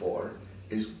looking for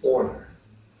is order.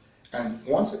 And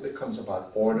once it becomes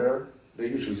about order, they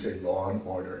usually say law and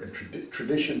order, and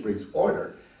tradition brings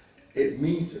order. It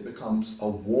means it becomes a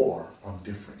war on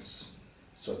difference.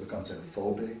 So it becomes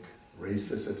xenophobic,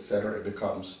 racist, etc. It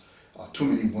becomes too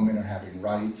many women are having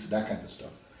rights, that kind of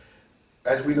stuff.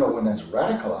 As we know, when that's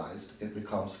radicalized, it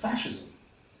becomes fascism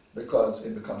because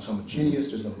it becomes homogeneous,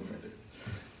 there's no room for anything.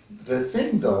 The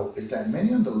thing, though, is that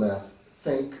many on the left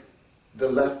think the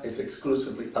left is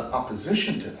exclusively an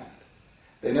opposition to that.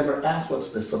 They never ask what's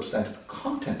the substantive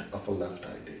content of a left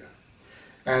idea.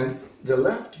 And the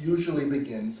left usually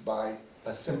begins by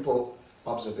a simple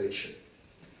observation.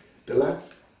 The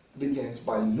left begins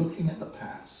by looking at the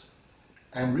past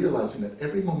and realizing that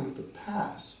every moment of the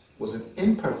past was an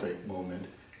imperfect moment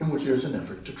in which there's an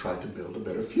effort to try to build a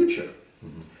better future.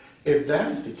 Mm-hmm. If that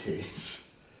is the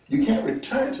case, you can't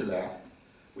return to that.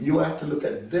 You have to look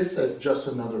at this as just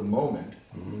another moment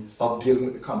of dealing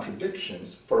with the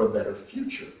contradictions for a better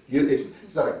future.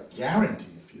 It's not a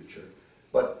guaranteed future,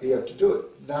 but you have to do it.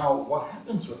 Now, what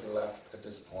happens with the left at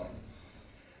this point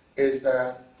is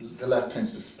that the left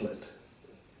tends to split.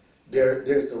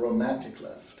 There's the romantic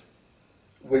left,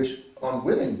 which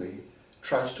unwillingly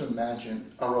tries to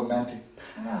imagine a romantic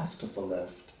past of the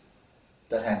left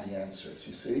that had the answers,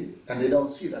 you see? And they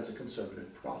don't see that's a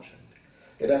conservative project.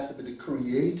 It has to be the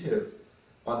creative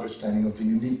understanding of the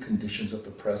unique conditions of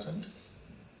the present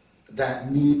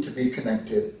that need to be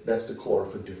connected. That's the core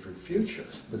of a different future.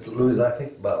 But Louis, I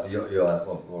think you are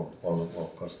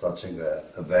of course touching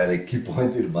a very key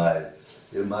point in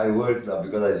my work now,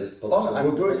 because I just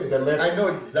I'm doing the left, I know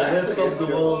exactly. the left of the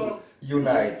world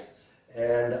unite.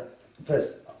 And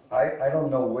first, I don't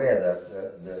know where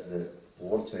the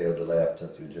portrait of the left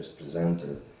that you just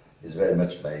presented is very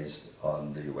much based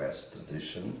on the US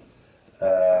tradition.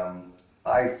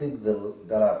 I think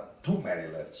there are too many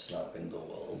lefts now in the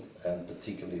world, and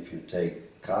particularly if you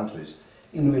take countries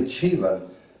in which even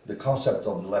the concept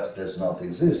of the left does not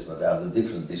exist, but there are the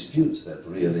different disputes that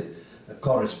really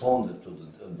corresponded to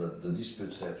the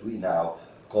disputes that we now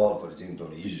call, for example,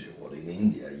 in Indonesia or in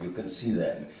India. You can see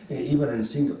them. Even in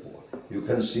Singapore, you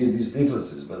can see these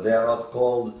differences, but they are not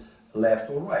called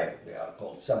left or right. They are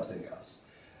called something else.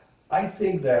 I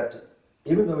think that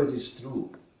even though it is true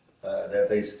that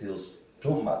there is still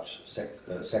too much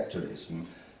secularism,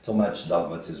 too much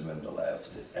dogmatism in the left,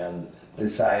 and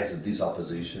precise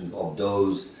disopposition of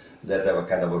those that have a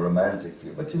kind of a romantic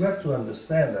view. But you have to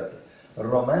understand that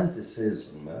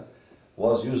romanticism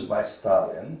was used by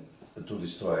Stalin to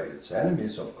destroy its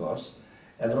enemies, of course,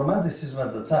 and romanticism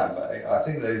at the time, I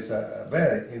think there is a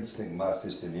very interesting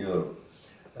Marxist in Europe,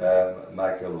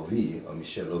 Michel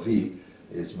Lovy,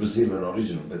 is Brazilian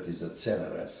origin, but is at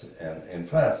CNRS in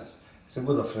France. He's a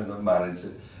good friend of mine. He's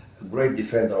a great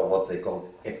defender of what they call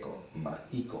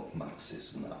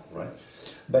eco-Marxism now, right?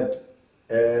 But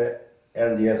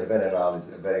and he has a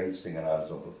very interesting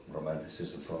analysis of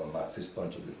romanticism from a Marxist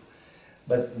point of view.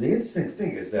 But the interesting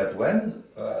thing is that when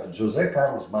José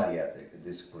Carlos Mariátegui,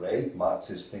 this great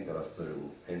Marxist thinker of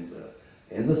Peru in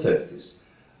the 30s,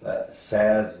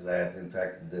 says that in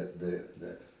fact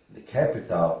the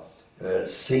capital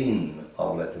scene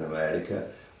of Latin America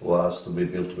was to be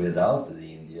built without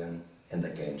the Indian and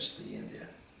against the Indian.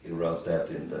 He wrote that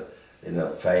in a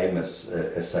famous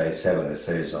essay, 7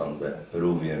 essays on the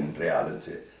Peruvian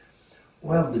reality.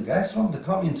 Well, the guys from the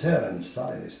Comintern and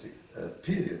Stalinistic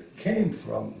period came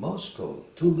from Moscow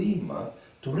to Lima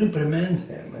to reprimand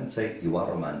him and say, you are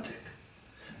romantic.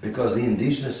 Because the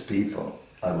indigenous people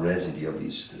are residue of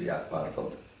history, are part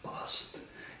of the past,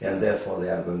 and therefore they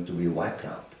are going to be wiped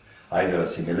out. Either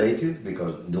assimilated,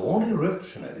 because the only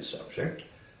revolutionary subject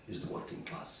is the working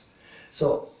class.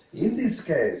 So In this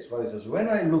case, for instance, when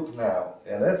I look now,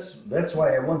 and that's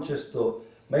why I want just to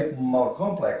make more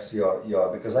complex your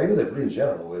because I would agree in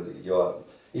general with your,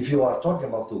 if you are talking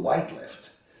about the white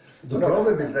left, the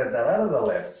problem is that there are other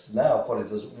lefts now, for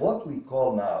instance, what we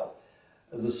call now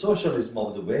the socialism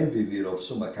of the Boaventura of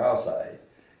Sousa Santos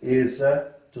is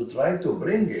to try to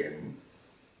bring in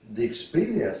the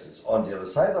experiences on the other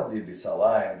side of the abyssal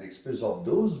line, the experience of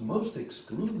those most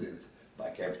excluded by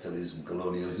capitalism,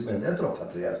 colonialism, and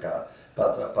patriarchal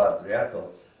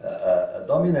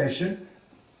domination,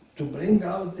 to bring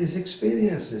out these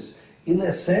experiences. In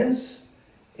a sense,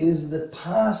 is the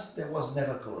past that was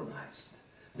never colonized,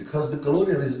 because the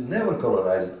colonialism never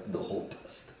colonized the whole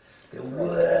past. They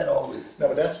were always. No,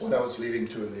 but that's what I was leading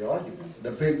to in the argument.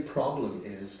 The big problem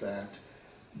is that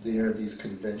there are these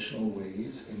conventional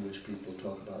ways in which people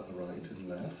talk about the right and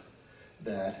left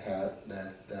that have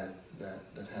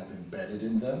embedded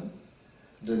in them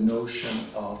the notion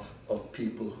of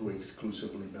people who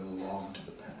exclusively belong to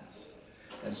the past.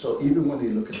 And so even when they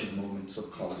look at the moments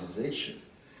of colonization,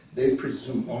 they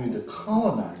presume only the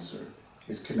colonizer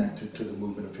is connected to the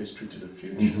movement of history to the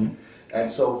future. Mm-hmm. And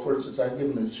so, for instance, I've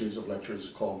given a series of lectures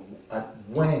called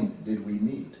When Did We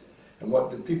Meet? And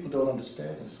what the people don't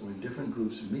understand is when different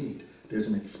groups meet, there's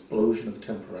an explosion of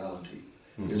temporality.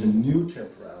 Mm-hmm. There's a new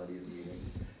temporality of meeting.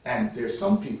 And there's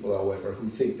some people, however, who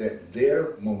think that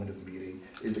their moment of meeting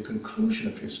is the conclusion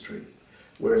of history,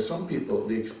 whereas some people,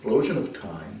 the explosion of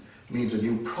time means a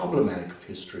new problematic of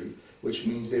history, which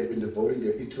means they've been devoting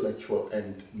their intellectual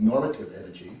and normative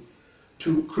energy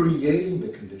to creating the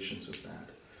conditions of that.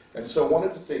 And so one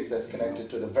of the things that's connected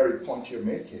to the very point you're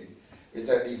making is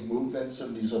that these movements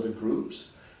and these other groups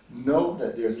know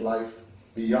that there's life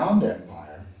beyond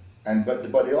empire,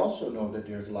 but they also know that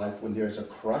there's life when there's a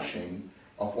crushing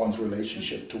of one's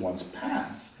relationship to one's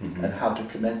past, mm-hmm. and how to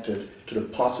connect it to the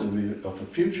possibility of a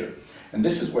future. And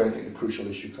this is where I think the crucial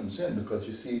issue comes in, because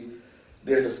you see,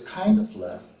 there's this kind of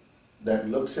left that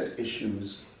looks at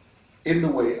issues in the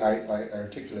way I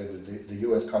articulated the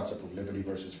US concept of liberty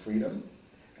versus freedom.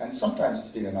 And sometimes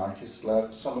it's the anarchist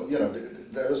left,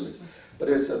 there's things. But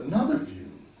there's another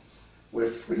view where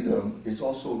freedom is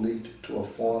also linked to a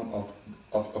form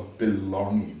of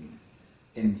belonging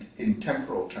in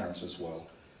temporal terms as well,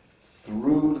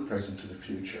 through the present to the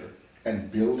future,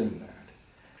 and building that.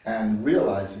 And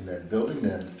realizing that building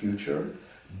that in the future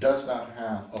does not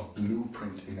have a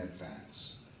blueprint in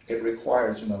advance. It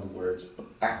requires, in other words,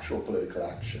 actual political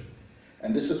action.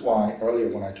 And this is why earlier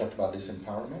when I talked about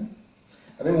disempowerment,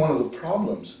 I think one of the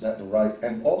problems that the right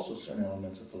and also certain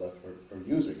elements of the left are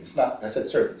using, it's not, I said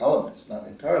certain elements, not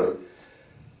entirely,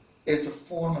 is a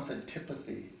form of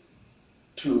antipathy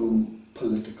to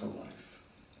political life.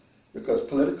 Because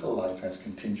political life has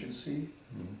contingency,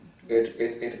 mm-hmm.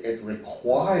 it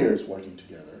requires working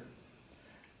together,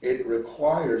 it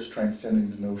requires transcending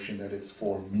the notion that it's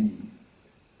for me,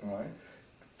 right?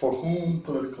 For whom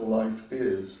political life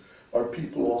is, are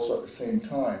people also at the same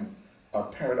time are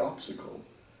paradoxical,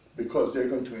 because they're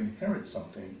going to inherit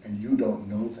something and you don't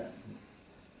know them.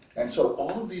 And so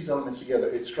all of these elements together,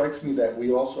 it strikes me that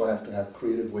we also have to have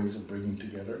creative ways of bringing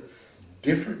together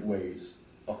different ways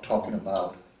of talking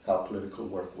about how political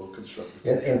work will construct.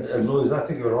 And Louis, I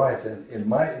think you're right. And in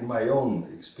my own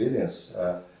experience,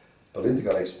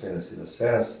 political experience in a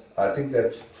sense, I think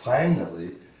that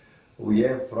finally we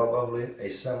have probably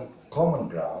some common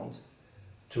ground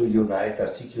to unite,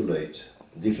 articulate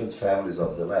different families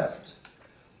of the left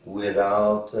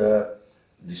without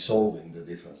dissolving the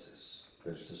differences.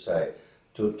 That is to say,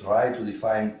 to try to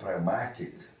define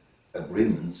pragmatic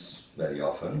agreements very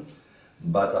often,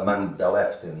 but among the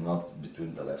left and not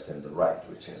between the left and the right,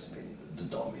 which has been the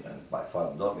dominant, by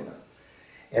far dominant.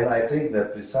 And I think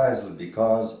that precisely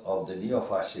because of the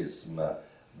neo-fascism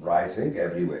rising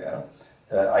everywhere,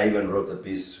 I even wrote a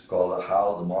piece called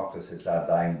How Democracies Are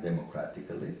Dying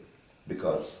Democratically,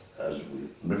 because as we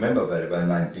remember very well, in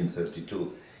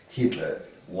 1932, Hitler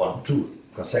won 2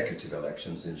 consecutive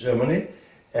elections in Germany,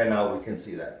 and now we can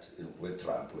see that with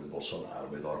Trump, with Bolsonaro,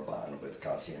 with Orban, with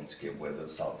Kaczynski, with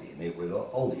Salvini, with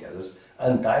all the others,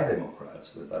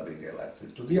 anti-democrats that are being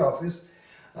elected to the office.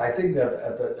 I think that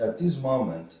at this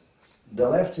moment, the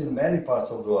left in many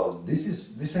parts of the world, this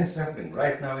is happening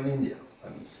right now in India.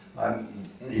 I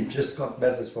just got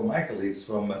message from my colleagues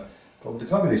from the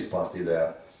Communist Party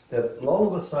there, that all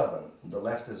of a sudden the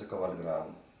left has a common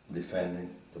ground defending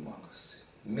democracy,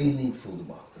 meaningful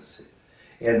democracy.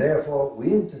 And therefore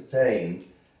we entertain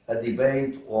a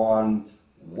debate on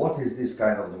what is this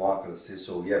kind of democracy.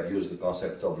 So we have used the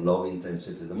concept of low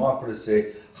intensity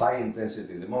democracy, high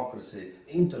intensity democracy,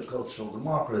 intercultural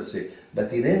democracy,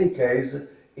 but in any case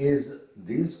is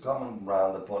this common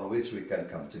ground upon which we can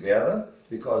come together,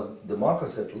 because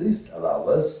democracy at least allows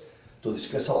us to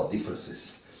discuss our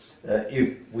differences.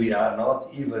 If we are not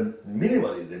even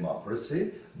minimally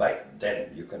democracy,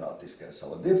 then you cannot discuss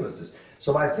our differences.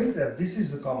 So I think that this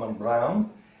is the common ground,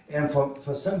 and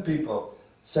for some people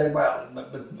say, well,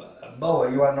 but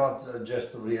Boa, you are not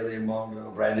just really more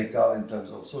radical in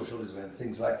terms of socialism and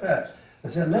things like that. I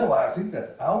said, no, I think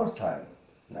that our time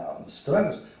now, the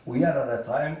struggles, we are at a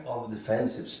time of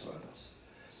defensive struggles.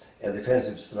 And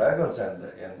defensive struggles, and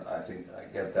I think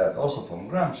I get that also from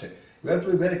Gramsci, we have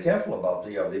to be very careful about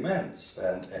your demands,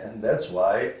 and that's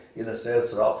why, in a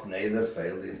sense, Ralph Nader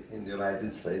failed in the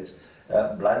United States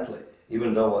bluntly,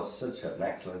 even though he was such an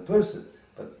excellent person,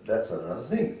 but that's another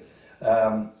thing.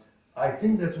 I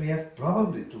think that we have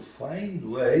probably to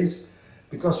find ways,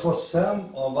 because for some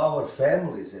of our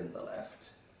families in the left,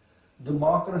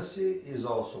 democracy is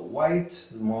also white,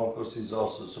 democracy is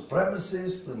also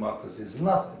supremacist, democracy is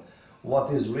nothing.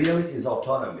 What is really is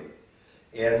autonomy.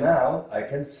 And now I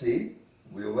can see,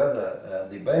 we had a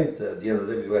debate the other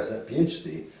day, we had a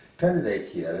PhD candidate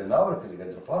here, and our colleague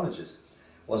anthropologist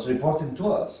was reporting to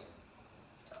us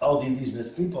how the indigenous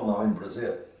people now in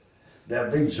Brazil,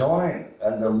 that they joined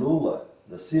under Lula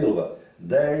da Silva,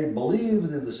 they believed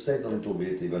in the state a little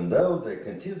bit, even though they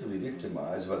continue to be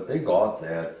victimized, but they got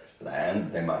their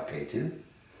land demarcated.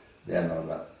 They are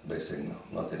not, they say no,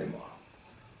 not anymore.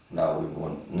 Now we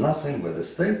want nothing with the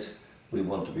state. We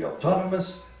want to be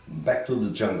autonomous, back to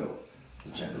the jungle.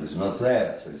 The jungle is not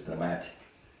there, so it's dramatic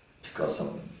because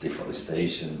of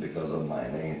deforestation, because of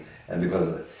mining, and because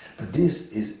of but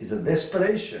this is a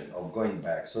desperation of going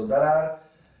back. So there are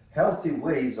healthy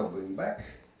ways of going back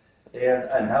and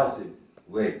unhealthy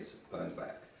ways of going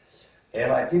back.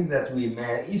 And I think that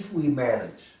if we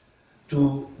manage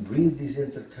to breed these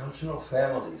intercultural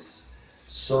families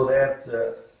so that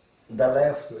the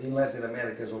left in Latin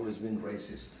America has always been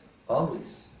racist.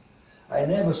 Always. I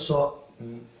never saw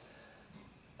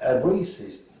a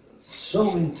racist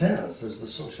so intense as the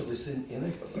socialists in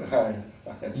Ecuador.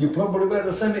 You probably had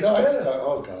the same experience.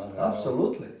 Oh God.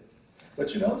 Absolutely.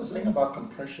 But you know, the thing about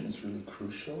compression is really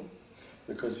crucial,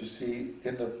 because you see,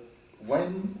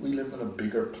 when we lived on a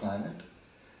bigger planet,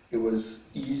 it was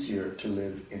easier to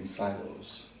live in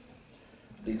silos.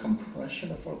 The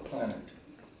compression of our planet,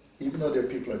 even though there are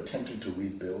people attempting to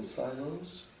rebuild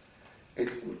silos,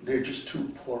 they're just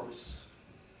too porous.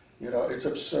 You know, it's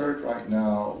absurd right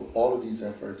now, all of these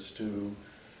efforts to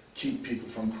keep people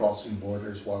from crossing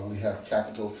borders while we have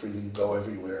capital freely go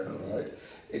everywhere, right?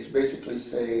 It's basically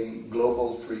saying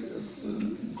global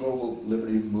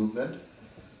liberty movement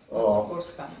For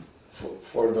some.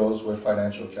 for those with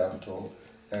financial capital,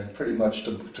 and pretty much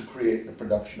to create the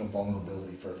production of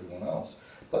vulnerability for everyone else.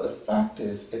 But the fact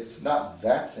is, it's not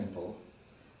that simple,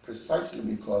 precisely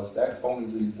because that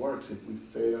only really works if we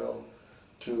fail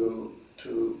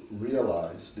to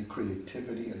realize the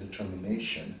creativity and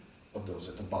determination of those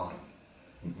at the bottom.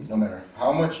 Mm-hmm. No matter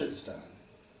how much it's done,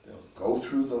 they'll go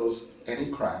through any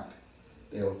crack,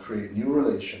 they'll create new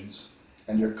relations,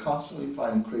 and they're constantly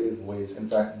finding creative ways. In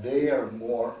fact, they are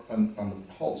more on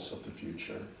the pulse of the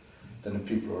future than the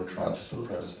people who are trying to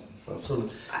suppress them.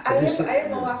 Absolutely. I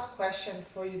have a last question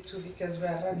for you too, because we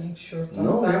are running short of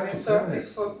time, and sorry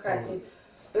for cutting.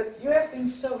 But you have been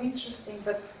so interesting,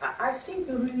 but I think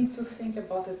we really need to think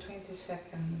about the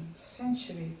 22nd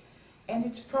century, and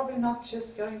it's probably not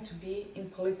just going to be in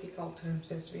political terms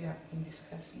as we have been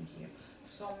discussing here.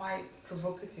 So my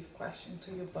provocative question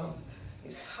to you both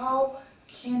is, how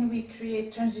can we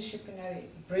create transdisciplinary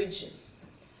bridges,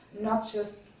 not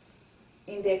just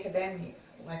in the academic,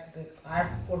 like the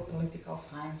hardcore political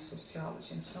science,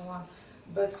 sociology and so on,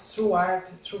 but through art,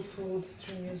 through food,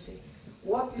 through music?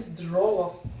 What is the role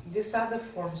of these other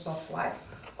forms of life,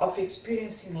 of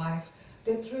experiencing life,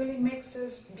 that really makes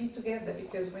us be together?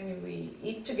 Because when we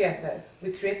eat together,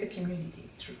 we create a community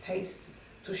through taste,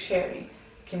 through sharing,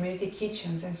 community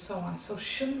kitchens and so on. So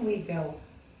shouldn't we go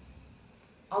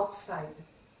outside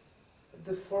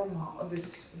the formal,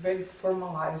 this very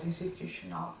formalized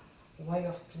institutional way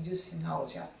of producing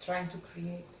knowledge, trying to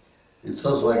create? It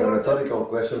sounds like a rhetorical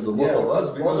question to both of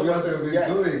us, because we have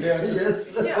been doing. Yes.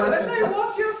 Yeah, but I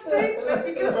want your statement,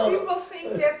 because people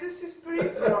think that this is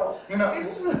peripheral.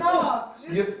 It's not.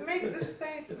 Just make the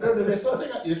statement. There's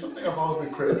something I've always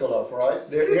been critical of, right?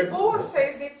 Because Boa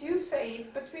says it, you say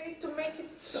it, but we need to make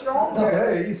it stronger.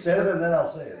 Okay, he says it, then I'll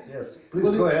say it. Yes, please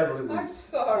go ahead. I'm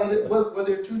sorry. Well,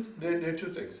 there are two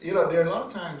things. You know, there are a lot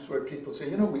of times where people say,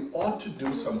 we ought to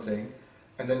do something,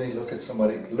 and then they look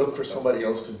for somebody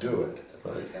else to do it.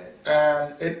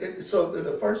 Right. And so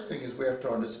the first thing is we have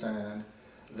to understand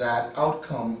that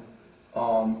outcome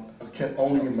can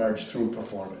only emerge through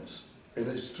performance. It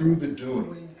is through the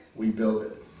doing we build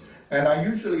it. And I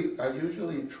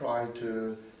usually try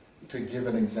to give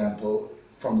an example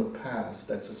from the past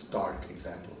that's a stark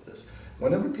example of this.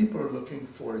 Whenever people are looking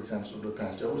for examples of the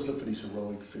past, they always look for these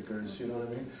heroic figures, you know what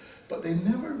I mean? But they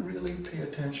never really pay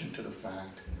attention to the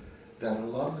fact that a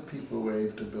lot of the people who were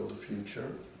able to build a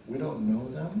future, we don't know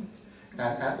them.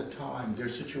 And at the time, their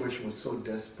situation was so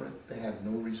desperate, they had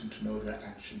no reason to know their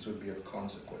actions would be of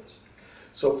consequence.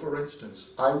 So for instance,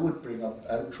 I would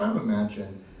try to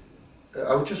imagine,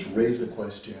 I would just raise the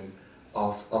question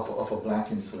of a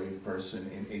black enslaved person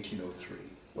in 1803,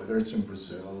 whether it's in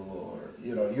Brazil or,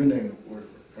 you name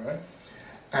it, right?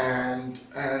 And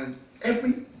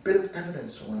every bit of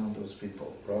evidence around those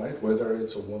people, right, whether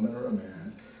it's a woman or a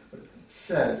man,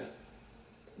 says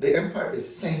the empire is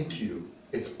saying to you,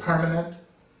 it's permanent,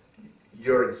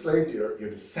 you're enslaved, your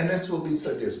descendants will be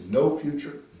enslaved, there's no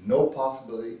future, no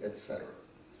possibility, etc.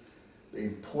 The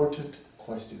important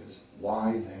question is,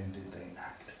 why then did they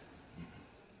act?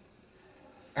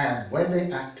 And when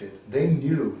they acted, they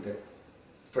knew that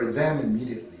for them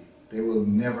immediately, they will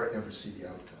never ever see the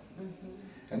outcome.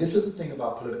 And this is the thing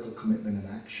about political commitment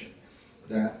and action,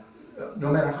 that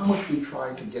no matter how much we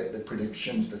try to get the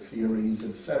predictions, the theories,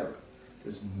 etc.,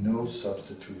 there's no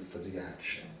substitute for the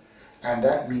action. And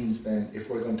that means then, if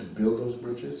we're going to build those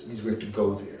bridges, it means we have to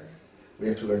go there. We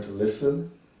have to learn to listen.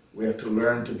 We have to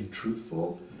learn to be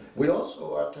truthful. We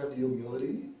also have to have the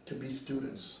humility to be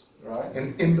students, right?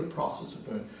 And in the process of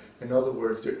learning. In other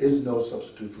words, there is no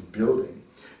substitute for building.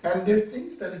 And there are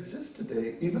things that exist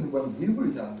today, even when we were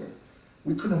younger,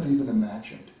 we couldn't have even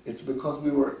imagined. It's because we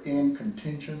were in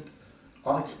contingent,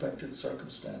 unexpected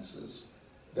circumstances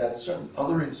that certain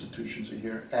other institutions are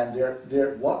here, and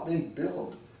they're what they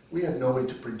build, we had no way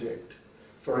to predict.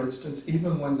 For instance,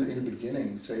 even when in the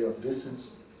beginning, say, of this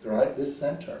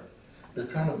center, the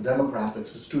kind of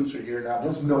demographics, the students are here now,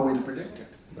 there's no way to predict it.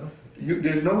 No.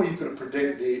 There's no way you could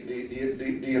predict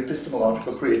the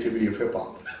epistemological creativity of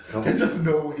hip-hop. No. There's just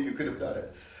no way you could have done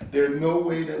it. There's no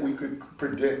way that we could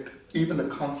predict even the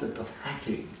concept of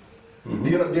hacking.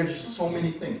 There's just so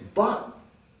many things. But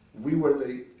we were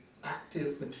the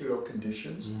active material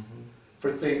conditions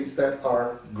for things that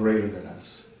are greater than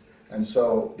us. And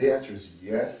so the answer is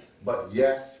yes, but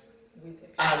yes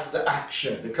as the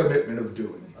action, the commitment of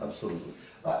doing. Absolutely.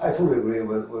 I fully agree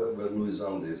with Luis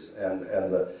on this. And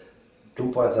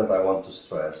 2 points that I want to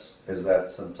stress is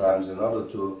that sometimes in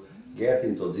order to get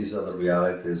into these other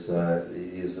realities,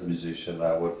 as a musician,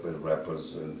 I work with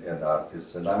rappers and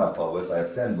artists, and I'm a poet. I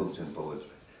have 10 books in poetry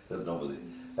that nobody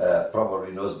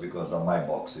probably knows because on my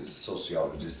box is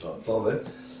sociologist, not poet,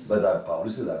 but I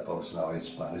publish it. I publish now in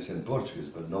Spanish and Portuguese,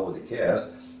 but nobody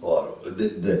cares. Or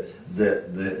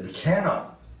the canon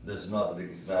does not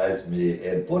recognize me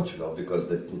in Portugal because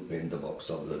they put me in the box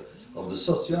of the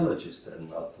sociologist and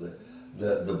not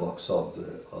the box of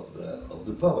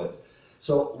the poet.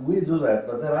 So we do that,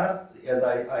 but there are, and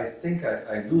I think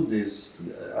I do this,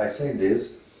 I say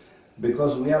this,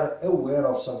 because we are aware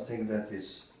of something that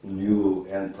is new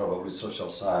and probably social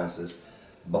sciences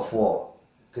before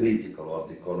critical or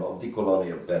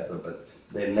decolonial better, but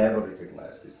they never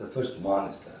recognize this. The first one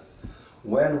is that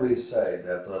when we say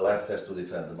that the left has to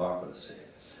defend democracy,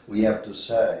 we have to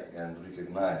say and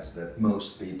recognize that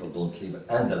most people don't live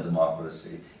under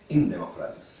democracy in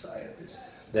democratic societies.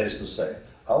 That is to say,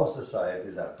 our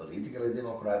societies are politically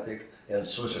democratic and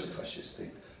socially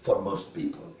fascistic for most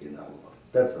people in our world.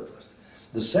 That's the first.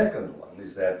 The second one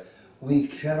is that we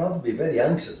cannot be very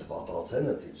anxious about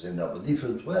alternatives in our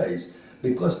different ways,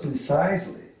 because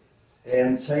precisely,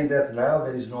 and saying that now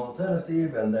there is no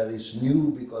alternative and that is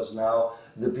new because now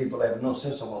the people have no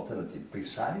sense of alternative,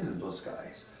 precisely those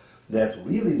guys that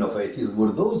really innovated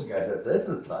were those guys that at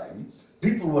the time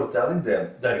people were telling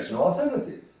them there is no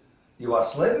alternative. You are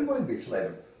slave, you're going to be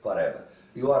slave forever.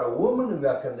 You are a woman, we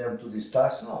are condemned to this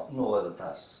task, no other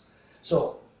tasks.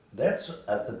 So that's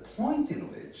at the point in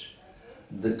which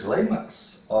the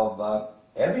climax of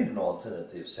having no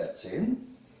alternative sets in,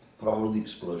 probably the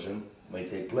explosion may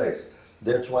take place.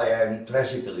 That's why I'm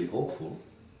tragically hopeful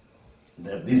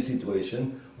that this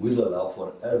situation will allow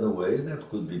for other ways that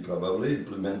could be probably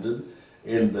implemented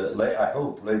in the, I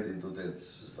hope, late into the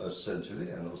 21st century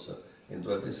and also in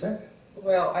 22nd.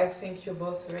 Well, I thank you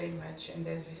both very much, and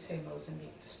as we say in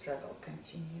Mozambique, the struggle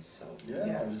continues. So a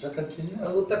luta continua.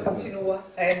 A luta continua,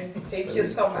 and thank you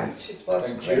so much. It was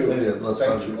Thank great. you. It was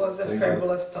It was a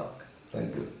fabulous talk.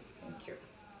 Thank you.